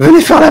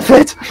 venez faire la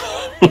fête.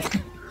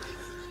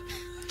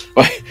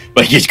 Ouais,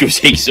 qu'est-ce que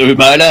c'est que ce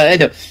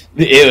malade?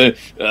 Mais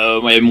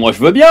moi je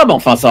veux bien, mais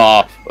enfin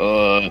ça...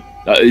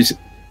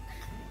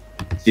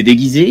 c'est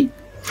déguisé?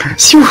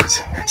 S'il vous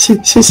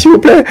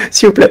plaît,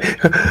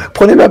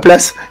 prenez ma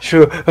place.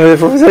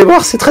 Vous allez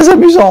voir, c'est très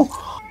amusant.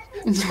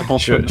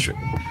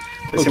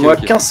 Laissez-moi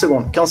 15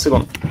 secondes.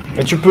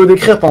 Mais tu peux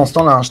décrire pendant ce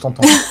temps-là, je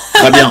t'entends.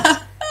 Très bien.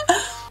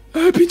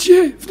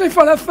 Pitié, venez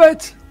faire la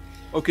fête.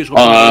 Ok, je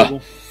reprends.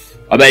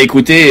 Ah bah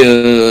écoutez,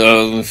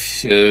 en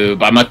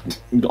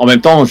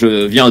même temps,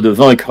 je viens de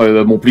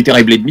vaincre mon plus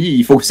terrible ennemi,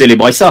 il faut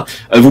célébrer ça.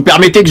 Vous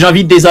permettez que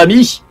j'invite des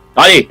amis?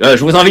 Allez,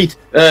 je vous invite.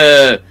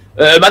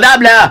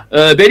 Madame là,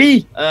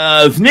 Belly,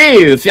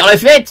 venez faire la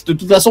fête. De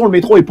toute façon, le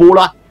métro est pour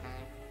là.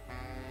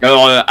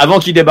 Alors, avant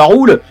qu'il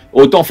débaroule,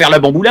 autant faire la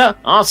bamboula,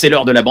 hein, c'est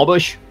l'heure de la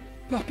bamboche.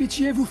 Par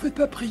pitié, vous faites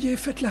pas prier,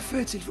 faites la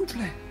fête, s'il vous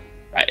plaît.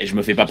 Bah, je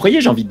me fais pas prier,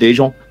 j'invite des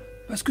gens.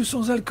 Parce que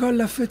sans alcool,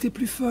 la fête est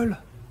plus folle.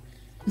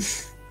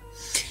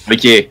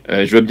 Ok,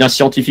 je veux bien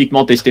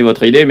scientifiquement tester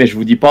votre idée, mais je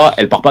vous dis pas,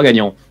 elle part pas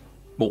gagnant.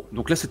 Bon,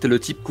 donc là c'était le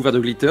type couvert de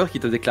glitter qui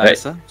t'a déclaré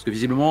ça, parce que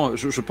visiblement,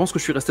 je pense que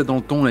je suis resté dans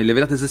le ton, là, il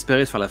avait l'air désespéré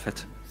de faire la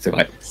fête. C'est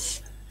vrai.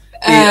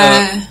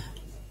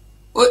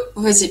 Ouais,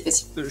 vas-y.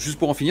 Juste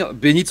pour en finir,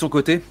 Benny de son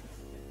côté.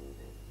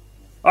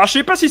 Alors je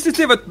sais pas si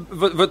c'était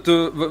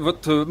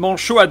votre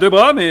manchot à 2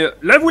 bras, mais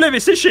là vous l'avez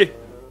séché.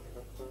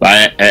 Bah,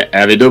 elle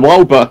avait 2 bras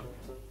ou pas?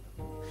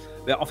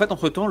 En fait,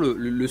 entre-temps,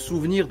 le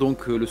souvenir,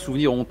 donc le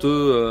souvenir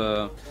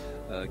honteux,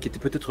 qui était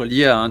peut-être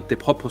lié à un de tes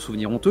propres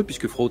souvenirs honteux,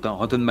 puisque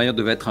Rottenmeier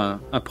devait être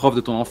un prof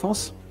de ton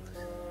enfance,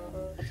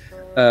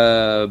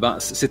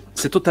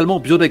 c'est totalement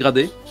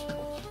biodégradé.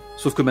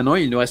 Sauf que maintenant,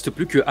 il ne reste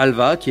plus que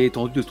Alva, qui est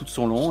étendue de tout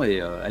son long,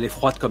 et elle est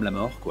froide comme la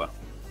mort, quoi.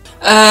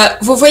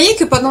 Vous voyez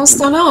que pendant ce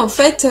temps-là, en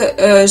fait,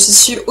 je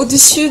suis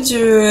au-dessus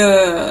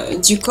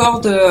du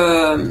corps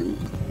de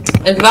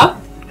Elva,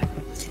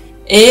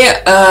 et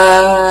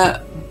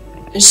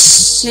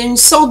j'ai une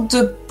sorte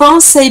de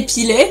pince à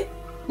épiler,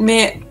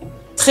 mais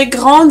très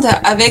grande,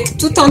 avec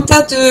tout un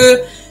tas de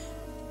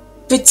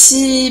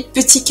petits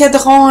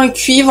cadrans en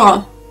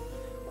cuivre,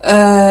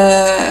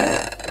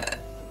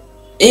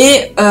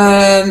 et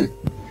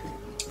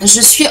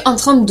je suis en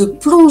train de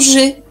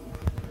plonger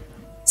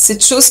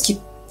cette chose qui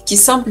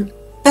semble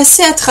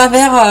passer à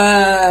travers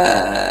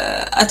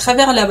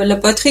la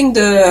poitrine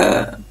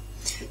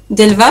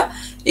d'Elva,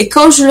 et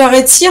quand je le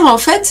retire, en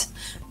fait,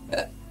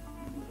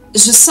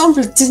 je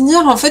semble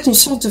tenir en fait une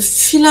sorte de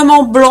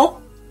filament blanc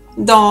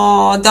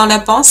dans la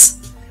pince,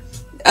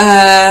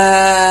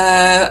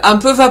 un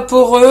peu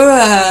vaporeux,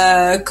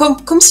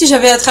 comme si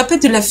j'avais attrapé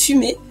de la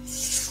fumée,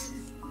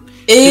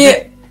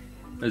 et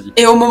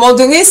au moment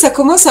donné ça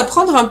commence à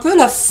prendre un peu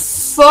la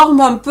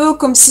forme, un peu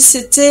comme si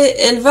c'était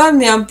Elva,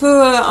 mais un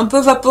peu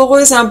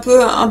vaporeuse, un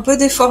peu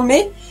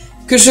déformée,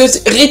 que je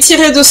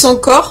retirais de son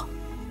corps.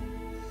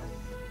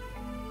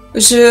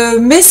 Je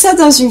mets ça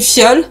dans une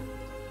fiole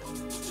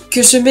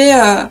que je mets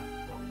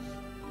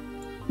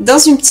dans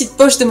une petite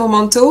poche de mon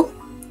manteau.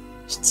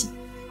 Je dis,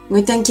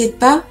 ne t'inquiète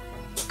pas,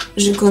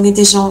 je connais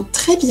des gens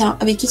très bien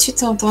avec qui tu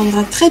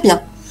t'entendras très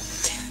bien.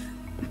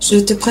 Je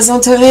te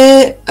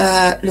présenterai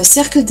le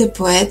cercle des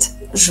poètes.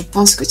 Je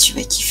pense que tu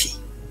vas kiffer.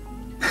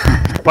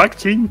 Je crois que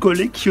tu es une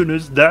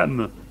collectionneuse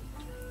d'âmes.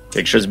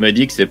 Quelque chose me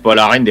dit que c'est pas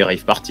la reine des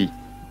rave parties.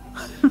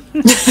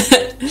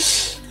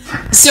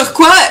 Sur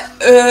quoi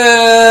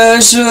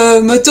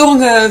je me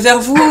tourne vers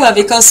vous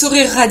avec un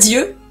sourire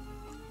radieux,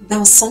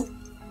 dansant.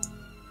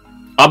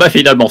 Ah bah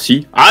finalement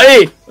si.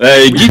 Allez,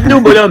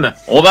 dites-nous bonhomme,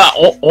 on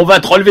va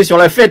te relever sur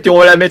la fête et on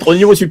va la mettre au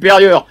niveau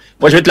supérieur.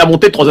 Moi je vais te la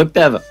monter de 3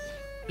 octaves.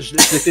 Je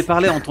l'ai fait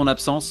parler en ton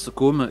absence,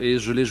 Com, et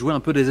je l'ai joué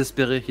un peu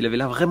désespéré. Il avait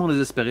l'air vraiment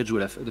désespéré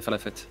de faire la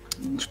fête.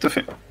 Tout à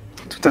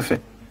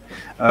fait.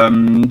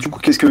 Du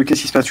coup, qu'est-ce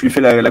qui se passe? Tu lui fais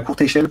la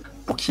courte échelle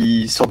pour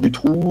qu'il sorte du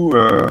trou?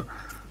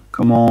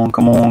 Comment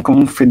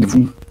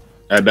faites-vous?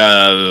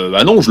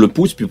 Bah non, je le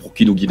pousse puis pour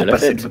qu'il nous guide à la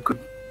fête.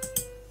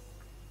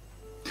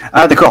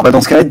 Ah d'accord, bah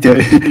dans ce cas-là, tu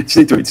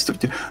sais,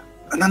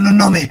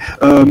 non, mais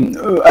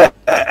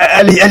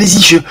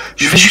allez-y, je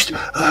vais juste,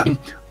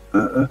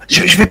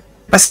 je vais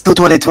passer aux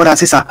toilettes, voilà,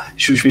 c'est ça.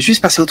 Je vais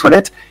juste passer aux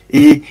toilettes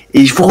et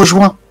je vous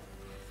rejoins.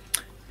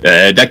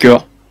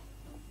 D'accord.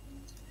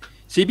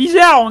 C'est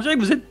bizarre, on dirait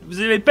que vous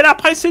avez pas l'air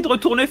pressé de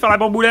retourner faire la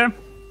bamboula.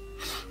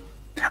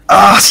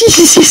 Ah si,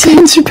 c'est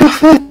une super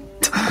fête.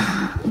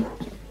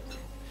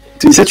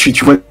 Tu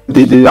vois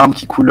des larmes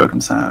qui coulent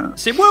comme ça.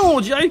 C'est moi où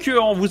on dirait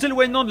qu'en vous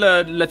éloignant de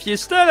la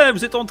fiesta, là,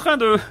 vous êtes en train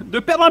de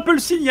perdre un peu le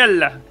signal.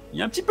 Là. Il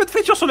y a un petit peu de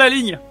friture sur la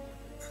ligne.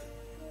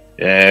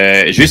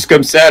 Juste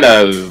comme ça,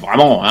 là,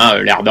 vraiment, hein,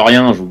 l'air de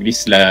rien, je vous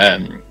glisse la...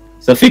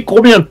 Ça fait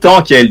combien de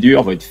temps qu'elle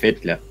dure, votre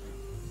fête, là?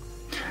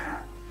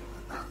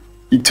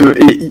 Il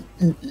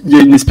y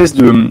a une espèce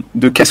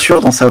de cassure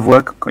dans sa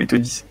voix quand il te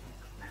dit.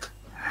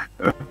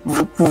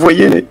 Vous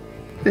voyez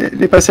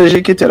les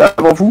passagers qui étaient là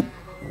avant vous?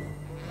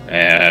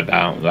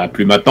 On va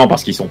plus maintenant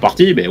parce qu'ils sont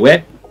partis, mais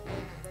ouais.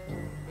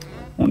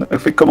 On a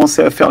fait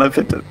commencer à faire la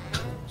fête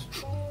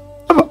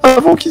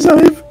avant qu'ils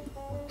arrivent.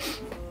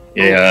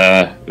 Et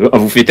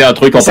vous fêtez un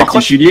truc en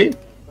particulier?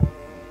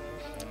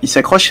 Il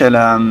s'accroche à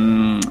la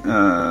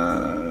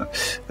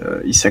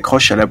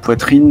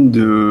poitrine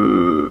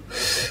de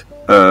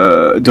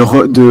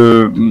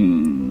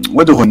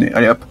René.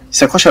 Allez hop, il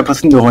s'accroche à la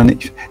poitrine de René.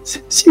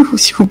 S'il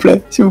vous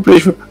plaît, je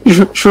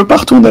veux pas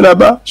retourner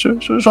là-bas.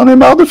 J'en ai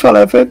marre de faire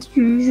la fête.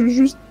 Je veux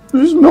juste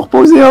me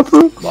reposer un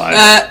peu.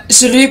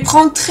 Je lui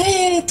prends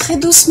très très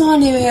doucement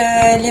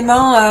les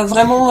mains,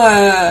 vraiment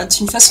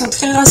d'une façon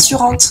très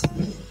rassurante.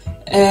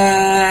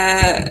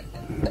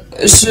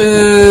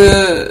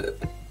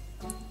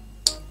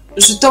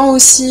 Je tends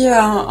aussi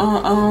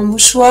un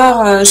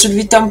mouchoir, je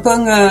lui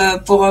tamponne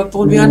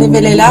pour lui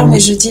enlever les larmes et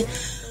je dis: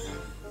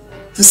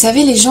 vous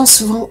savez, les gens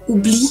souvent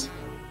oublient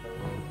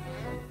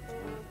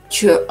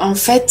que en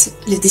fait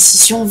les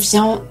décisions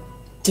viennent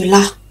de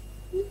là.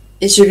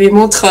 Et je lui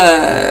montre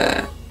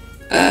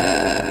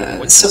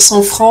sur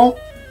son front.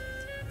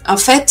 En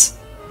fait,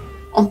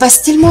 on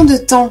passe tellement de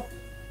temps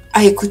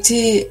à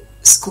écouter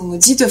ce qu'on nous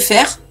dit de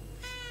faire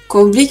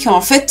qu'on oublie qu'en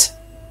fait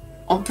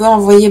on peut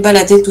envoyer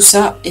balader tout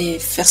ça et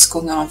faire ce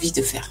qu'on a envie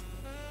de faire.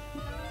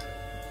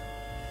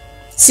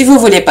 Si vous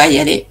voulez pas y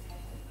aller,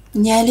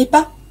 n'y allez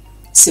pas.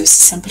 C'est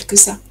aussi simple que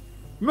ça.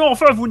 Mais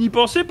enfin, vous n'y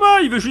pensez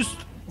pas, il veut juste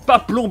pas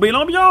plomber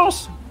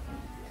l'ambiance.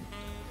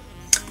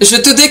 Je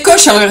te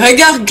décoche un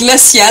regard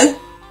glacial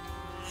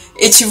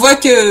et tu vois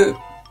que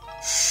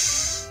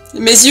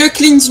mes yeux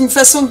clignent d'une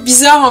façon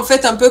bizarre, en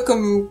fait, un peu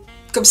comme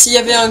s'il y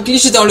avait un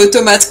glitch dans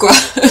l'automate, quoi.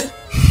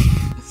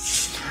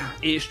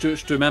 Et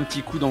je te mets un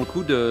petit coup dans le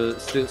cou de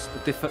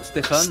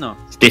Stéphane.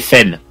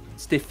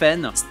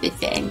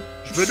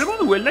 Je me demande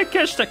où elle la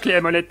cache, ta clé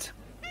à molette.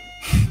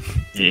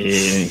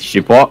 Et je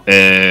sais pas.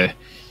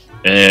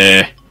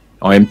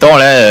 En même temps,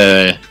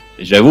 là,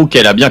 j'avoue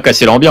qu'elle a bien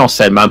cassé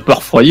l'ambiance. Elle m'a un peu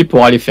refroidi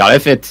pour aller faire la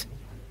fête.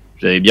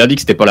 J'avais bien dit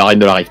que c'était pas la reine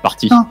de la rave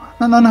party. Non.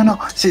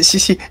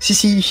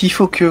 Si, il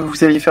faut que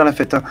vous alliez faire la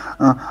fête.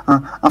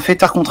 Un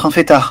fêtard contre un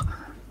fêtard.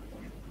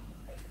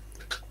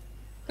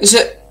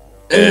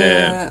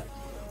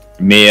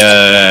 Mais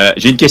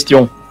j'ai une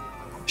question.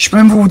 Je peux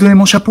même vous donner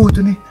mon chapeau,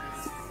 tenez.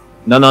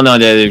 Non,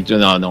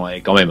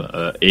 quand même.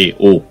 Il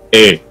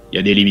y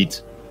a des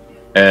limites.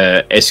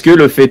 Est-ce que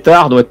le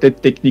fêtard doit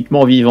être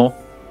techniquement vivant?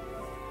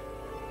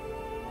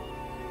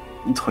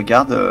 Il te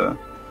regarde.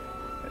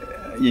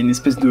 Il y a une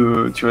espèce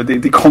de, tu vois,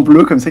 d'écran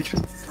bleu comme ça qui fait.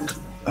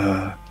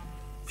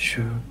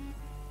 Je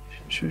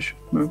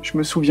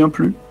me souviens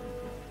plus.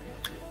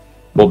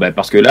 Bon,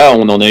 parce que là,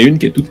 on en a une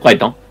qui est toute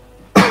prête, hein.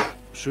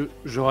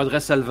 Je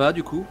redresse Alva,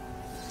 du coup.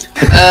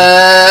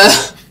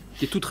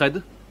 Qui est toute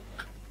raide.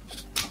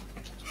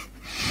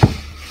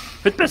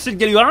 Faites passer le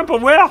galurin pour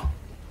voir.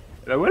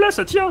 Là voilà,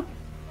 ça tient.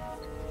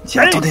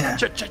 Tiens, attendez là.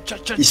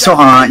 Il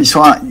sort un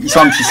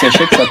petit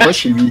sachet de sa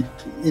poche, il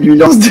lui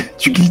lance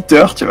du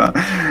glitter, tu vois.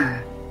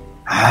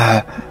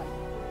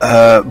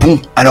 Bon,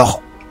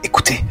 alors,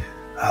 écoutez,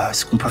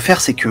 ce qu'on peut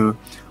faire, c'est que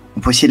on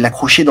peut essayer de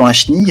l'accrocher dans la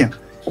chenille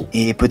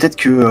et peut-être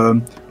que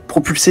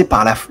propulsé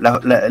par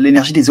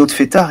l'énergie des autres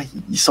fêtards,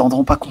 ils s'en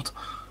rendront pas compte.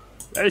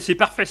 Allez, c'est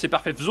parfait,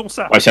 faisons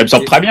ça. Ouais, ça me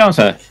semble très bien,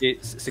 ça. Et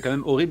c'est quand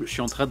même horrible, je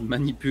suis en train de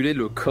manipuler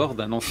le corps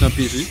d'un ancien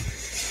PJ.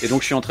 Et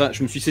donc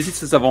je me suis saisi de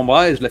ses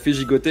avant-bras et je la fais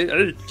gigoter.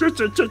 Allez,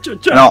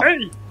 alors,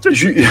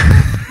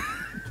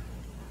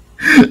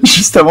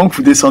 juste avant que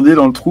vous descendiez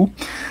dans le trou,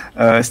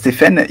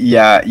 Stéphane, il y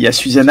a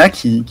Susanna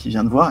qui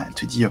vient de voir. Elle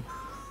te dit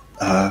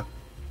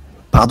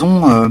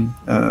pardon,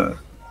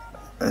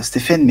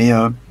 Stéphane, mais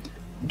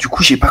du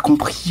coup, j'ai pas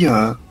compris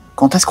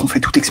quand est-ce qu'on fait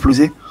tout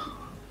exploser.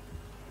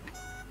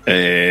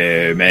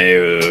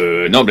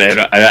 Non,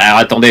 alors,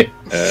 attendez.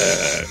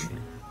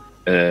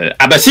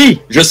 Ah bah si,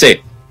 je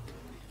sais.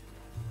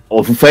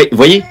 Vous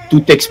voyez,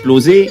 tout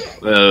exploser,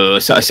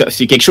 ça,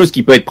 c'est quelque chose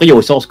qui peut être pris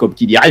au sens, comme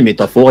qui dirait,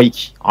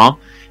 métaphorique. Hein.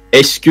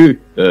 Est-ce que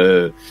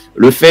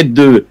le fait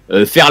de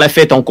faire la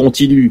fête en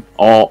continu,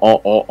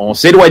 en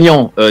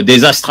s'éloignant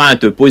des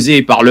astreintes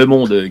posées par le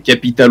monde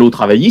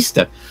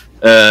capitalo-travailliste,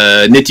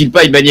 n'est-il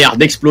pas une manière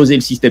d'exploser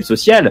le système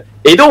social?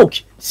 Et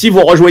donc, si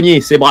vous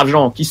rejoignez ces braves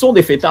gens qui sont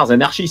des fêtards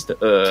anarchistes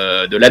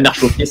de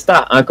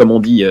l'anarcho-fiesta, comme on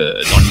dit dans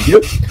le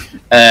milieu,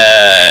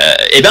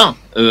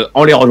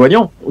 en les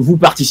rejoignant, vous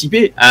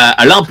participez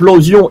à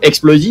l'implosion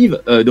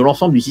explosive de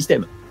l'ensemble du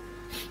système.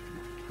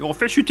 Et on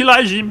fait chuter le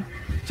régime.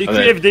 C'est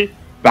Ouais. QFD.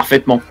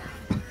 Parfaitement.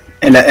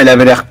 Elle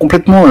avait l'air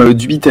complètement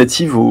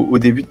dubitative au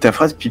début de ta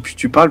phrase, puis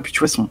tu parles, puis tu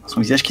vois son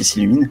visage qui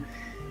s'illumine.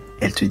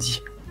 Elle te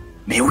dit,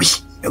 mais oui,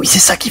 c'est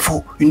ça qu'il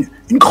faut, une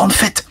grande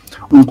fête.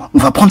 On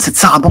va prendre cette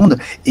sarabande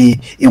et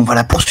on va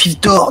la poursuivre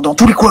dehors, dans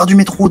tous les couloirs du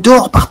métro,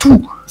 dehors,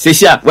 partout. C'est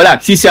ça, voilà,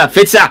 c'est ça,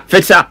 faites ça.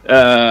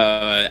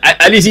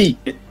 Allez-y.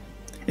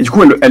 Et du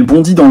coup, elle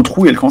bondit dans le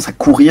trou et elle commence à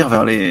courir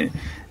vers les...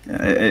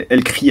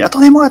 Elle crie,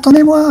 attendez-moi,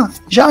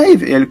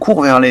 j'arrive. Et elle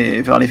court vers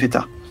les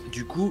fêtards.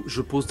 Du coup,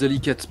 je pose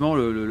délicatement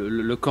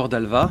le corps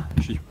d'Alva.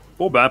 Je dis,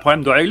 Bon, un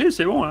problème de régler,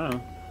 c'est bon. Hein.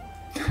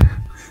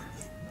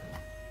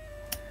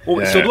 Bon,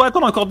 si on doit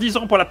attendre encore 10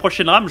 ans pour la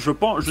prochaine rame,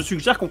 je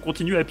suggère qu'on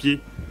continue à pied.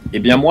 Eh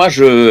bien, moi,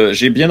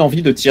 j'ai bien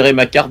envie de tirer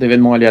ma carte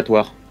d'événement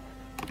aléatoire.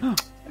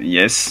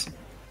 Yes.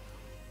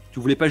 tu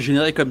voulais pas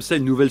générer comme ça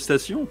une nouvelle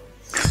station?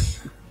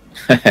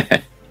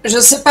 Je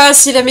sais pas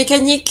si la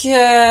mécanique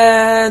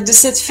de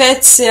cette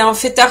fête, c'est un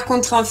fêtard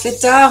contre un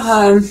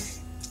fêtard.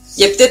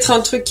 Il y a peut-être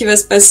un truc qui va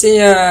se passer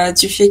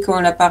du fait qu'on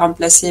l'a pas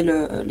remplacé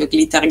le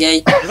glitter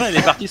guy. C'est vrai, il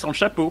est parti sans le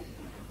chapeau.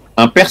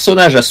 Un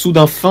personnage a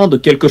soudain faim de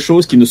quelque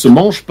chose qui ne se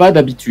mange pas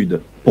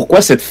d'habitude.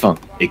 Pourquoi cette faim?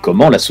 Et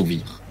comment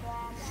l'assouvir?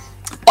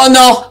 Oh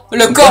non,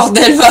 le corps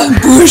d'Elva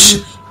bouge.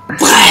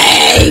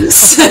 Brains.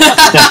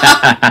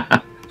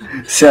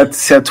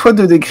 C'est à toi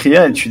de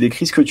décrire, et tu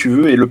décris ce que tu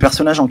veux, et le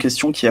personnage en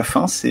question qui a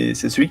faim, c'est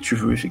celui que tu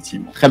veux,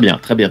 effectivement. Très bien.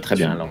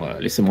 Alors,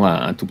 laissez-moi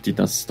un tout petit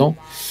instant.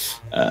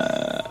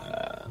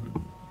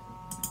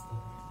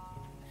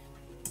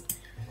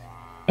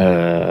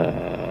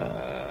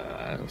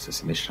 Ça,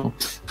 c'est méchant.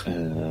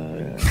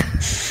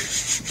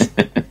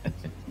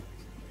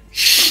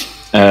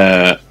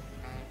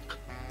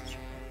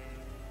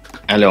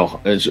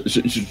 Alors,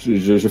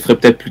 je ferai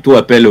peut-être plutôt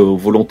appel au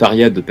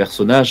volontariat de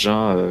personnages,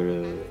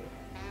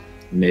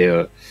 mais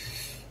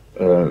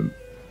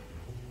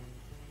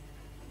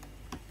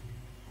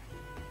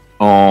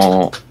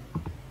en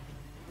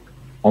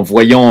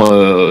voyant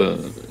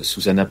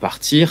Susanna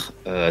partir,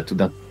 tout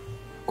d'un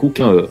coup,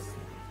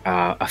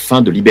 a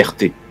faim de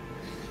liberté.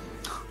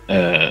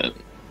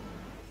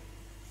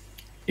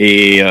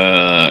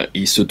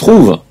 Il se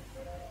trouve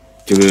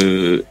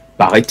que,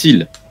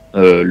 paraît-il,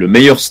 le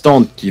meilleur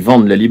stand qui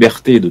vende la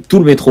liberté de tout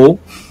le métro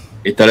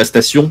est à la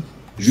station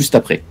juste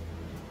après.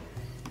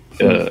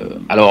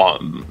 Alors,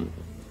 le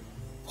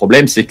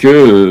problème, c'est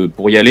que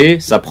pour y aller,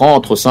 ça prend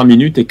entre 5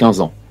 minutes et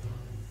 15 ans.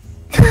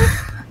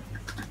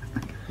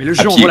 Mais le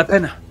jeu en vaut la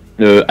peine.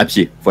 À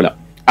pied, voilà.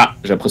 Ah,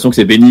 j'ai l'impression que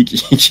c'est Benny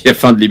qui a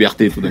faim de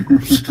liberté tout d'un coup.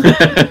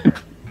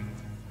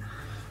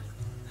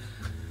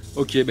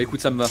 Ok,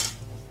 écoute, ça me va.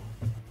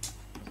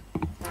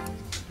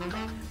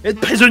 Être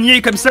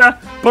prisonnier comme ça,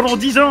 pendant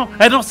 10 ans,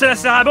 à danser la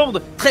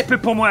sarabande, très peu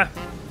pour moi.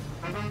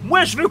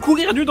 Moi, je veux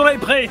courir nu dans les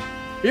prés.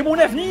 Et mon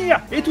avenir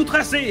est tout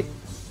tracé.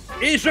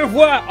 Et je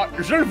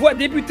le vois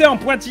débuter en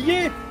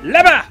pointillé,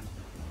 là-bas.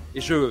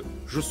 Et je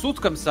saute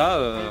comme ça,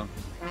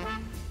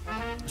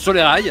 sur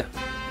les rails.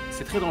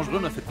 C'est très dangereux,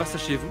 ne faites pas ça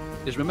chez vous.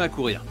 Et je me mets à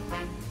courir.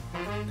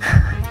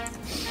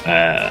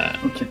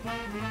 Ok.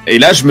 Et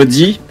là, je me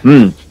dis,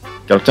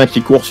 quelqu'un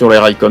qui court sur les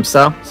rails comme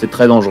ça, c'est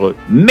très dangereux.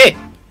 Mais,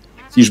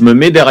 si je me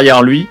mets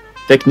derrière lui,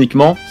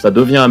 techniquement, ça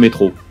devient un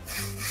métro.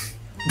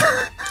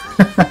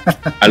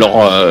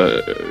 Alors,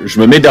 je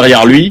me mets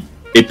derrière lui,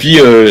 et puis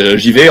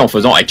j'y vais en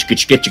faisant...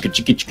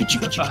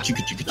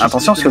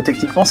 Attention, parce que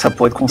techniquement, ça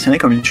pourrait être considéré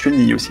comme une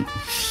chenille aussi.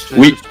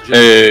 Oui,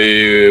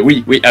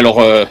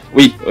 alors,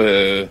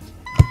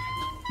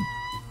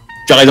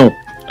 tu as raison.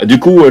 Du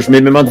coup, je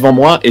mets mes mains devant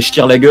moi, et je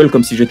tire la gueule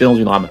comme si j'étais dans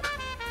une rame.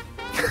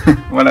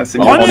 Voilà, c'est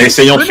En bien.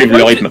 essayant de suivre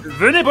le rythme.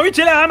 Venez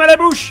bruiter la rame à la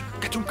bouche.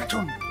 Katoum,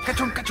 katoum,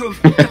 katoum, katoum,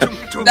 katoum,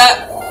 katoum. Bah,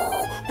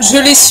 je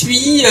les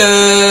suis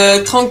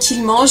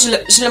tranquillement.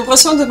 J'ai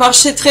l'impression de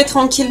marcher très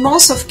tranquillement,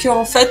 sauf que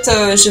en fait,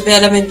 je vais à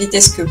la même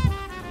vitesse qu'eux.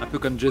 Un peu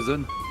comme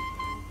Jason.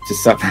 C'est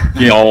ça.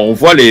 Et on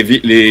voit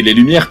les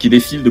lumières qui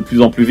défilent de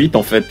plus en plus vite,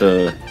 en fait.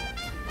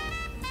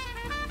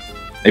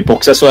 Et pour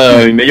que ça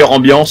soit une meilleure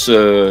ambiance,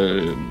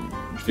 je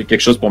fais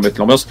quelque chose pour mettre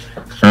l'ambiance.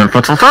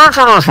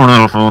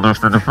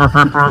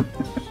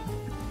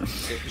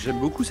 J'aime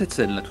beaucoup cette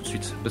scène là tout de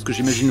suite. Parce que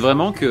j'imagine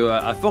vraiment que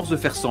à force de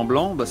faire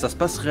semblant, ça se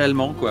passe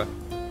réellement quoi.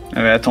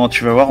 Ah ouais, attends,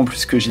 tu vas voir en plus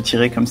ce que j'ai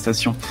tiré comme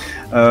station.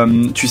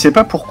 Tu sais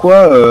pas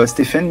pourquoi,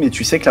 Stéphane, mais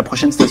tu sais que la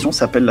prochaine station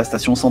s'appelle la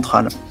station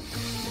centrale.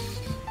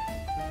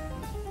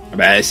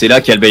 Bah, c'est là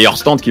qu'il y a le meilleur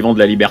stand qui vend de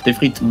la liberté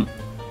frite.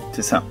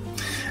 C'est ça.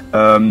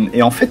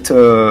 Et en fait,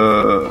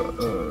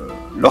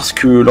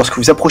 lorsque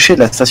vous approchez de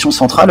la station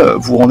centrale,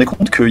 vous vous rendez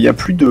compte qu'il n'y a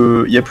plus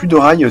de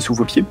rails sous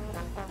vos pieds.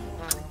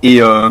 Et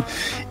il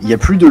n'y a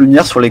plus de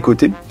lumière sur les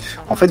côtés.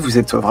 En fait, vous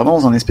êtes vraiment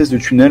dans un espèce de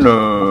tunnel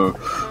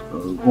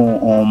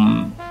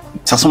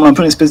Ça ressemble un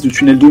peu à une espèce de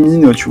tunnel de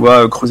mine, tu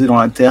vois, creusé dans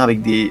la terre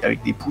avec des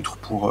poutres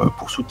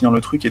pour soutenir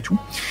le truc et tout.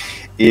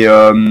 Et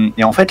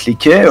en fait, les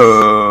quais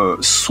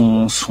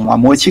sont à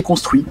moitié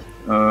construits.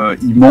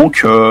 Il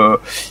manque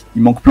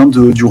plein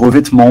du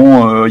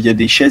revêtement. Il y a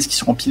des chaises qui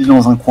sont empilées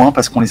dans un coin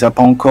parce qu'on les a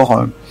pas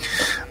encore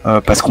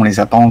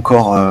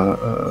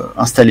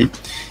installées.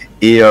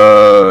 Et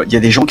il y a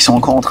des gens qui sont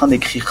encore en train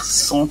d'écrire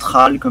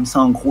centrale comme ça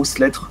en grosses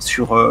lettres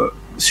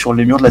sur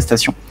les murs de la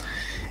station.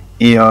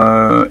 Et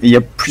il y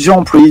a plusieurs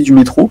employés du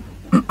métro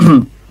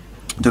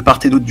de part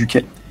et d'autre du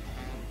quai.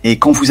 Et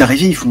quand vous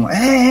arrivez, ils font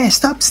hey,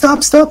 stop.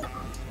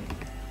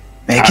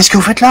 Mais qu'est-ce que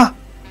vous faites là?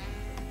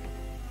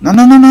 Non.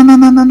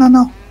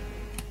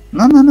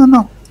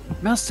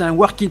 Mince, c'est un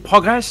work in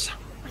progress.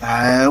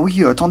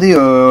 Oui, attendez,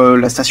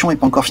 la station est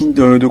pas encore finie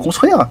de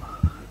construire.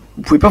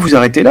 Vous pouvez pas vous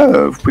arrêter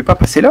là, vous pouvez pas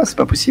passer là, c'est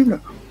pas possible.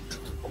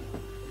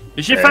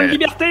 J'ai faim de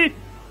liberté.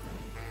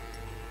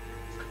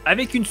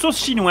 Avec une sauce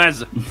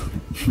chinoise.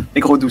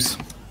 Aigre douce,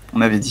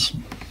 on avait dit.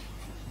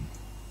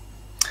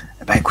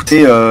 Bah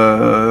écoutez,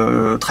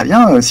 très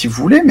bien, si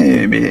vous voulez,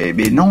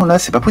 mais non, là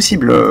c'est pas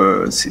possible,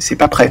 c'est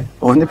pas prêt.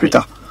 Revenez plus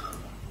tard.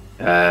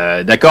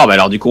 D'accord, bah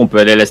alors du coup on peut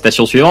aller à la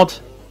station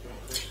suivante.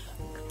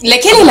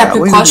 Laquelle est la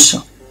plus proche?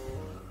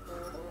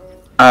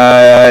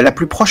 La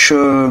plus proche,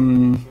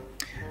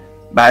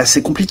 bah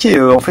c'est compliqué.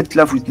 En fait,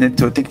 là vous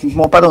n'êtes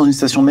techniquement pas dans une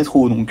station de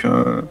métro, donc.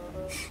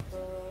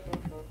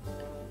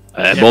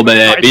 Bon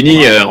ben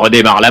Benny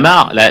redémarre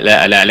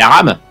la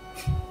rame.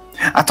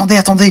 Attendez.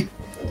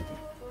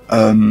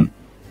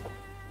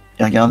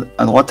 Il regarde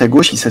à droite, à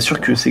gauche, il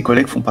s'assure que ses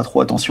collègues font pas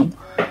trop attention.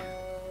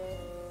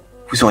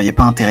 Vous seriez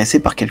pas intéressé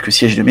par quelques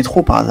sièges de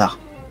métro par hasard?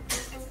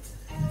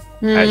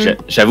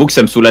 J'avoue que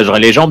ça me soulagerait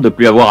les jambes de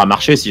plus avoir à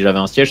marcher. Si j'avais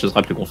un siège, ce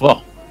serait plus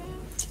confort.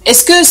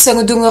 Est-ce que ça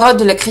nous donnera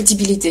de la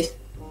crédibilité?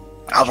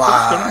 Ah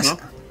bah...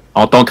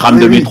 En tant que rame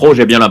de métro,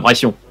 j'ai bien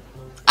l'impression.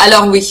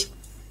 Alors oui.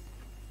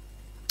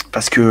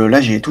 Parce que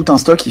là, j'ai tout un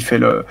stock, il fait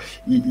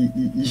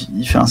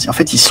ainsi. En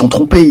fait, ils se sont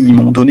trompés, ils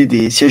m'ont donné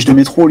des sièges de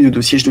métro au lieu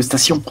de sièges de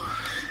station.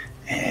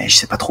 Et je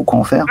sais pas trop quoi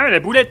en faire. Ah, la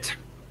boulette.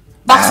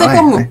 Parfait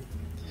pour nous. Ouais.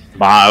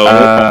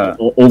 Bah,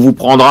 on vous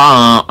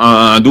prendra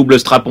un double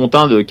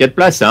strapontin de 4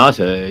 places, hein.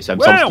 Ça me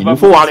semble ce qu'il nous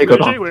faut, les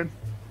copains. Ouais.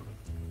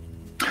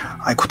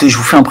 Ah, écoutez, je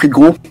vous fais un prix de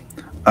gros.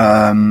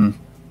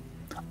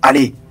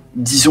 Allez,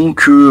 disons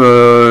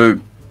que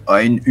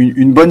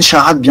une bonne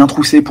charade bien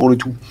troussée pour le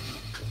tout.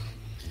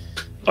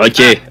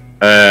 Ok,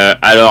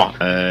 alors,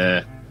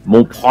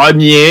 mon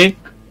premier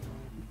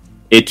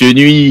est une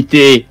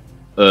unité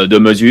de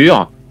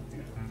mesure.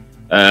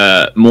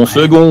 Mon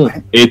second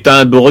est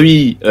un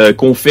bruit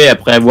qu'on fait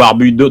après avoir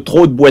bu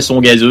trop de boissons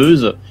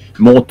gazeuses.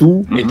 Mon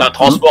tout est un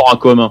transport en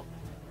commun.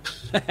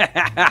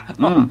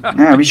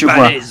 Ah oui, je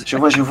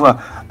vois.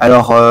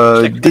 Alors,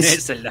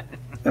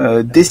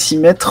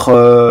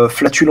 décimètre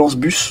flatulence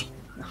bus.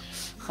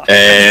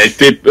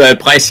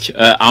 Presque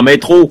un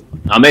métro,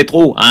 un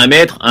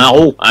mètre, un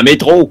ro, un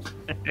métro.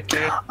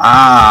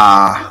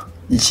 Ah,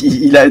 il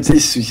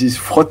se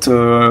frotte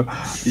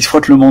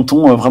le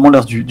menton, vraiment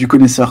l'air du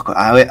connaisseur, quoi.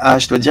 Ah ouais,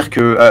 je dois dire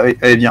que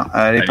elle est bien,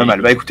 elle est pas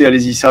mal. Bah écoutez,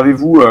 allez-y,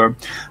 servez-vous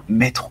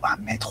métro.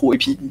 Et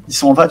puis il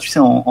s'en va, tu sais,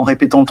 en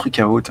répétant le truc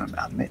à haute.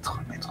 Métro.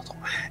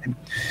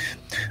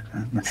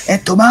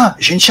 Thomas,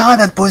 j'ai une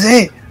charade à te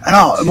poser.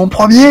 Alors mon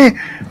premier,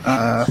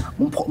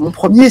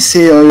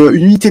 c'est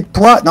une unité de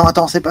poids. Non,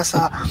 attends, c'est pas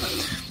ça.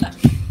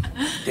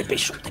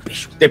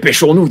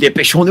 Dépêchons-nous.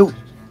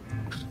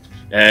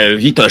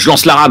 Vite, je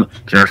lance la rame.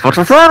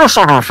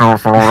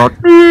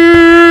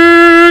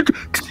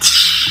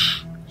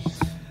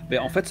 Mais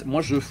en fait,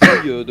 moi je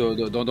fouille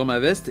dans ma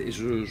veste et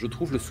je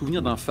trouve le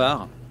souvenir d'un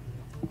phare.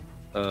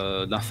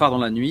 Dans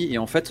la nuit, et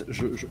en fait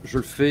je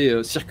le fais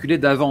circuler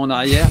d'avant en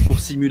arrière pour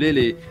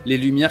simuler les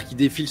lumières qui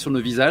défilent sur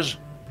nos visages.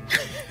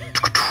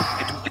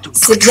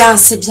 C'est bien,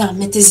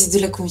 mettez-y de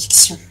la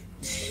conviction.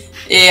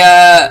 Et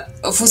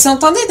vous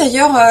entendez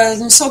d'ailleurs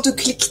une sorte de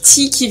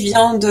cliquetis qui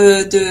vient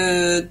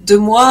de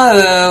moi,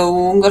 où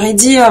on aurait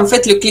dit en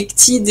fait le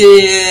cliquetis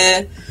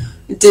des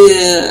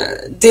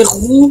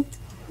roues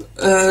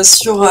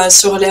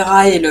sur les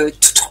rails, le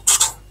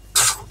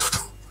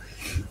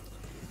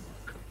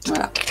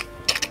voilà.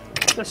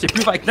 Ça, c'est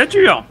plus vrai que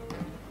nature.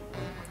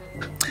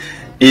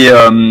 Et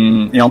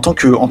en tant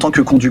que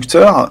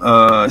conducteur,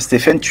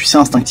 Stéphane, tu sais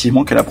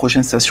instinctivement que la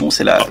prochaine station,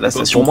 c'est la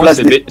station pour moi,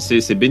 Place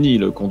c'est Benny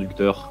le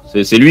conducteur.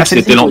 C'est lui qui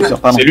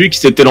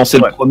s'était lancé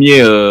Ouais. le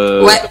premier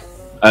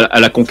à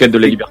la conquête de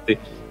la liberté.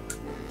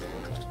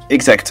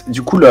 Exact.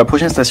 Du coup, la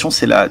prochaine station,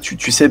 c'est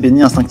tu sais,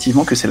 Benny,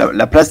 instinctivement que c'est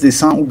la place des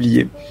saints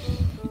oubliés.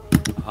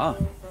 Ah.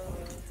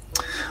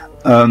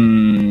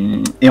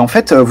 Et en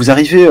fait, vous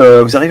arrivez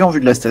en vue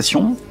de la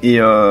station et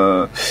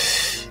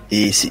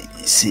c'est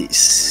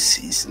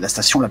la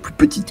station la plus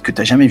petite que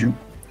tu as jamais vue.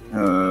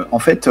 En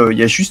fait, il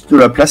y a juste de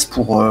la place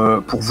pour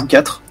vous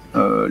quatre,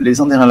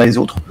 les uns derrière les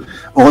autres.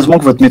 Heureusement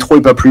que votre métro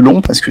est pas plus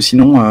long parce que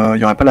sinon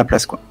il y aurait pas la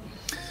place, quoi.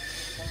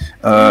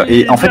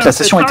 Et en fait, la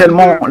station est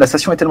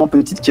tellement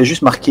petite qu'il y a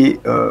juste marqué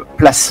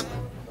place.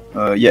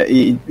 Il y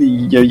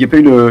a pas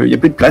eu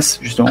de place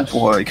justement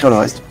pour écrire le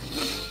reste.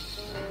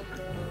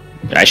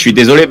 Ah, je suis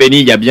désolé, Benny,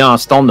 il y a bien un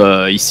stand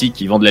ici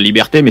qui vend de la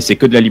liberté, mais c'est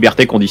que de la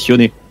liberté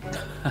conditionnée.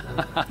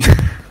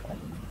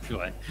 C'est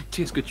vrai.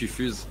 Qu'est-ce que tu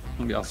fuses,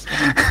 mon garçon?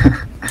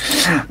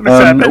 Mais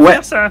ça va pas le ouais.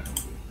 faire, ça.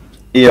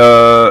 Et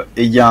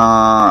il y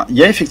a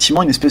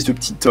effectivement une espèce de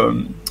petite,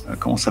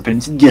 comment ça s'appelle, une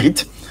petite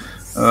guérite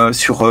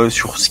sur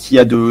ce qu'il y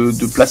a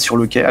de place sur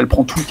le quai. Elle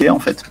prend tout le quai en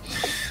fait.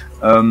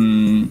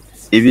 Il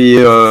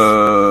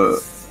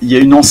y a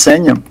une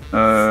enseigne,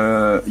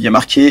 il y a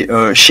marqué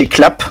chez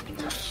Clap,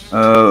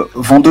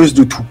 vendeuse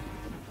de tout.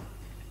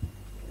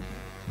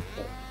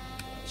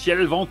 Si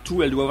elle vend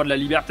tout, elle doit avoir de la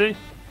liberté.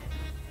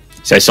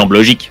 Ça semble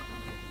logique.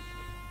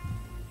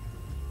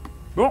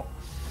 Bon,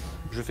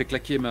 Je fais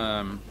claquer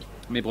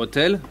mes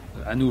bretelles.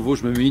 À nouveau,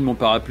 je me munis de mon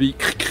parapluie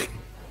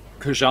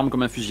que j'arme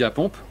comme un fusil à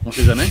pompe. On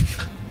sait jamais.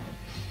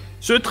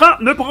 ce train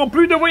ne prend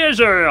plus de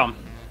voyageurs.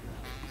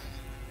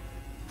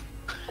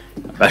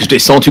 Bah, je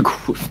descends du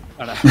coup.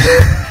 Voilà.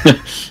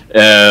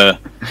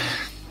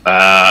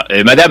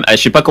 Madame, je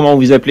sais pas comment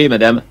vous appelez,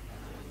 madame.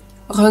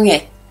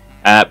 René.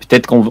 Ah,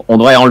 peut-être qu'on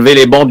devrait enlever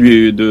les bancs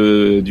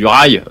du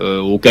rail,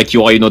 au cas qu'il y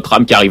aurait une autre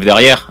rame qui arrive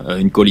derrière.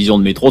 Une collision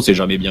de métro, c'est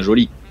jamais bien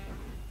joli.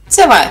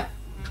 C'est vrai.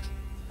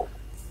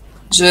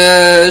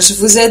 Je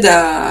vous aide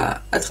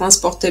à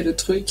transporter le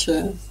truc.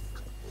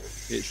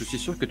 Et je suis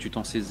sûr que tu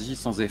t'en saisis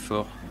sans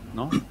effort,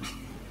 non?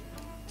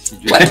 C'est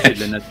du Ouais. de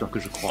la nature que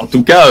je crois. En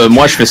tout cas,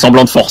 moi je fais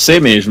semblant de forcer,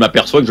 mais je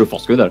m'aperçois que je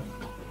force que dalle.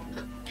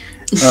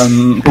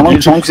 Pendant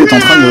que vous êtes en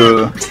train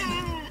de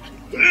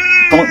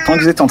pendant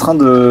que vous êtes en train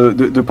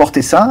de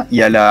porter ça, il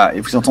y a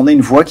et vous entendez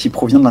une voix qui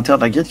provient de l'intérieur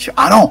de la grille qui fait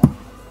ah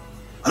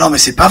non mais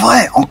c'est pas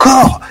vrai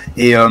encore.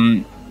 Et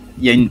il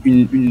y a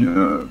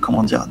une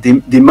comment dire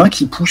des mains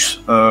qui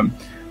poussent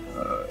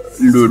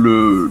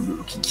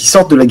qui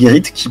sortent de la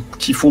guérite,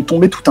 qui font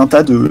tomber tout un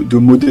tas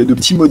de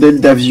petits modèles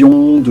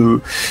d'avions, de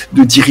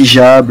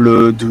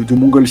dirigeables, de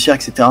montgolfières,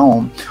 etc.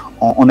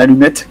 en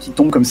allumettes qui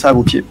tombent comme ça à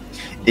vos pieds.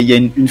 Et il y a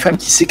une femme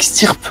qui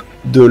s'extirpe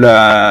de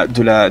la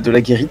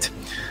guérite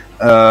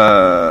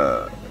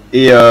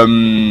et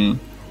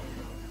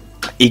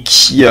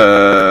qui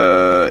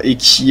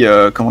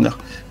comment dire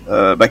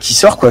qui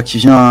sort quoi, qui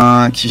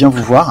vient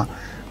vous voir,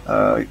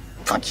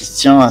 qui se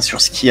tient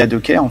sur ce qu'il y a de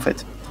quai en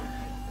fait.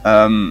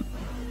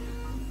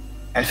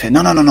 Elle fait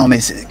non mais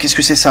qu'est-ce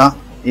que c'est ça?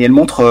 Et elle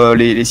montre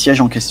les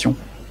sièges en question.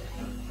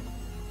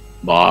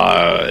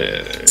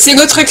 C'est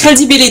notre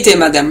crédibilité,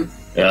 madame.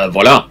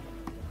 Voilà.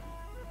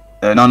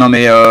 Non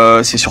mais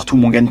c'est surtout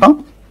mon gagne-pain.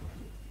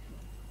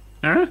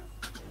 Hein?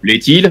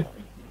 L'est-il?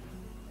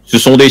 Ce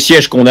sont des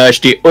sièges qu'on a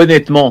achetés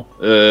honnêtement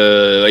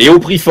et au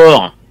prix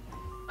fort.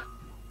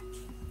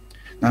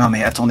 Non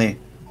mais attendez,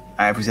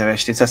 vous avez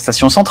acheté ça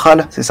station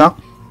centrale, c'est ça?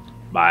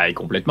 Bah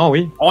complètement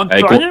oui. On ne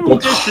peut rien vous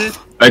cacher.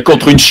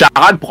 Contre une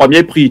charade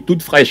premier prix,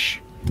 toute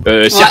fraîche.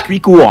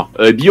 Circuit court,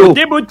 bio.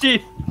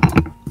 Débeauté.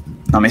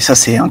 Non mais ça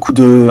c'est un coup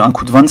de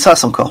 20 de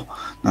sas encore.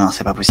 Non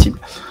c'est pas possible.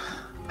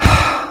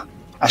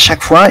 À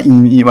chaque fois,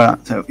 voilà.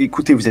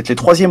 Écoutez, vous êtes les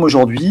 3e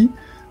aujourd'hui.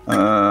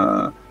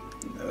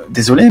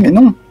 Désolé, mais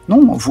non.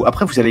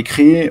 Après, vous allez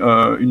créer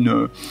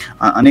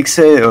un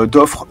excès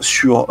d'offres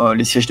sur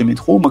les sièges de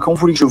métro. Moi, quand vous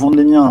voulez que je vende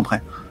les miens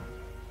après?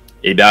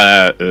 Eh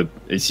bien,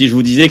 si je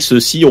vous disais que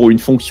ceux-ci auront une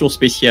fonction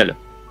spéciale.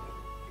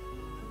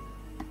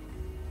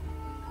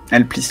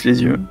 Elle plisse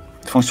les yeux.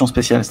 Fonction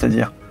spéciale,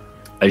 c'est-à-dire?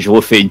 Je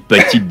refais une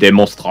petite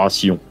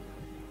démonstration.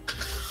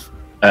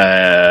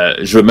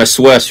 Je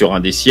m'assois sur un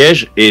des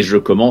sièges et je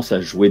commence à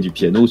jouer du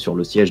piano sur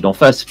le siège d'en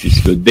face,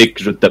 puisque dès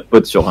que je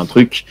tapote sur un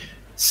truc,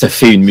 ça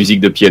fait une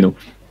musique de piano.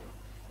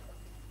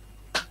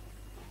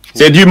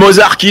 C'est du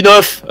Mozart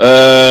Kinov.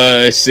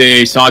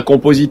 C'est un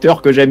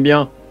compositeur que j'aime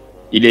bien.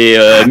 Il est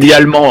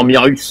mi-allemand,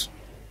 mi-russe.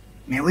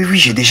 Mais oui,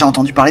 j'ai déjà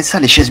entendu parler de ça,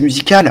 les chaises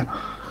musicales.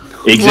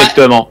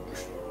 Exactement.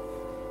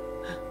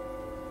 Ouais.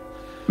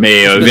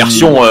 Mais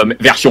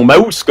version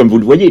mouse, comme vous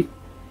le voyez.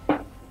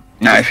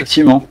 Ah,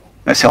 effectivement.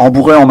 C'est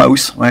rembourré en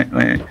mouse, ouais.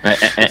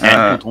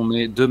 Quand on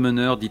met 2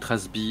 meneurs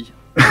d'Itrasby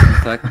en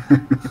contact.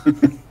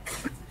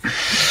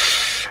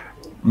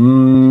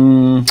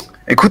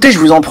 Écoutez, je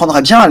vous en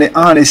prendrai bien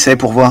un à l'essai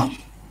pour voir.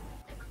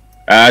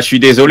 Ah, je suis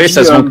désolé,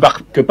 ça se vend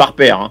que par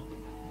paire. Hein.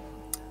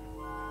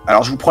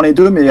 Alors, je vous prends les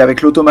 2, mais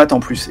avec l'automate en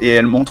plus. Et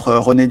elle montre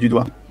René du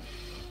doigt.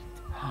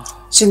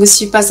 Je ne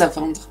suis pas à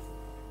vendre.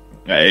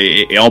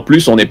 Et en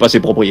plus, on n'est pas ses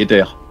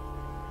propriétaires.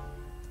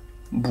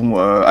 Bon,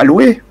 à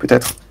louer,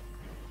 peut-être.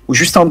 Ou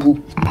juste un bout.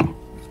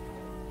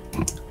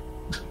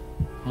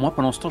 Moi,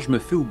 pendant ce temps, je me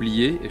fais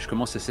oublier et je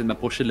commence à essayer de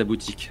m'approcher de la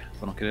boutique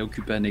pendant qu'elle est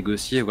occupée à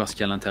négocier et voir ce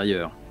qu'il y a à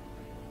l'intérieur.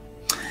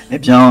 Eh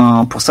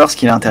bien, pour savoir ce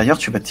qu'il y a à l'intérieur,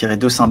 tu vas te tirer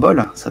 2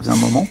 symboles. Ça faisait un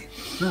moment.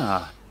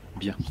 Ah,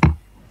 bien.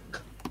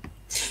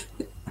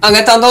 En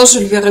attendant, je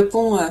lui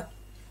réponds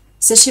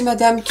sachez,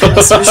 madame, que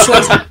la seule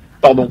chose.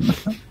 Pardon.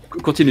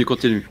 Continue,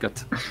 Kat.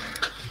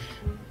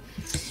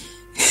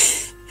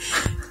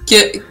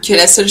 que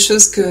la seule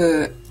chose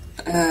que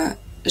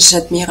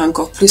j'admire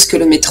encore plus que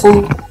le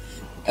métro,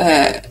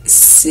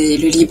 c'est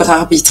le libre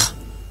arbitre.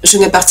 Je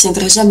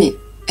n'appartiendrai jamais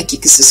à qui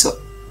que ce soit.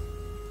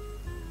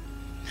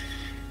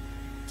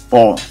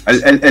 Bon,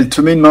 elle te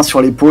met une main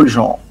sur l'épaule,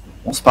 genre,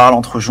 On se parle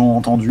entre gens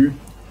entendus.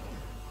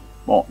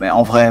 Bon, mais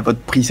en vrai, votre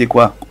prix, c'est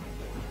quoi?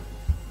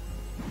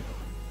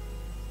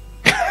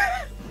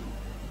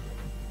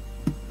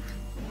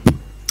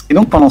 Et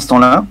donc, pendant ce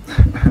temps-là,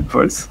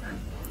 Vols,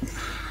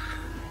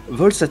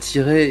 Vols a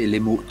tiré les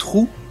mots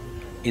trou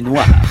et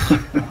noir.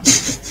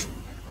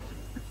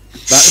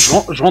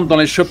 Je rentre dans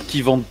les shops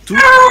qui vendent tout.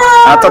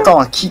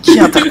 Attends, qui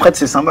interprète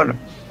ces symboles?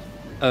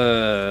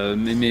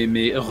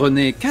 Mais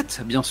René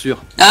 4, bien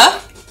sûr. Ah.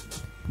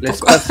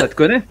 L'espace, ça te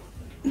connaît?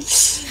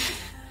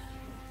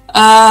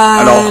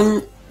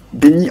 Alors,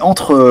 Benny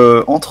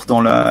entre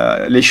dans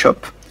les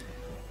shops.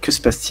 Que se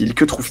passe-t-il?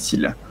 Que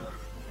trouve-t-il?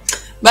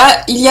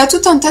 Il y a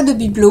tout un tas de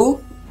bibelots,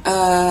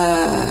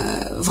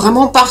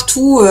 vraiment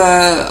partout,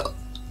 à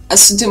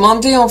se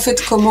demander en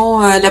fait comment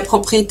la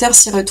propriétaire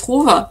s'y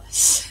retrouve.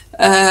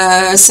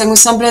 Ça nous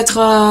semble être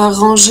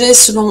rangé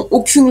selon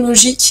aucune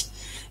logique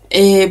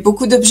et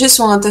beaucoup d'objets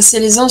sont entassés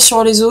les uns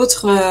sur les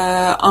autres,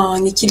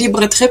 un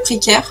équilibre très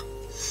précaire.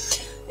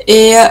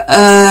 Et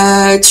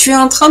tu es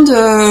en train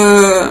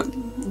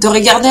de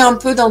regarder un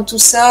peu dans tout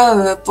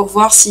ça pour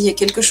voir s'il y a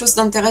quelque chose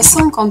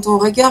d'intéressant quand ton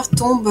regard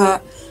tombe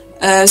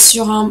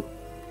sur un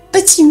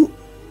petit...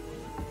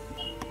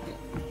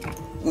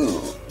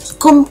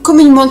 Comme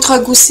une montre à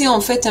gousset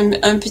en fait,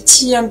 un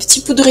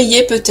petit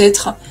poudrier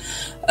peut-être.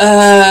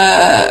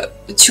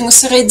 Tu me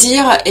saurais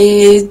dire,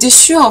 et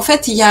dessus en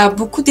fait il y a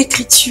beaucoup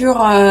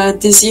d'écritures,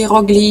 des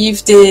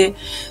hiéroglyphes, des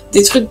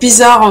trucs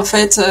bizarres en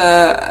fait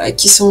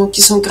qui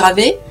sont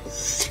gravés.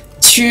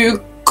 Tu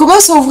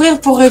commences à ouvrir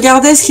pour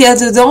regarder ce qu'il y a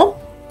dedans,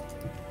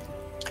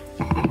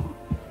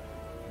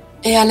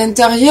 et à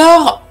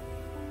l'intérieur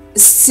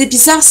c'est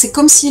bizarre, c'est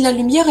comme si la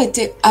lumière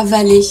était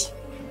avalée.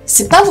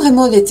 C'est pas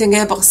vraiment des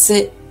ténèbres,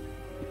 c'est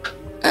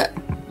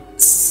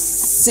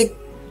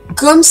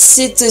comme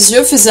si tes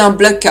yeux faisaient un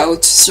blackout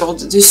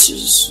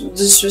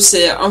dessus.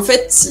 C'est, en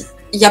fait,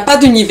 il n'y a pas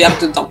d'univers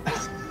dedans.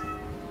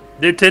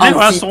 Des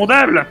ténèbres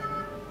insondables.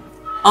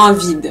 Un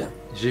vide.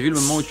 J'ai vu le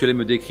moment où tu allais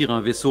me décrire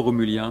un vaisseau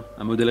romulien,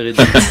 un modèle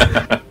réduit.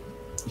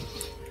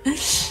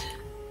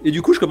 Et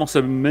du coup, je commence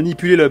à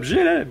manipuler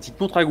l'objet, là, la petite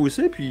montre à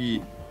gousset,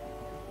 puis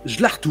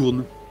je la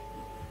retourne.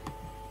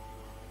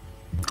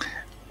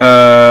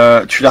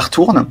 Tu la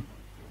retournes,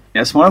 et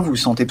à ce moment-là, vous vous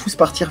sentez tous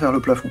partir vers le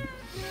plafond.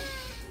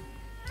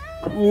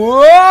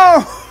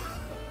 Wow.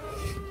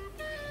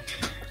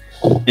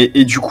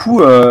 Et du coup,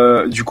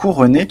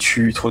 René,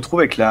 tu te retrouves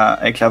avec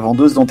la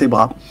vendeuse dans tes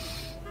bras.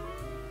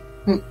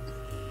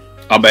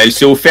 Ah bah elle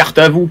s'est offerte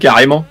à vous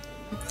carrément.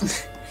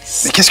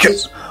 Mais qu'est-ce que...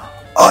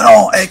 Oh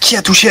non, qui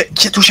a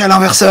touché à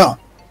l'inverseur?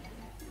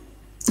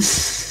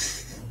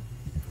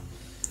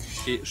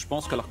 Et je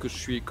pense qu'alors que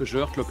je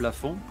heurte le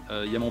plafond,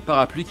 il y a mon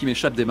parapluie qui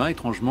m'échappe des mains.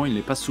 Étrangement, il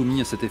n'est pas soumis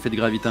à cet effet de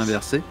gravité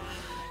inversée.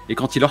 Et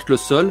quand il heurte le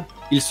sol,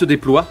 il se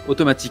déploie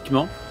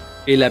automatiquement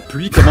et la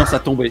pluie commence à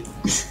tomber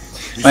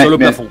du sol au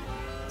plafond.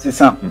 C'est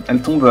ça,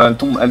 elle tombe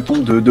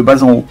de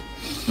bas en haut.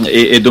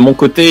 Et de mon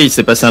côté, il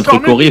s'est passé un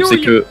truc horrible, c'est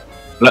que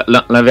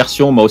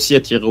l'inversion m'a aussi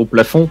attiré au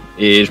plafond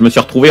et je me suis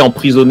retrouvé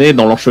emprisonné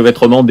dans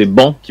l'enchevêtrement des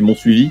bancs qui m'ont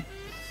suivi.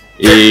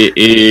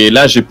 Et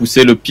là, j'ai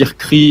poussé le pire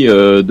cri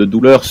de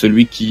douleur,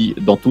 celui qui,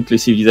 dans toutes les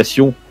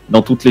civilisations,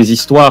 dans toutes les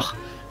histoires,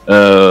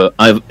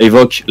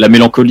 évoque la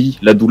mélancolie,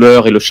 la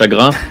douleur et le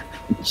chagrin,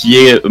 qui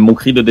est mon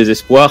cri de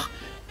désespoir.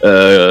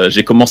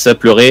 J'ai commencé à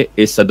pleurer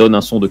et ça donne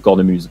un son de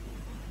cornemuse.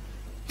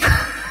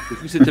 J'ai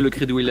cru que c'était le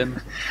cri de Willem.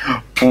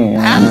 Ouais,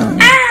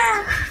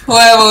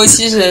 moi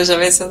aussi,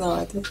 j'avais ça dans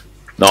la tête.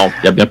 Non,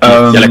 il y a bien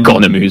pire, il y a la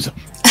cornemuse.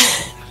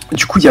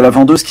 Du coup, il y a la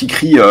vendeuse qui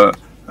crie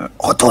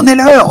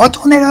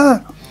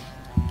retournez-le!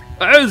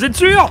 Vous êtes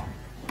sûr?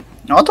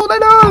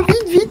 Retournez-le!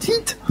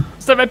 Vite!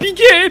 Ça va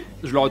piquer!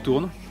 Je le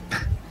retourne.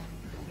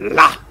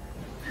 Là!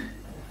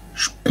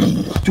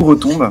 Tu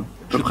retombes à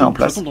peu près en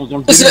place.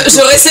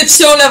 Je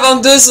réceptionne la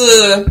vendeuse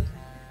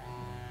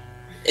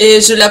et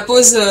je la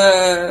pose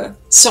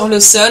sur le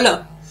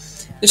sol.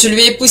 Je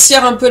lui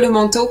époussière un peu le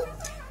manteau.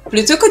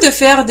 Plutôt que de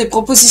faire des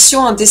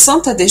propositions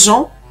indécentes à des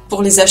gens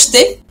pour les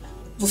acheter,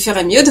 vous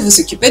ferez mieux de vous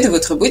occuper de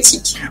votre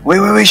boutique. Oui,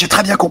 j'ai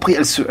très bien compris.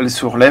 Elle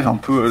se relève un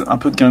peu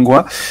de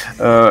guingois.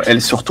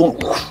 Elle se retourne,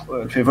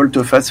 elle fait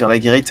volte-face vers la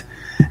guérite.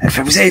 Elle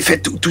fait, vous avez fait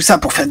tout ça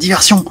pour faire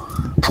diversion,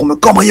 pour me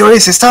cambrioler,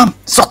 c'est ça?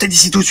 Sortez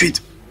d'ici tout de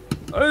suite.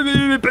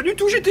 Mais pas du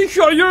tout, j'étais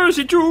curieux,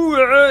 c'est tout.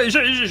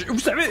 Vous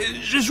savez,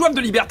 j'ai soif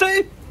de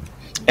liberté.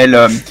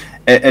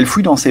 Elle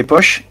fouille dans ses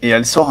poches et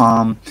elle sort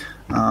un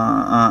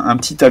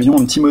petit avion,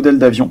 un petit modèle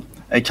d'avion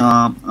avec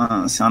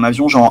c'est un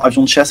avion genre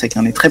avion de chasse avec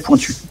un nez très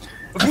pointu.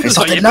 Elle fait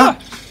sortez de là.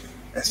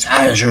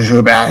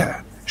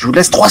 Je vous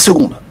laisse 3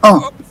 secondes. 1.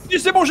 Oh,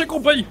 c'est bon, j'ai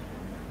compris.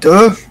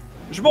 2.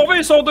 Je m'en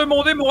vais sans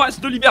demander mon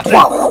reste de liberté.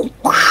 3.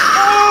 Oh.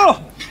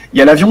 Il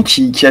y a l'avion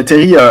qui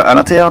atterrit à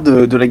l'intérieur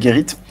de la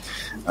guérite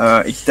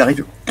et qui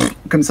t'arrive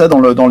comme ça dans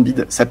le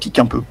bide. Ça pique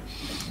un peu.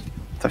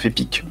 Ça fait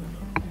pique.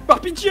 Par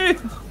pitié.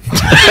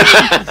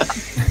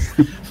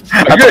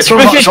 Attention,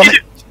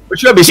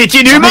 mais c'est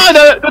inhumain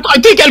de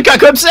traiter quelqu'un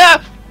comme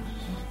ça.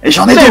 Et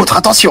j'en ai d'autres,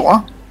 attention,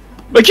 hein.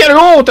 Mais quelle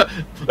honte!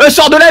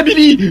 Sors de là,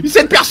 Billy!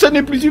 Cette personne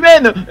n'est plus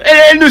humaine!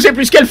 Elle ne sait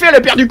plus ce qu'elle fait, elle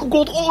a perdu tout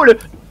contrôle!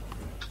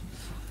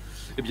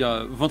 Eh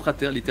bien, ventre à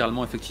terre,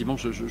 littéralement, effectivement,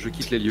 je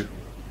quitte les lieux.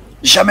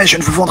 Jamais je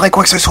ne vous vendrai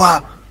quoi que ce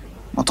soit.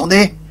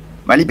 M'entendez?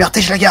 Ma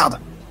liberté, je la garde.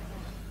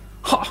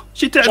 Oh,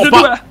 j'étais à J'en deux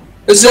parle. doigts.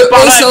 Je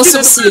parle hausse à- un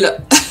sourcil.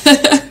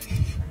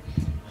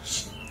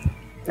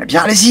 Eh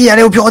bien, allez-y,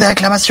 allez au bureau des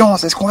réclamations,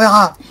 c'est ce qu'on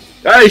verra.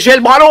 J'ai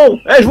le bras long!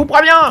 Je vous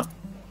préviens!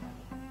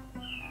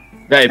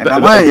 Eh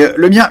ben, ouais,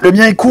 le mien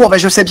est court, mais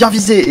je sais bien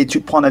viser. Et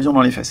tu te prends un avion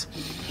dans les fesses.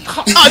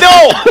 Ah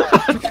non!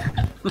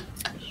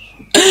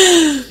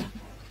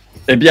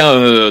 Eh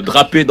bien,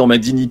 drapé dans ma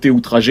dignité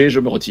outragée, je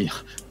me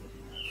retire.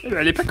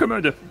 Elle est pas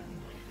commode.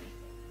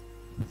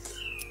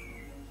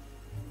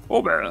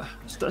 Oh ben,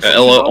 station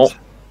suivante.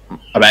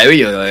 Ah bah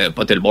oui,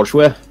 pas tellement le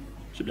choix.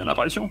 J'ai bien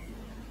l'impression.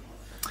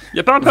 Y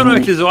a pas un panneau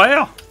avec les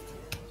horaires?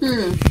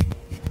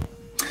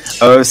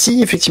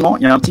 Si, effectivement,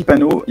 il y a un petit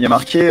panneau, il y a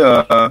marqué,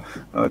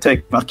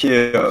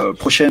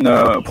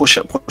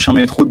 prochain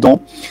métro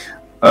dedans.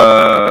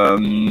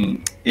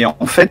 Et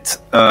en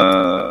fait, il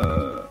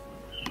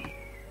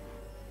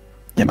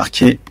y a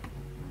marqué,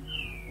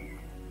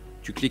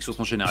 Tu cliques sur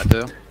ton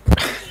générateur.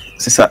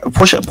 c'est ça,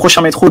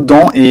 prochain métro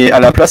dedans, et à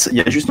la place, il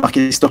y a juste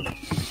marqué stop.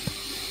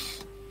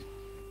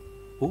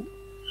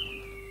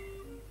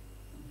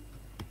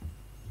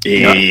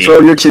 Et... Soit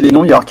au lieu qu'il y ait des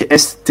noms, il y a marqué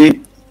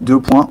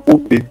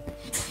ST2.OP.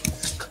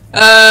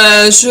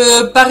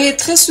 Je parais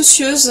très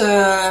soucieuse,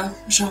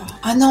 genre,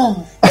 ah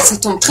non, ça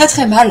tombe très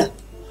très mal.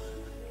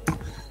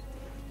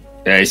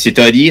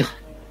 c'est-à-dire?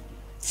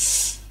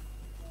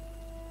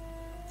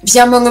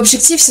 Bien, mon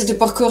objectif, c'est de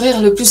parcourir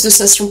le plus de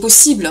stations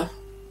possible.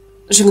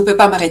 Je ne peux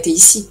pas m'arrêter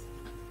ici.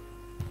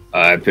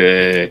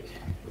 Ouais.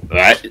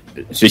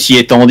 Ceci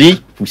étant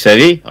dit, vous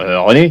savez,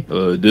 René,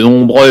 de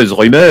nombreuses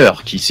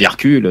rumeurs qui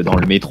circulent dans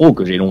le métro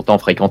que j'ai longtemps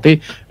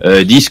fréquenté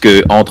disent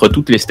que entre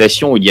toutes les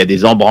stations, il y a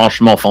des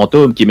embranchements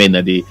fantômes qui mènent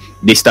à des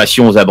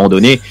stations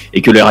abandonnées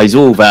et que le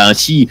réseau va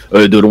ainsi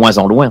de loin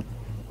en loin.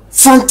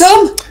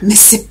 Fantôme? Mais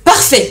c'est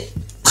parfait.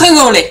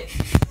 Prenons-les.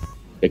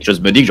 Quelque chose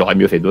me dit que j'aurais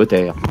mieux fait de me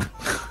taire.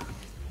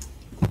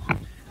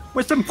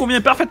 Ouais, ça me convient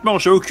parfaitement.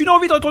 J'ai aucune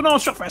envie de retourner en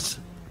surface.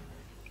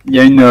 Il y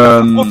a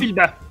une... Profil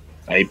bas.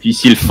 Et puis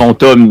si le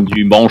fantôme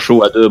du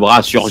manchot à deux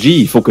bras surgit,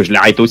 il faut que je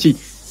l'arrête aussi.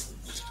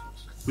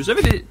 Vous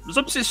avez des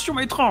obsessions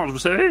étranges, vous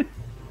savez.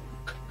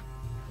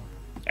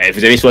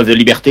 Vous avez soif de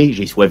liberté,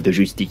 j'ai soif de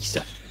justice.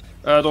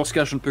 Dans ce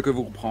cas, je ne peux que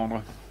vous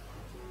comprendre.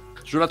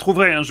 Je la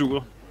trouverai un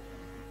jour.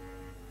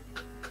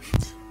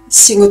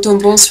 Si nous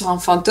tombons sur un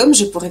fantôme,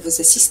 je pourrais vous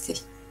assister.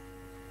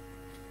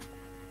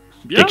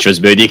 Bien. Quelque chose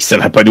me dit que ça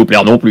va pas nous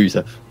plaire non plus,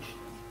 ça.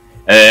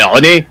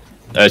 René,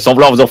 sans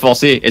vouloir vous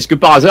offenser, est-ce que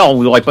par hasard on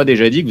vous aurait pas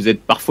déjà dit que vous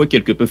êtes parfois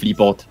quelque peu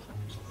flippante?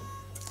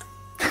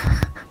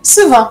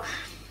 Souvent.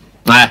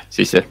 Ouais,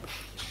 c'est ça.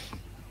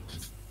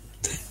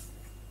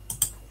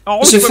 En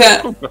route, Je mauvaise fais-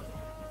 troupe.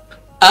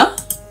 Hein?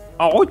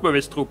 En route,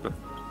 mauvaise troupe.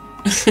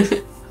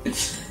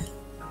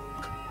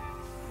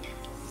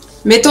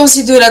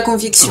 Mettons-y de la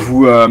conviction.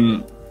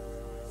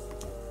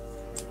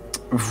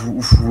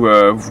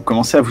 Vous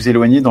commencez à vous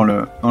éloigner dans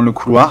le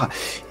couloir,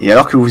 et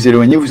alors que vous vous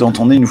éloignez, vous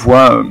entendez une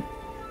voix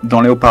dans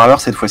les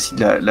haut-parleurs, cette fois-ci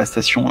de la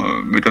station.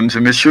 Mesdames et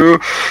messieurs,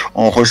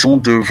 en raison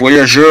de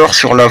voyageurs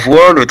sur la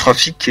voie, le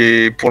trafic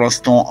est pour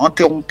l'instant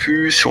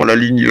interrompu sur la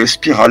ligne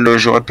spirale.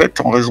 Je répète,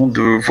 en raison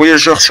de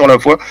voyageurs sur la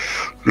voie,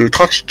 le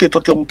trafic est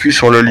interrompu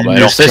sur la ligne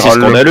Alors ça, c'est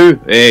spirale. scandaleux.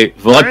 Et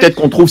faudrait Ouais. peut-être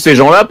qu'on trouve ces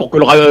gens-là pour que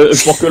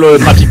le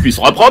trafic puisse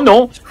reprendre,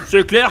 non?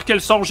 C'est clair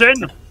qu'elle s'en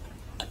gêne.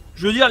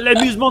 Je veux dire,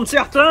 l'amusement de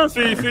certains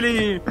fait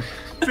les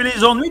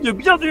ennuis de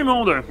bien du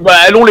monde. Bah,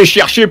 allons les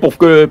chercher parce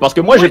que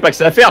moi, j'ai pas que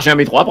ça à faire, j'ai un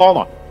métro à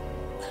prendre.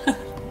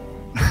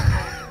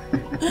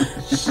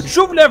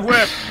 J'ouvre la voie.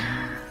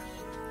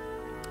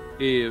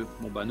 Et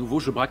bon bah à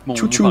nouveau, je braque mon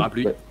Tchou-tchou.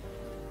 parapluie. Ouais.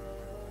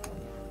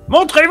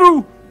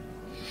 Montrez-vous.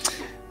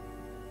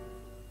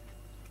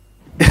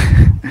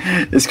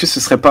 Est-ce que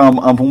ce serait pas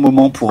un bon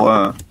moment pour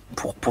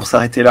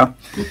s'arrêter là?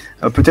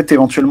 Peut-être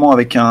éventuellement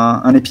avec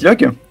un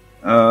épilogue,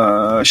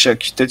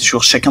 peut-être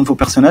sur chacun de vos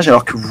personnages,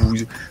 alors que vous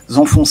vous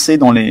enfoncez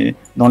dans les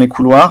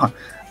couloirs,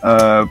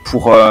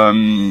 pour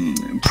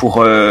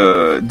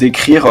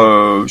décrire,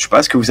 je sais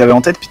pas, ce que vous avez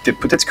en tête, puis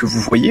peut-être ce que vous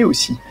voyez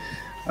aussi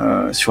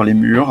sur les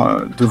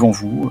murs devant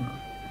vous.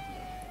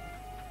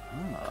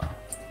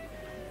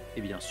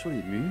 Et bien sur les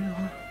murs.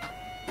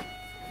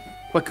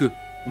 Quoique,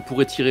 on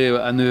pourrait tirer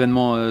un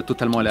événement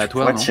totalement On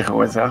aléatoire, va non tirer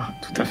au hasard,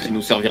 tout à fait. Ça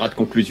nous servira de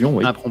conclusion,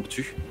 oui.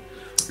 Impromptu.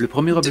 Le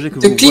premier objet que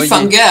De vous voyez.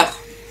 cliffhanger.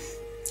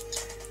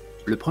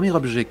 Le premier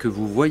objet que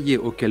vous voyez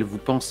auquel vous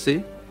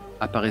pensez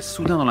apparaît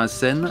soudain dans la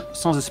scène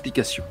sans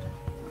explication.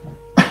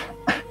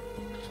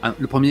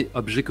 Le premier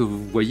objet que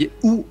vous voyez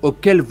ou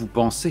auquel vous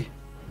pensez.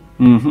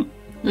 Mhm.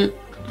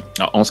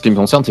 Alors, en ce qui me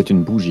concerne, c'est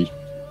une bougie.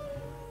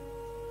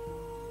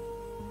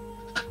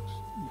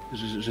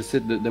 J'essaie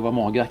d'avoir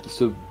mon regard qui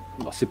se...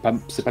 Alors, c'est pas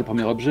le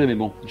premier objet, mais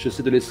bon,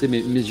 j'essaie de laisser mes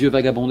yeux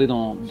vagabonder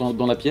dans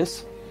la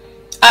pièce.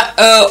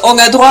 Ah, on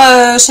a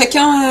droit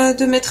chacun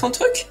de mettre un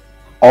truc?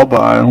 Oh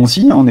bah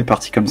allons-y, on est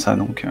parti comme ça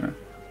donc.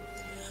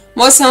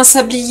 Moi, c'est un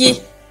sablier.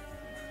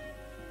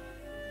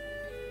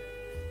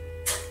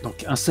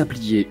 Donc un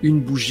sablier, une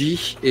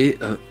bougie et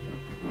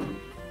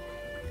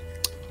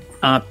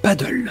un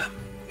paddle.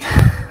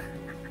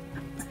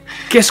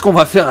 Qu'est-ce qu'on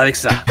va faire avec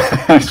ça?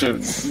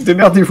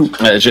 Démerdez-vous.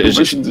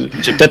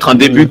 J'ai peut-être un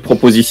début de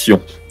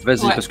proposition.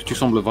 Vas-y, Ouais. parce que tu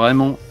sembles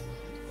vraiment...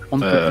 On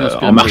ne peut plus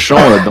inspirer En marchant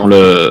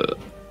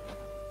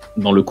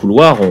dans le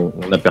couloir,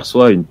 on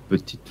aperçoit une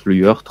petite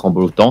lueur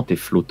tremblotante et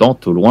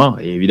flottante au loin.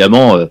 Et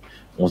évidemment,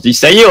 on se dit,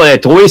 ça y est, on a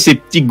trouvé ces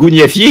petits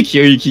gougnafiers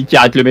qui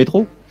arrêtent le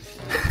métro.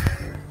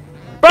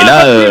 Et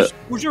là,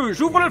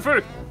 J'ouvre le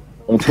feu.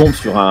 on tombe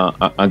sur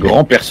un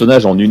grand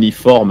personnage en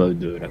uniforme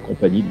de la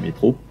compagnie de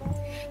métro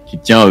qui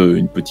tient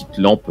une petite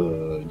lampe,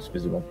 une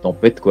espèce de lampe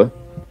tempête, quoi.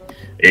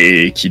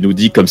 Et qui nous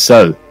dit comme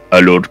ça,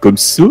 alors comme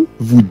ça,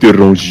 vous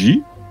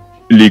dérangez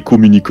les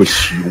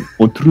communications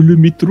entre le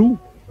métro.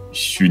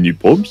 Ce n'est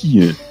pas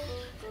bien.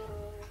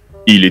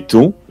 Il est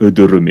temps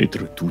de remettre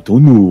tout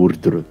en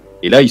ordre.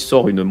 Et là, il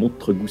sort une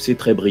montre goussée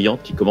très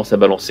brillante qui commence à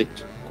balancer,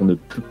 qu'on ne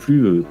peut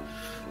plus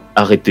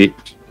arrêter,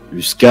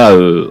 jusqu'à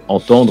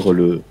entendre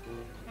le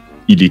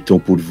 « Il est temps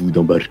pour vous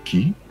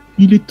d'embarquer.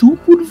 Il est temps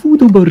pour vous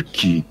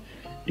d'embarquer.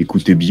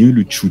 Écoutez bien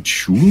le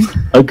tchou-tchou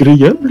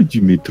agréable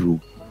du métro. »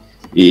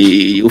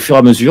 Et au fur et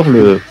à mesure,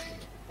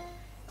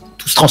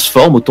 tout se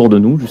transforme autour de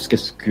nous jusqu'à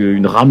ce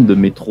qu'une rame de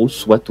métro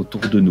soit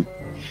autour de nous.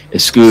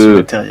 Est-ce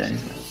que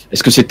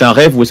c'est un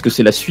rêve ou est-ce que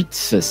c'est la suite?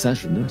 Ça,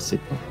 je ne le sais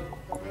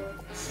pas.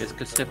 Est-ce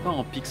que ce serait pas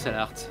en pixel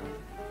art?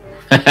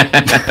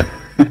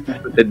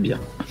 Peut-être bien.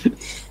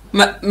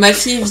 Ma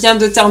fille vient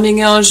de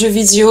terminer un jeu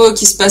vidéo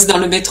qui se passe dans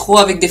le métro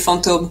avec des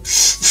fantômes.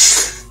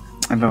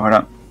 Et ben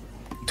voilà,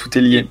 tout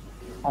est lié.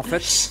 En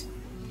fait,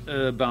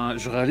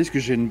 je réalise que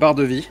j'ai une barre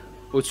de vie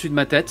au-dessus de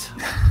ma tête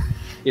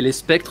et les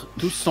spectres,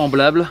 tous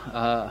semblables,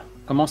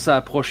 commencent à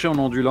approcher en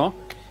ondulant.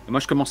 Et moi,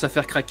 je commence à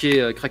faire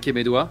craquer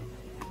mes doigts.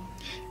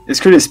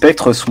 Est-ce que les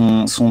spectres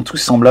sont tous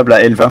semblables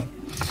à Elva?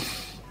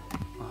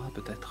 Ah,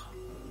 peut-être.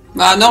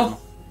 Bah non.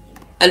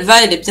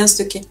 Elva, elle est bien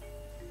stockée.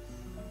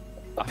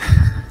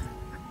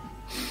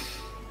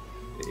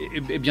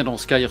 Et bien dans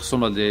ce cas, ils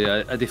ressemblent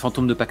à des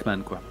fantômes de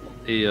Pac-Man, quoi.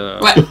 Et,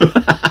 Ouais.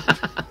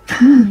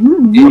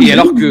 et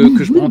alors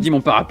que je brandis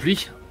mon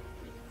parapluie,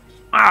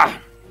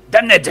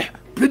 Damned,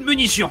 plus de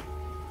munitions.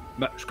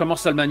 je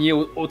commence à le manier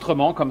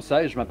autrement, comme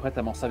ça, et je m'apprête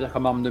à m'en servir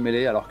comme arme de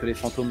mêlée, alors que les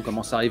fantômes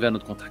commencent à arriver à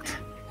notre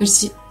contact. Je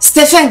dis,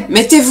 Stéphane,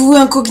 mettez-vous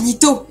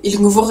incognito. Ils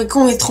ne vous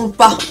reconnaîtront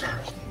pas.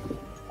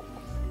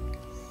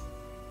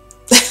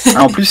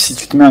 En plus, si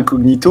tu te mets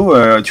incognito,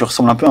 tu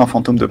ressembles un peu à un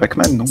fantôme de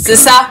Pac-Man. Donc, C'est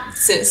ça.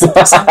 C'est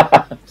pour ça.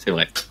 C'est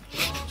vrai.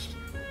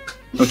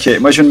 Ok,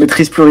 moi je ne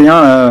maîtrise plus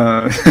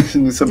rien.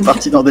 Nous sommes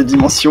partis dans des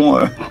dimensions.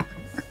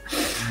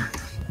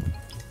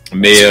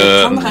 Mais Je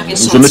vais prendre un je me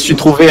échantillon. suis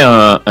trouvé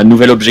un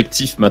nouvel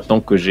objectif maintenant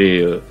que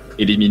j'ai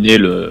éliminé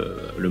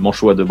le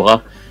manchot à deux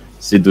bras.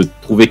 C'est de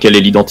trouver quelle est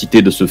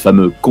l'identité de ce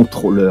fameux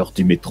contrôleur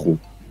du métro.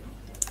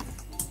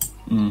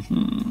 Mhm,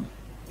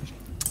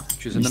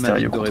 Tu es un homme Mystérieux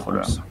avide de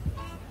contrôleur. réponse.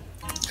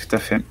 tout à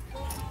fait.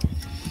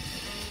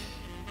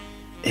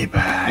 Et bah,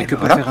 Et que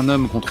peut voilà. faire un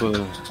homme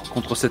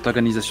contre cette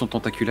organisation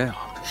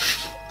tentaculaire?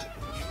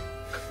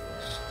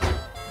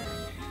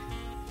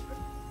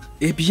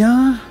 Eh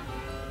bien,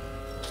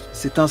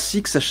 c'est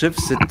ainsi que s'achève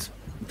cette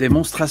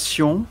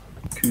démonstration.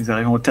 Que nous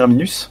arrivons au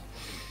terminus.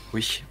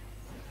 Oui.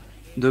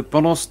 De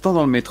pendant ce temps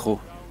dans le métro.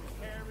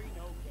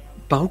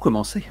 Par où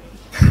commencer?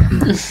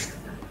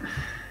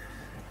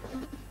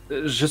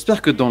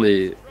 J'espère que dans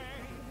les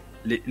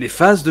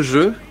phases de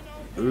jeu,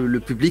 le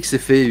public s'est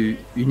fait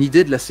une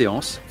idée de la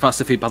séance. Enfin,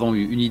 s'est fait, pardon,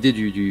 une idée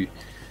du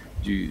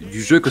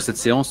jeu que cette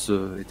séance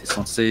était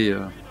censée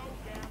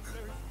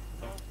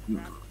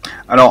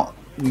Alors,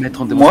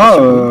 mettre en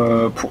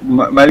démonstration.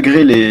 moi,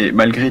 malgré les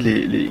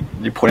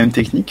problèmes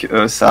techniques,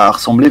 ça a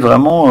ressemblé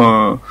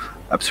vraiment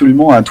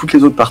absolument à toutes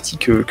les autres parties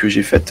que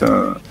j'ai faites.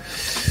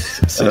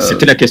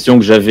 C'était la question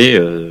que j'avais.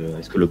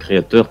 Est-ce que le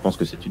créateur pense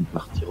que c'est une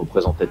partie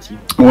représentative?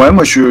 Ouais,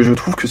 moi je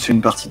trouve que c'est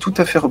une partie tout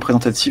à fait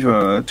représentative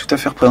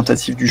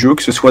du jeu,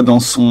 que ce soit dans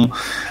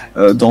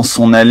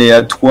son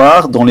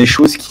aléatoire, dans les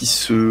choses qui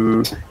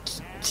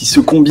se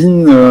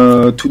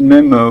combinent tout de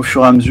même au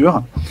fur et à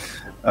mesure.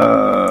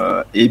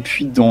 Et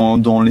puis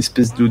dans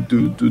l'espèce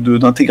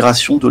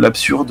d'intégration de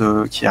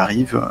l'absurde qui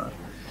arrive.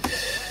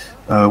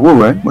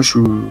 Ouais, moi je...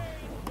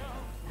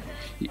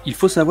 Il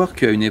faut savoir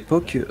qu'à une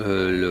époque,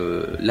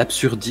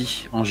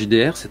 l'absurdie en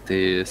JDR,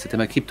 c'était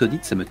ma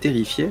kryptonite, ça me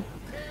terrifiait.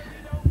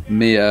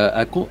 Mais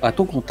à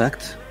ton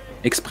contact,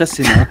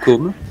 expressément,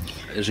 comme,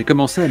 j'ai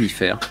commencé à m'y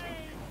faire.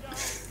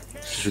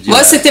 Je dirais-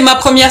 Moi, c'était ma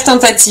première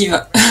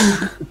tentative.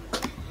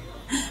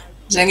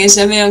 J'en ai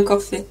jamais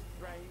encore fait.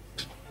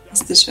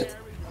 C'était chouette.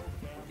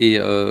 Et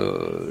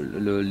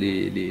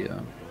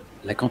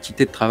la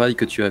quantité de travail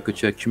que tu as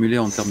accumulé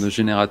en termes de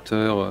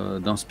générateurs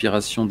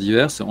d'inspiration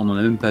diverses, on n'en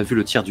a même pas vu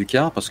le tiers du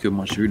quart, parce que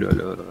moi j'ai eu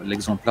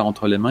l'exemplaire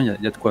entre les mains, il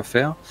y a de quoi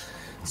faire.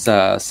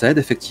 Ça aide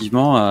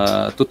effectivement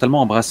à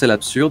totalement embrasser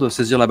l'absurde,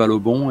 saisir la balle au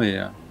bon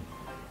et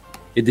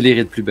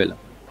délirer de plus belle.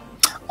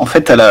 En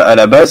fait, à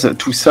la base,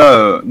 tout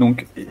ça,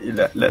 donc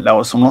la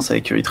ressemblance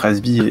avec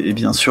Itrasby est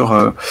bien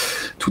sûr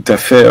tout à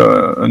fait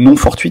non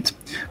fortuite,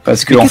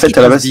 parce que en fait,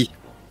 à la base.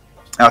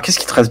 Alors, qu'est-ce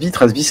qu'Itrasby ?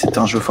 Itrasby, c'est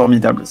un jeu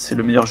formidable. C'est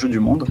le meilleur jeu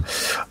du monde.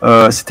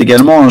 C'est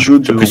également un jeu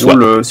de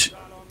rôle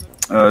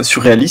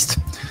surréaliste.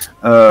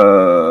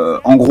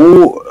 En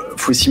gros,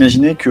 faut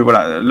s'imaginer que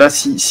voilà, là,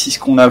 si ce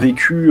qu'on a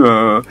vécu,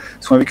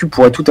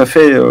 pourrait tout à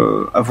fait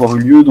avoir eu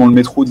lieu dans le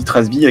métro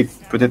d'Itrasby, avec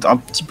peut-être un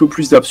petit peu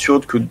plus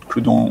d'absurde que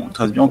dans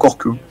Itrasby, encore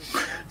que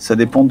ça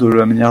dépend de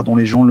la manière dont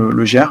les gens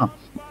le gèrent.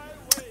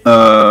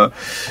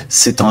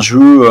 C'est un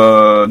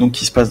jeu donc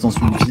qui se passe dans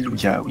une ville où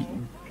il y a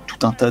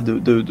tout un tas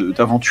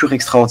d'aventures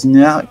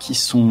extraordinaires qui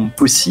sont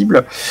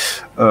possibles,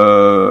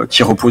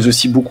 qui reposent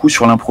aussi beaucoup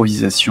sur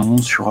l'improvisation,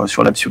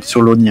 sur l'absurde,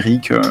 sur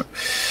l'onirique.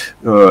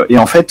 Et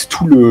en fait,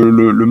 tout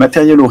le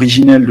matériel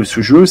originel de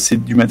ce jeu, c'est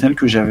du matériel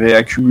que j'avais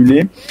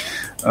accumulé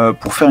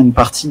pour faire une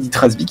partie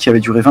d'Itrasby qui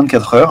avait duré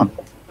 24 heures.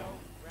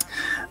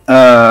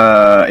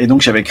 Et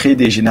donc j'avais créé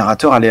des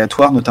générateurs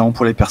aléatoires, notamment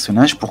pour les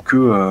personnages, pour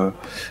que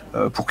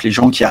les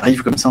gens qui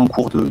arrivent comme ça en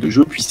cours de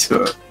jeu puissent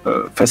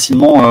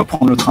facilement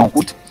prendre le train en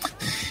route.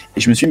 Et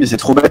je me suis dit, mais c'est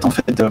trop bête en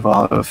fait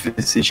d'avoir fait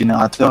ces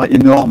générateurs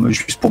énormes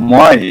juste pour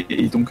moi,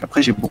 et donc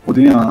après j'ai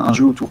brodé un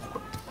jeu autour, quoi.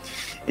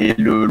 Et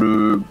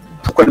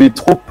pourquoi le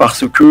métro ?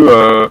 Parce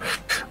que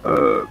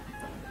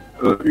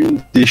une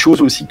des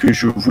choses aussi que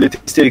je voulais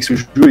tester avec ce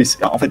jeu, et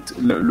en fait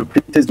le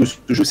playtest de ce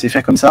jeu s'est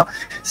fait comme ça,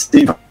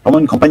 c'était vraiment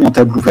une campagne en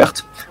table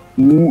ouverte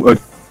où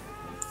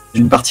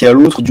d'une partie à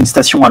l'autre, d'une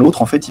station à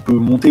l'autre, en fait, il peut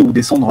monter ou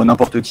descendre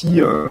n'importe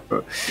qui.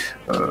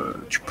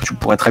 Tu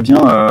pourrais très bien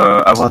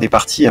avoir des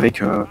parties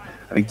avec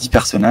 10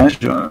 personnages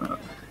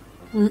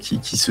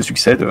qui se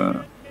succèdent.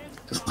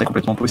 Ce serait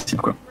complètement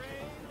possible, quoi.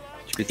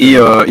 Et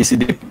c'est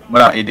des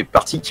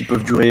parties qui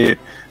peuvent durer.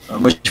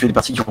 Moi, j'ai fait des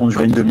parties qui vont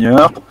durer une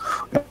demi-heure.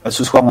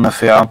 Ce soir, on a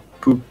fait un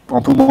peu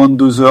moins de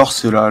 2 heures,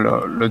 c'est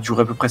la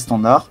durée à peu près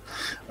standard.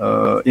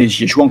 Et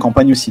j'y ai joué en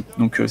campagne aussi.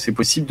 Donc, c'est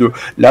possible de.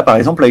 Là, par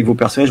exemple, avec vos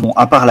personnages, bon,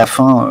 à part la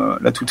fin,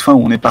 la toute fin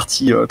où on est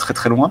parti très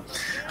très loin,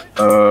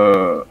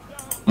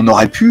 on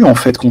aurait pu en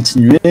fait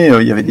continuer.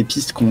 Il y avait des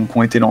pistes qui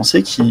ont été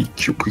lancées qui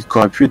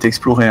auraient pu être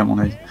explorées, à mon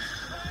avis.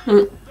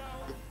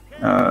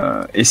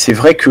 Et c'est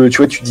vrai que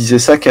tu disais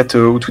ça, Kat,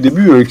 au tout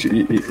début,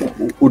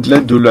 au-delà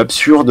de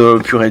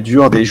l'absurde pur et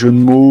dur, des jeux de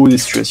mots, des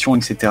situations,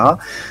 etc.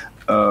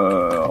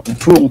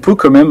 On peut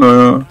quand même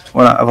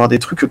avoir des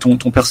trucs.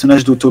 Ton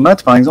personnage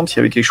d'automate, par exemple, il y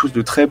avait quelque chose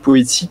de très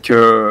poétique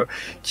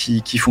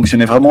qui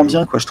fonctionnait vraiment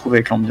bien, quoi, je trouve,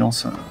 avec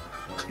l'ambiance.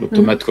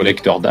 L'automate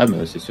collecteur d'âme,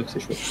 c'est sûr que c'est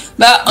chouette.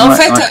 En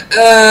fait,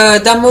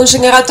 dans mon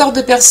générateur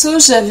de perso,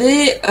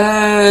 j'avais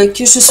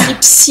que je suis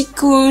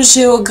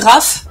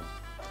psychogéographe.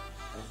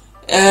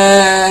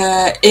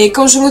 Et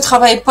quand je ne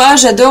travaille pas,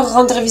 j'adore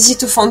rendre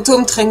visite aux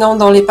fantômes traînant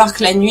dans les parcs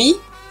la nuit.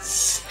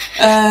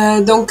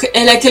 Donc,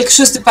 elle a quelque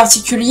chose de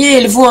particulier.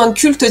 Elle voue un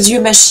culte au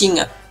dieu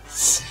machine.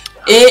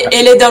 Et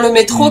elle est dans le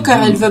métro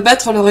car elle veut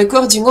battre le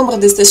record du nombre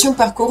de stations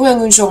parcourues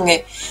en une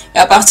journée. Et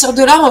à partir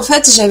de là, en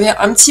fait, j'avais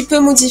un petit peu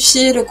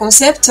modifié le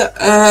concept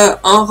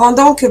en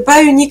rendant que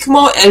pas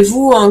uniquement elle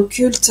voue un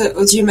culte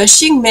au dieu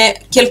machine, mais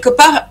quelque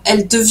part,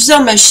 elle devient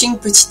machine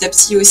petit à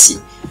petit aussi.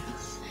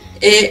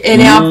 Et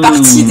elle est en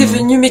partie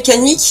devenue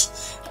mécanique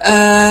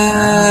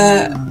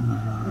dans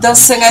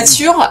sa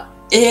nature.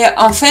 Et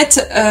en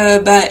fait,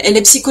 elle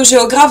est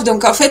psychogéographe.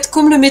 Donc en fait,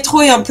 comme le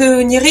métro est un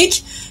peu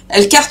onirique,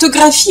 elle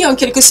cartographie en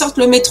quelque sorte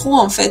le métro,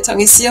 en fait, en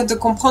essayant de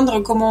comprendre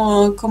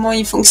comment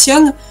il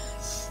fonctionne.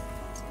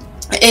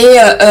 Et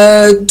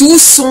d'où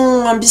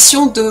son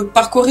ambition de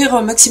parcourir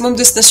un maximum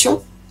de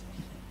stations.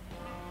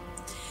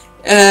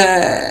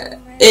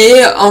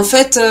 Et en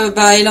fait,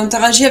 elle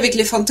interagit avec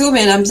les fantômes,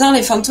 et elle aime bien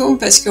les fantômes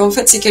parce qu'en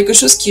fait, c'est quelque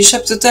chose qui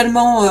échappe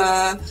totalement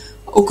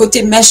au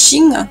côté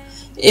machine,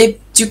 et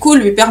du coup,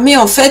 lui permet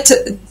en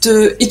fait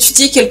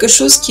d'étudier quelque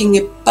chose qui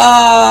ne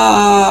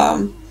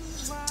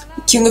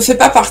fait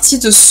pas partie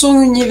de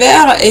son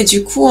univers, et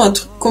du coup un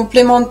truc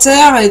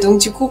complémentaire, et donc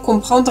du coup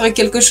comprendre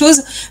quelque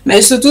chose. Mais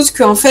elle se doute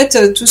qu'en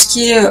fait tout ce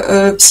qui est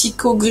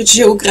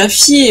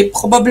psychogéographie est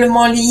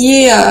probablement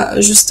lié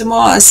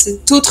justement à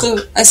cet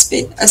autre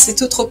aspect, à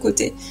cet autre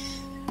côté.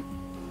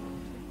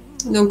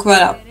 Donc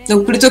voilà.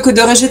 Donc plutôt que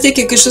de rejeter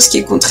quelque chose qui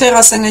est contraire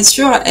à sa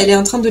nature, elle est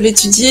en train de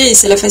l'étudier et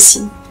ça la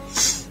fascine.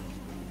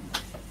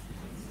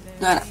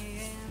 Voilà.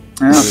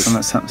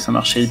 Ça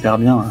marchait hyper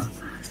bien.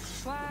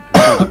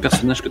 Le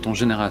personnage que ton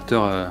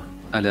générateur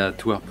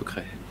aléatoire peut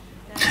créer.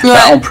 Ouais.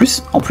 En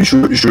plus,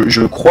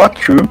 je crois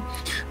que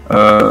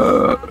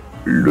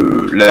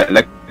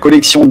la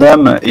collection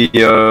d'âmes et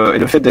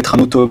le fait d'être un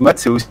automate,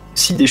 c'est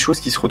aussi des choses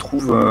qui se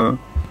retrouvent.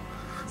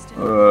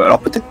 Alors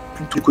peut-être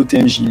plutôt le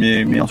côté MJ,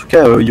 mais en tout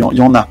cas, il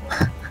y en a.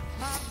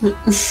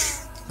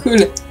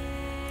 Cool.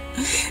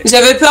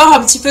 J'avais peur un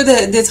petit peu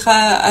d'être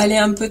allé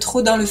un peu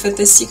trop dans le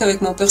fantastique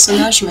avec mon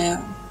personnage, mais.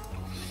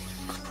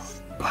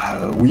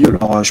 Oui,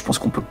 alors je pense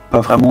qu'on peut pas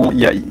vraiment.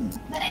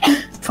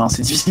 Enfin,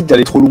 c'est difficile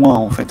d'aller trop loin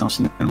en fait,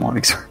 finalement,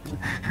 avec ça.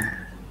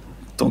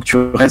 tant que tu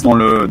restes dans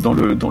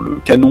le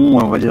canon,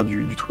 on va dire,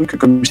 du truc.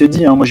 Comme je t'ai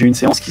dit, hein, moi j'ai eu une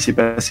séance qui s'est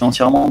passée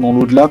entièrement dans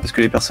l'au-delà parce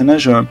que les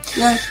personnages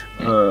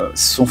se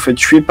sont fait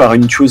tuer par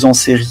une tueuse en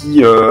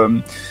série.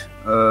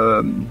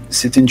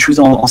 C'était une tueuse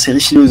en série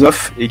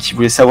philosophe et qui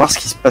voulait savoir ce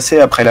qui se passait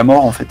après la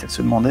mort. En fait, elle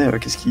se demandait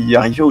qu'est-ce qui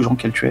arrivait aux gens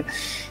qu'elle tuait.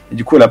 Et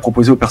du coup, elle a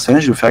proposé au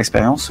personnage de faire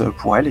l'expérience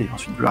pour elle et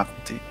ensuite de le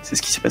raconter. C'est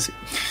ce qui s'est passé.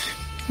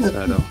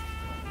 Alors,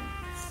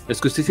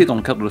 est-ce que c'était dans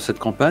le cadre de cette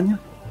campagne?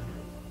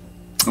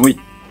 Oui.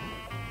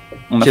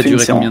 On a fait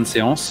duré combien de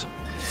séances?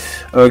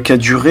 Qui a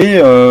duré,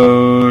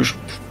 je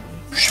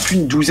sais plus,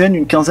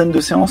 une quinzaine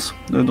de séances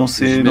dans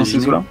ces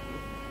eaux-là.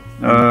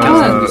 Une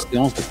quinzaine de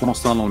séances de pendant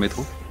ce temps dans le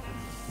métro.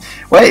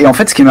 Ouais, et en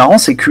fait, ce qui est marrant,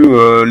 c'est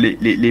que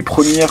les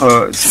premières,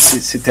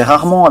 c'était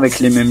rarement avec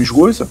les mêmes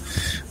joueuses.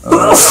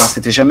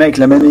 C'était jamais avec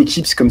la même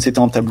équipe, comme c'était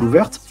en table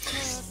ouverte.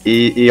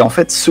 Et en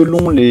fait,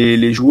 selon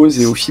les joueuses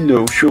et au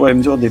fur et à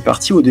mesure des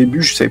parties, au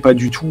début, je savais pas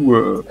du tout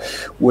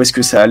où est-ce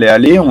que ça allait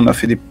aller. On a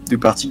fait des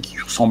parties qui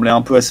ressemblaient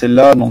un peu à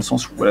celle-là, dans le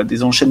sens où voilà,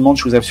 des enchaînements de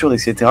choses absurdes,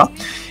 etc.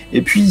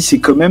 Et puis, il s'est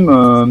quand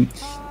même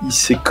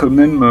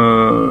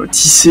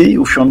tissé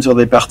au fur et à mesure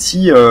des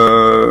parties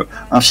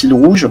un fil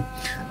rouge.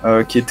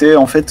 Qui était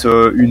en fait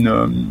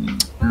le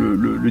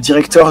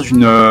directeur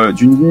d'une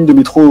ligne de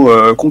métro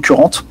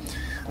concurrente,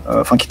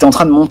 qui était en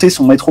train de monter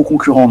son métro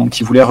concurrent, donc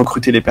il voulait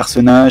recruter les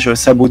personnages,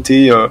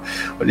 saboter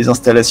les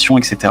installations,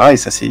 etc. Et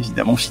ça s'est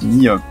évidemment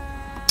fini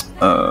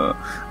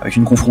avec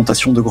une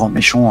confrontation de grands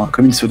méchants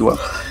comme il se doit.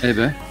 Eh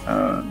ben.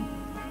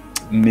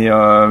 Mais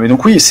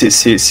donc oui,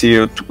 c'est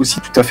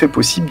aussi tout à fait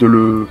possible de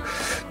le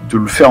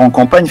faire en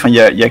campagne. Enfin, il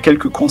y a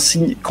quelques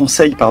conseils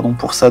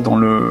pour ça dans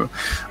le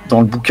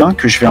bouquin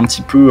que je vais un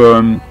petit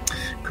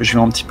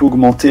peu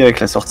augmenter avec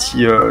la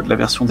sortie de la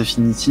version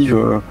définitive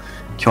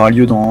qui aura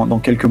lieu dans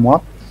quelques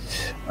mois.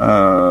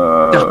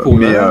 Car pour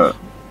l'heure,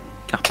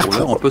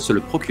 on peut se le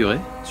procurer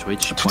sur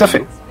Itch.io. Tout à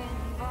fait.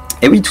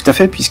 Et oui, tout à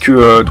fait, puisque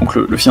donc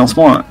le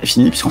financement est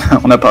fini,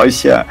 puisqu'on n'a pas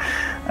réussi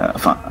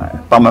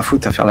par ma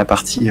faute à faire la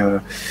partie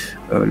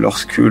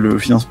lorsque le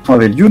financement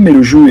avait lieu, mais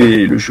le jeu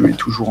est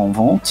toujours en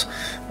vente.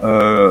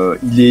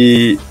 Il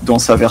est dans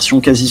sa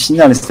version quasi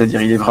finale,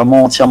 c'est-à-dire il est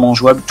vraiment entièrement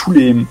jouable. Tous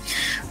les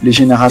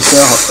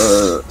générateurs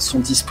sont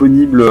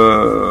disponibles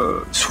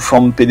sous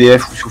forme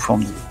PDF ou sous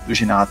forme de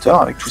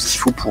générateur, avec tout ce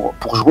qu'il faut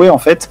pour jouer en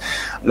fait.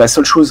 La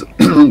seule chose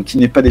qui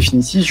n'est pas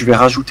définitive, je vais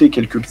rajouter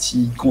quelques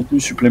petits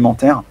contenus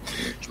supplémentaires.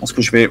 Je pense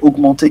que je vais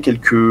augmenter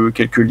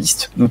quelques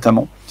listes,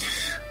 notamment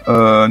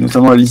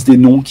la liste des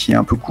noms qui est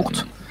un peu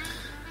courte.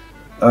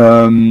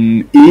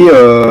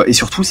 Et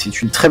surtout,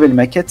 c'est une très belle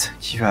maquette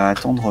qui va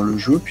attendre le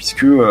jeu,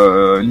 puisque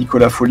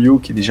Nicolas Folio,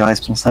 qui est déjà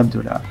responsable de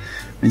la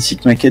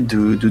magnifique maquette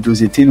de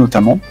Deux Étés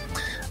notamment,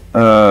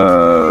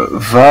 va,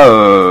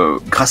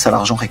 grâce à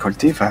l'argent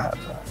récolté, va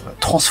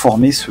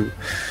transformer ce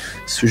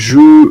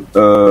jeu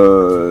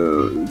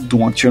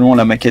dont actuellement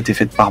la maquette est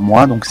faite par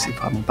moi, donc c'est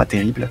vraiment pas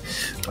terrible,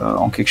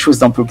 en quelque chose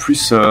d'un peu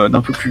plus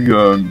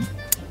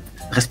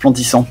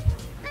resplendissant.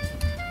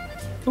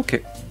 Ok.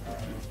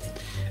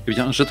 Eh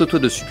bien, jette-toi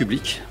dessus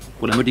public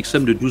pour la modique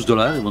somme de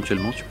 $12.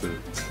 Éventuellement, tu peux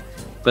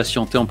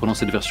patienter en prenant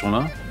cette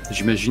version-là.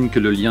 J'imagine que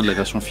le lien de la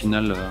version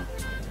finale.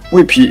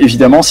 Oui, et puis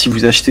évidemment, si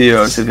vous achetez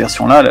cette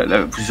version-là,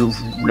 la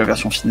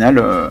version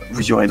finale,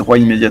 vous y aurez droit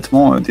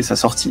immédiatement dès sa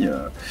sortie.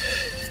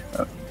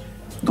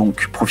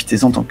 Donc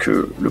profitez-en tant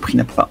que le prix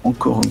n'a pas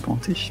encore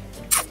augmenté.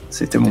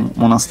 C'était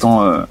mon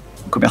instant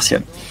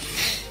commercial.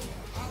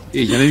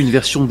 Et il y avait une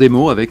version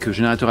démo avec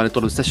générateur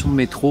aléatoire de station de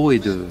métro et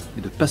de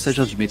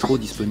passagers du métro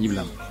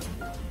disponible.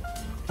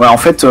 Ouais, en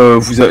fait,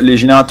 les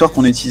générateurs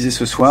qu'on a utilisés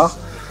ce soir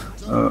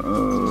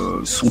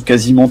sont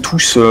quasiment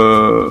tous.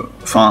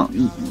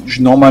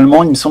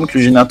 Normalement, il me semble que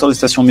le générateur des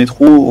stations de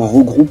métro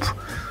regroupe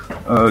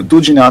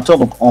d'autres générateurs.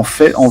 Donc, en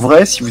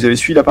vrai, si vous avez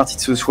suivi la partie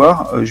de ce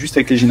soir, juste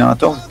avec les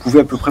générateurs, vous pouvez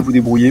à peu près vous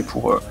débrouiller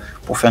pour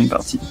faire une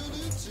partie.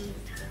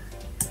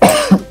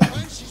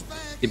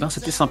 Eh ben,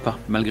 c'était sympa,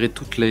 malgré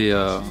toutes les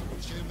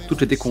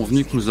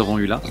déconvenues que nous avons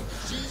eues là.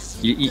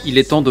 Il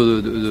est temps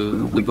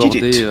de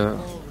border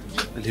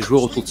les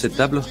joueurs autour de cette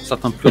table,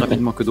 certains plus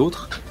rapidement que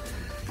d'autres.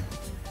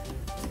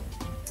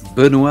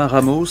 Benoît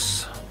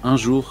Ramos, un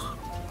jour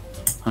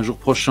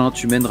prochain,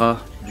 tu mèneras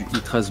du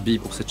Itrasby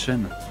pour cette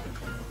chaîne.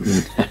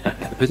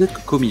 Peut-être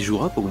que Com y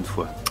jouera pour une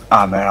fois.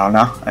 Ah, mais alors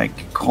là, avec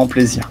grand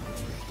plaisir.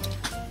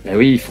 Ben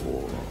oui, il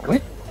faut.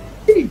 Ouais,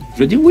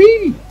 je dis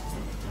oui.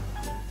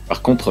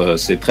 Par contre,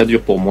 c'est très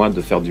dur pour moi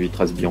de faire du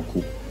Itrasby en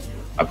coup.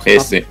 Après,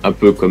 c'est un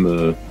peu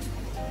comme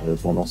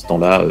pendant ce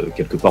temps-là,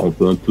 quelque part, on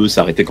peut un peu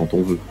s'arrêter quand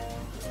on veut.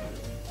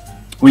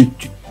 Oui.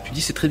 Tu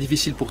dis c'est très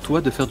difficile pour toi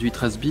de faire du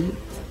Itrasby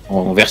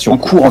en version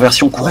court. En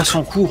version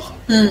court.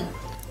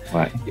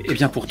 Ouais. Et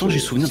bien pourtant, j'ai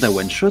souvenir d'un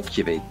one-shot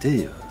qui avait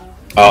été...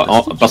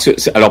 parce que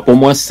alors pour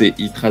moi, c'est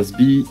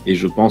Itrasby, et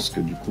je pense que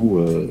du coup,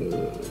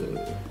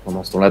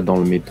 pendant ce temps-là, dans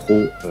le métro,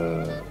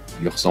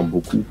 il ressemble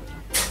beaucoup.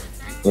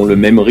 Ont le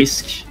même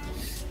risque.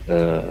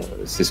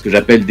 C'est ce que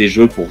j'appelle des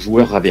jeux pour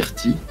joueurs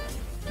avertis.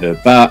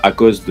 Pas à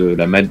cause de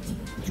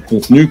du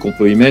contenu qu'on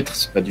peut y mettre,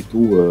 c'est pas du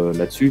tout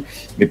là-dessus,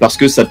 mais parce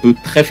que ça peut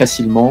très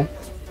facilement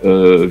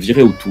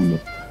virer au toon.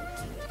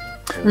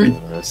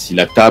 Si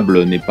la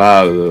table n'est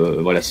pas,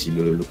 si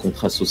le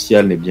contrat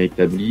social n'est bien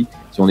établi,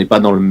 si on n'est pas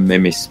dans le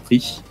même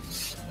esprit,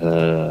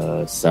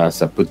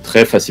 ça peut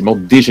très facilement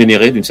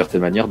dégénérer d'une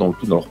certaine manière dans le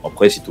tout. Alors,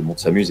 après, si tout le monde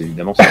s'amuse,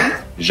 évidemment, c'est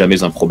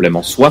jamais un problème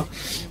en soi,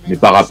 mais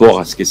par rapport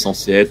à ce qui est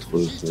censé être,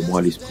 pour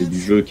moi, l'esprit du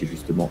jeu, qui est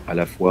justement à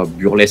la fois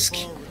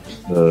burlesque,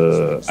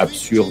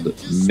 absurde,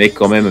 mais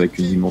quand même avec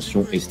une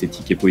dimension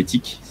esthétique et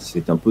poétique,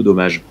 c'est un peu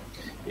dommage.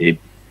 Et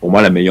pour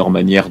moi, la meilleure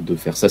manière de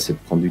faire ça, c'est de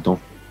prendre du temps.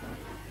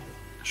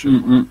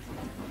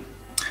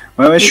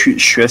 Ouais, je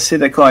suis assez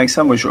d'accord avec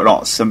ça. Moi,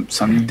 alors, ça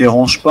me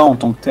dérange pas en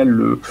tant que tel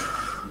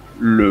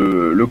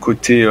le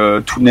côté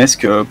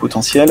toonesque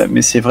potentiel,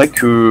 mais c'est vrai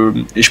que,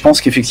 et je pense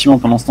qu'effectivement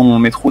pendant ce temps dans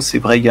le métro, c'est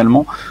vrai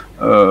également,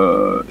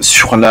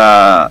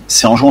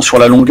 c'est en jouant sur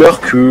la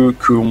longueur que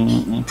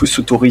on peut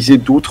s'autoriser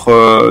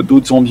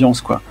d'autres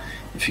ambiances, quoi.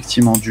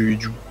 Effectivement,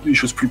 des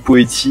choses plus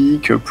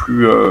poétiques,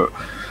 plus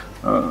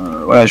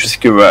voilà. Je sais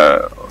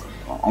que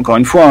encore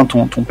une fois, hein,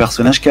 ton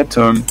personnage 4.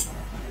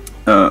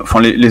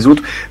 Les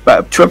autres,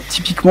 tu vois,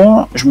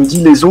 typiquement, je me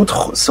dis les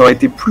autres, ça aurait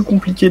été plus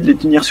compliqué de les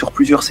tenir sur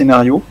plusieurs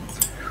scénarios.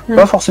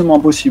 Pas forcément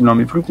impossible, hein,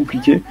 mais plus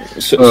compliqué.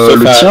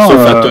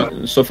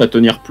 Sauf à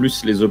tenir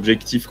plus les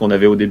objectifs qu'on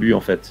avait au début, en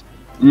fait.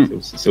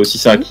 C'est aussi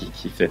ça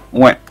qui fait.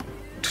 Ouais,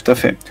 tout à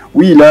fait.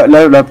 Oui,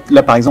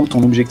 là, par exemple,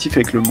 ton objectif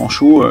avec le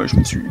manchot, je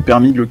me suis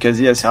permis de le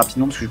caser assez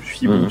rapidement parce que je me suis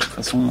dit, bon, de toute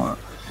façon.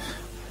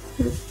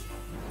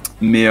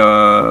 Mais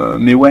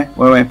ouais,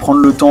 prendre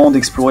le temps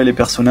d'explorer les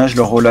personnages,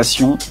 leurs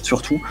relations,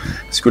 surtout,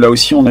 parce que là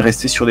aussi, on est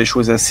resté sur des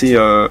choses assez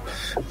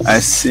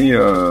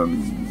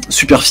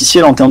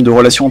superficielles en termes de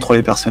relations entre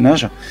les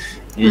personnages,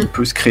 et il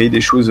peut se créer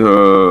des choses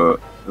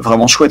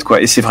vraiment chouettes,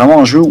 quoi. Et c'est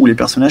vraiment un jeu où les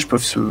personnages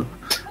peuvent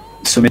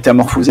se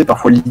métamorphoser,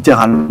 parfois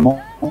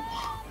littéralement,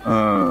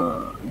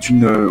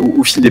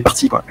 au fil des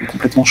parties, quoi, et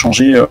complètement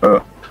changer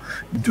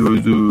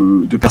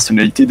de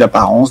personnalité,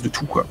 d'apparence, de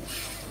tout, quoi.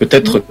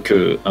 Peut-être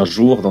qu'un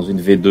jour, dans une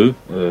V2,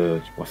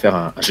 tu pourras faire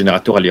un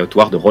générateur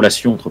aléatoire de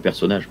relations entre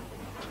personnages.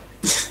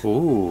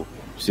 Oh.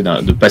 C'est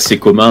de passé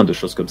commun, de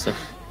choses comme ça.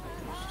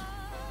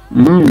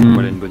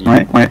 Voilà une bonne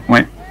idée.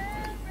 Ouais.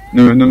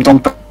 Ne me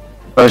tente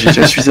pas, j'ai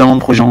déjà suffisamment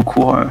de projets en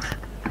cours.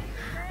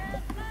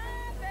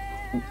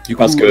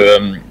 Parce que,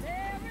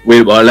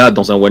 là,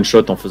 dans un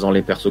one-shot, en faisant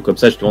les persos comme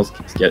ça, justement, ce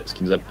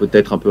qui nous a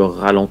peut-être un peu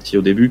ralenti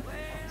au début,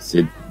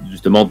 c'est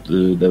justement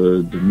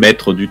de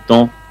mettre du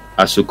temps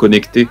à se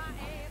connecter.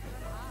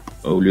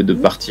 Au lieu de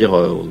partir,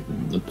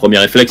 notre premier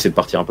réflexe, c'est de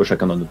partir un peu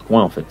chacun dans notre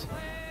coin, en fait.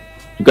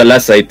 En tout cas, là,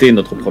 ça a été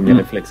notre premier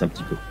réflexe, un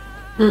petit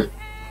peu.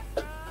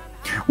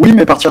 Oui,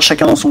 mais partir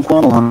chacun dans son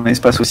coin, dans un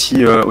espace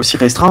aussi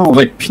restreint, au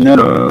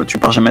final, tu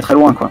pars jamais très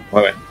loin, quoi.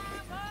 Ouais.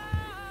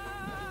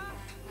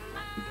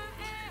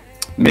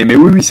 Mais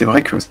oui, c'est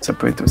vrai que ça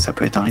peut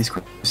être un risque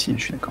aussi,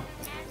 je suis d'accord.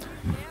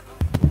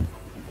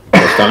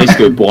 C'est un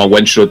risque pour un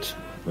one-shot.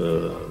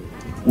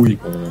 Oui,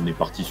 on est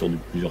parti sur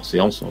plusieurs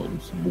séances,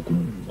 c'est beaucoup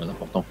moins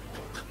important.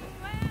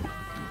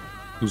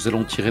 Nous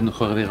allons tirer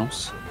notre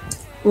révérence.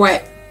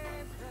 Ouais.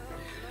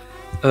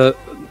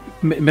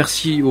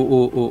 Merci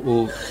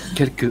aux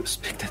quelques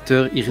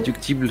spectateurs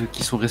irréductibles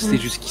qui sont restés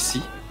jusqu'ici,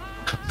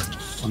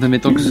 en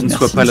admettant que ce ne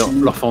soit pas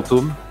leur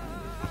fantôme.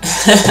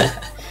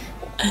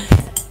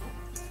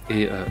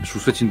 Et je vous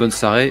souhaite une bonne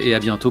soirée et à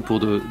bientôt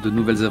pour de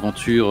nouvelles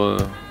aventures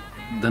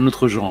d'un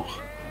autre genre.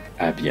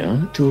 À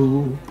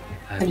bientôt.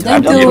 À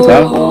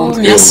bientôt.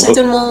 Merci tout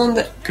le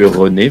monde. Que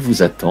René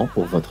vous attend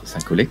pour votre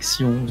 5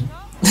 collection.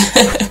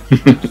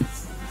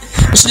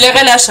 Je les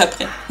relâche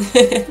après.